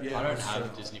 I Yeah, don't, yeah, I don't that's have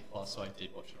true. Disney Plus, so I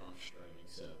did watch it on a streaming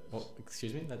service. Well,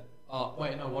 excuse me. That Oh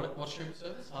wait, no. What streaming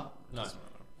service? Huh? No. Doesn't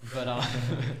matter.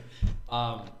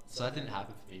 But so that didn't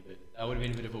happen for me. But that would have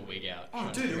been a bit of a wig out. Oh,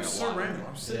 trying to dude, it figure was out so why. random.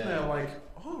 I'm sitting Yeah. there like,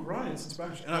 oh, right, it's in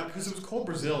Spanish. And because it was called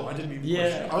Brazil, I didn't even Yeah.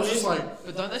 question it. I was just like,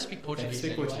 But don't they speak they Portuguese?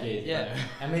 speak anyway? Portuguese. Yeah.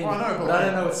 I mean, Well, I know, but I don't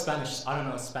like- know what Spanish. I don't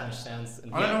know what Spanish sounds.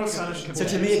 And I don't know what Spanish So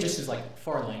to me, it just is like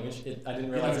foreign language. I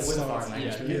didn't realize it's it was a not. foreign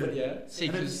language. Yeah. to me, but yeah. See,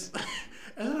 and, because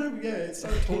and then it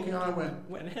started talking and I went,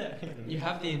 you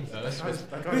have the inverse.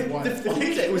 that I guy's mean, white. the thing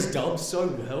is that it was dubbed so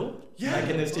well. Yeah. Like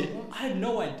in this, I had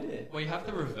no idea. Well, you have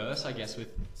the reverse, I guess, with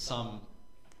some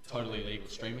totally legal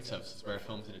streaming services where a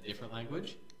film's in a different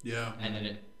language, Yeah. and then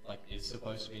it like is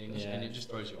supposed to be in English, Yeah. and it just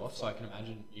throws you off. So I can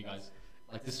imagine you guys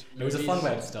like this. It was a movie fun is-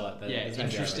 way to start. That Yeah, there's no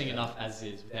doubt interesting about enough as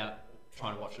is without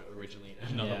trying to watch it originally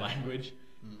in another Yeah. language.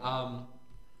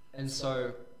 And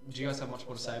so, do you guys have much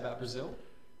more to say about Brazil,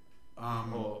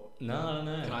 or that.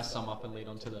 No. can I sum up and lead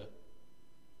on to the?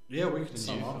 Yeah, we can The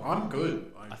sum new up. film. I'm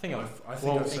good. I think I've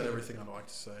said everything I'd like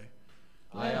to say.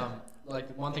 I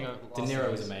like one thing. De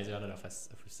Niro was amazing. I don't know if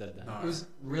we said that. No. It was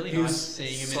really He nice was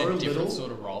seeing him so in a different little.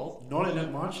 sort of role. Not in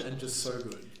it much and just so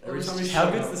good. Every was time he How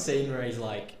showed good's up- the scene where he's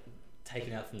like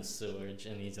taken out from the sewage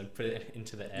and he's like put it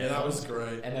into the air? Yeah, that was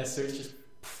great. And their suits just.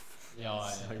 Yeah,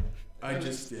 I- so- I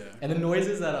just, yeah. And the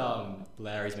noises that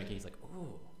Larry's making, he's like,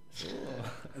 ooh.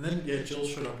 And then, yeah, Jill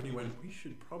showed up and he went, we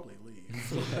should probably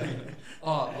leave.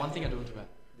 Oh, one thing I do want to talk about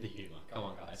the humor. Come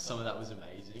on, guys. Some of that was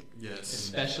amazing. Yes.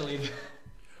 Especially.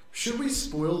 Should we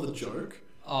spoil the joke?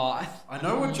 I I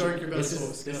know what joke you're going to This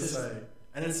is- say.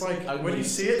 And it's like, I when you would-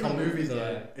 see it in the come- movie, though,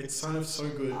 yeah. it's kind of so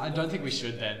good. I don't think we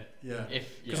should then. Yeah.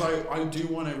 If Because I do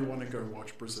want everyone to go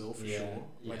watch Brazil for Yeah. sure.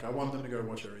 Like, Yeah. I want them to go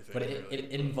watch everything. But it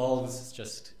really. involves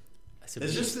just.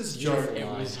 There's just this beautiful joke. It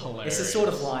line. was hilarious. It's the sort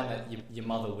of line that your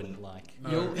mother wouldn't like.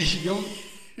 No.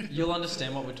 You'll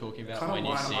understand what we're talking about kind when of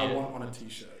you line see I it. want on a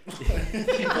t-shirt.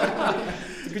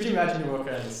 Could you imagine you walk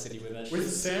around the city with that? With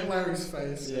Sam Larry's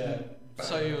face. Yeah.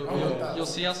 So I want that. you'll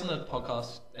see us on the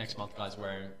podcast next month, guys,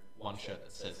 wearing one shirt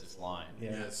that says this line.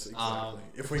 Yeah. Yes, exactly.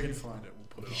 If we can find it,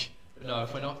 we'll put it on. No,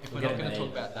 if we're not We'll going get to it talk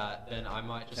made. about that, then I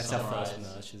might just That's our summarize.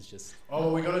 first merch. Is just. Oh,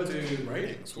 well, we got to do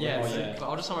ratings. What Yeah, do you yeah. think? but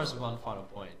I'll just summarize with one final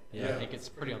point. Yeah. I think it's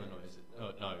pretty on the nose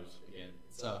again.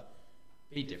 It's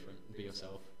be different, be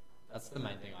yourself. That's the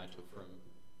main thing I took from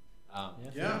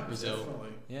Yeah, Brazil. definitely.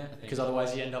 Yeah, think- because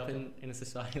otherwise you end up in a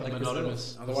society A like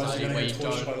monotonous Otherwise, society you're where going you to get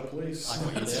tortured don't by the police. like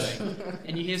what you're doing.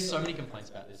 And you hear so many complaints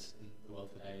about this in the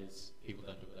world today is people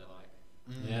don't do what they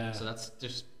like. Yeah. So that's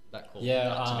just that call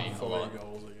Yeah, out to me a Follow lot. your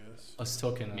goals, I guess. I was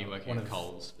talking Me to working one at of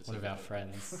Coles one of our specifically.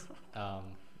 friends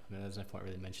mean, there's no point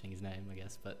really mentioning his name, I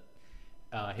guess, but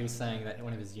he was saying that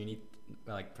one of his uni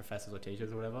like professors or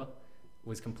teachers or whatever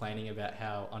was complaining about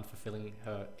how unfulfilling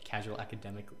her casual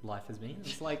academic life has been.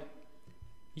 It's like,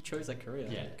 you chose that career.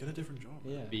 Yeah. Get a different job.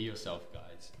 Yeah. Be yourself,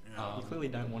 guys. Yeah. You clearly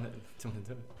don't want to do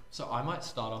it. So I might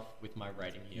start off with my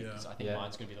rating here because I think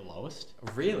mine's going to be the lowest.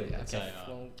 Really? I'd say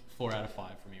well, 4 out of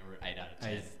 5 for me, or 8 out of 10.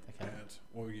 Okay. And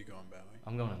what were you going, Bowie?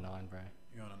 I'm going a 9, bro.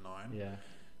 You're on a 9? Yeah.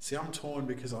 See, I'm torn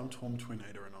because I'm torn between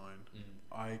 8 or a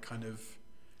 9.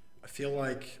 I feel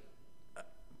like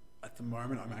at the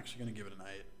moment I'm actually going to give it an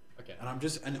 8. Okay.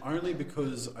 And only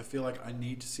because I feel like I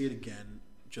need to see it again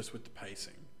just with the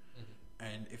pacing.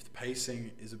 And if the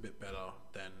pacing is a bit better,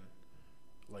 then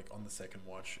like on the second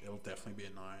watch, it'll definitely be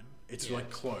a 9. It's like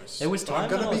close. There was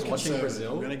times when I was watching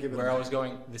Brazil where I was a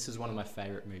going, this is one of my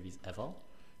favorite movies ever.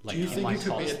 Like, do you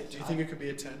think it could be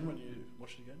a 10 when you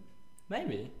watch it again?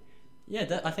 Maybe.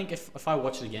 Yeah, I think if I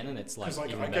watch it again and it's like, like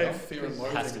even I better, gave Fear and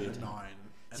it has to Loathing be a 9.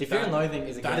 See, Fear and Loathing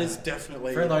is that is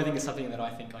definitely Fear and Loathing is something that I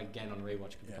think again on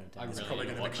rewatch could become a 10. I It's really probably need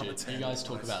to gonna watch become a it. 10 You guys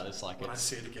talk about this like when I it's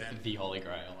see it again. the holy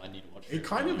grail. I need to watch it. It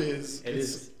kind of is.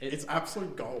 It's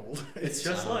absolute gold. It's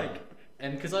just like,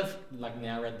 and because I've like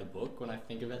now read the book, when I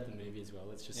think about the movie as well,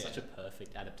 it's just such a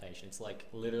perfect adaptation. It's like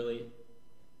literally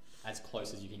as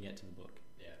close as you can get to the book.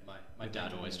 Yeah, my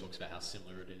dad always talks about how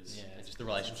similar it is. Yeah, and just the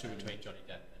relationship between Johnny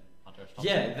Depp and Hunter S.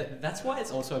 Thompson. Yeah, that's why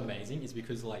it's also amazing, is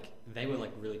because like they were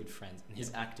like really good friends, and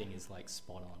his acting is like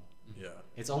spot on. Yeah.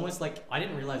 It's almost like I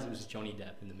didn't realize it was Johnny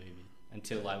Depp in the movie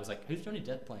until I was like, who's Johnny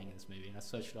Depp playing in this movie? And I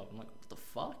searched it up. I'm like, what the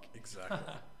fuck? Exactly.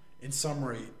 In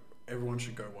summary, everyone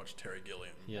should go watch Terry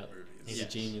Gilliam movies. He's a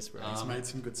genius, bro. He's made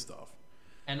some good stuff.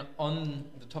 And on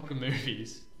the topic of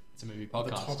movies, it's a movie podcast.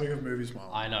 The topic of movies, Marlon.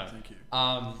 I know. Thank you.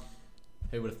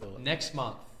 Who would have thought? Next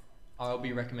month, I'll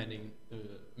be recommending the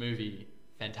movie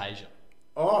Fantasia.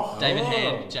 Oh, David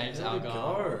Hand, James there we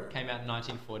Algar, go. came out in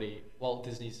 1940. Walt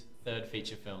Disney's third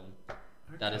feature film.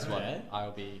 That is what Okay.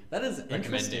 I'll be That is recommending.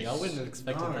 interesting. I wouldn't have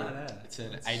expected No. that. Yeah. It's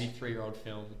an 83-year-old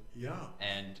film, Yeah.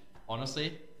 and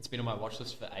honestly, it's been on my watch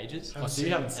list for ages. Oh, so you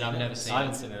haven't seen And it? I've never seen I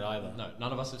haven't it. seen it either. No,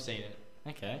 none of us have seen it,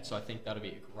 Okay. so I think that'll be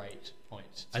a great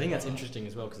point. I think that's interesting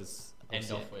as well because it's End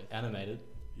obviously off with. animated.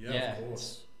 Yeah, Yeah, of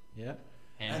course. Yeah.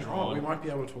 And Hand-drawn. we might be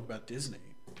able to talk about Disney,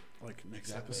 like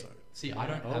next episode. See, I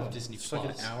don't have Disney It's like an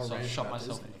Plus, hour so I've range shot about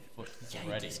myself Disney. in the foot Yay,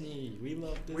 already. Disney. We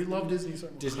love Disney. We love Disney so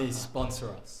much. Disney, sponsor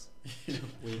us.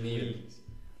 We need it.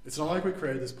 It's not like we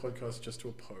created this podcast just to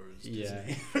oppose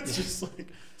Disney. It's just like,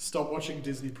 stop watching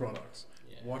Disney products.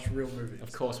 Yeah. Watch real movies.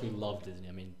 Of course, we love Disney.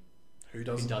 I mean, Who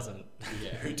doesn't? who doesn't? Yeah.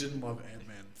 Who didn't love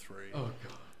Ant-Man 3? Oh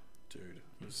god. Dude.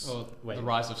 It was Oh, Wait. The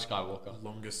Rise of Skywalker.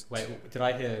 longest Wait, did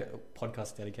I hear a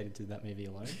podcast dedicated to that movie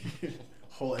alone?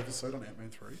 whole episode on Ant-Man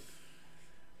 3.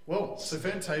 Well, so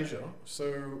Fantasia.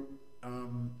 So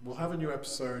we'll have a new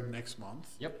episode next month.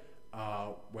 Yep.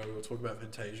 Where we'll talk about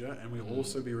Fantasia, and we'll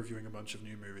also be reviewing a bunch of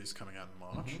new movies coming out in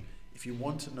March. If you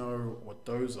want to know what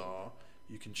those are,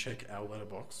 you can check our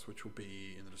letterbox, which will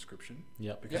be in the description.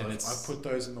 Yep. Because And I've put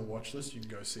those in the watch list. You can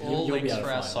go see All You'll be links able for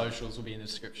to our find it. socials will be in the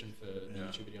description for the Yeah.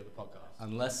 YouTube video of the podcast.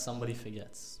 Unless somebody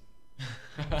forgets.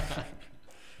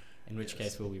 In which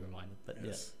case we'll be reminded. But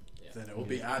Yes. Yeah. Then it will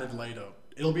be added later.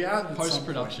 It'll be added at some Post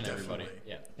production, point, everybody.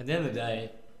 definitely. Yeah. at the end of the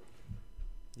day,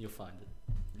 you'll find it.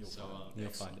 You'll So, find it. You'll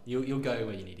Excellent. find it. You'll go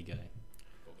where you need to go.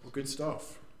 Well, good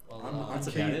stuff. Well, I'm That's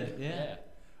keen. about it. Yeah.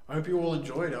 I hope you all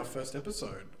enjoyed our first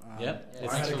episode. Yep. yeah,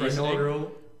 It's I had a the great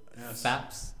inaugural Yes.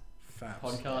 FAPS Faps.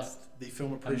 podcast. The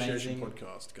Film Appreciation Amazing.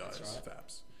 Podcast, guys. That's right.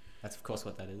 Faps. That's of course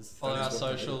what that is. Follow That our is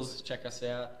what that socials, check us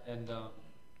out, and have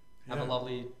Yeah. a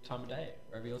lovely time of day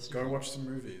wherever you're listening. Go watch some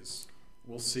movies.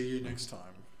 We'll see you next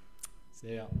time.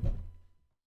 See ya.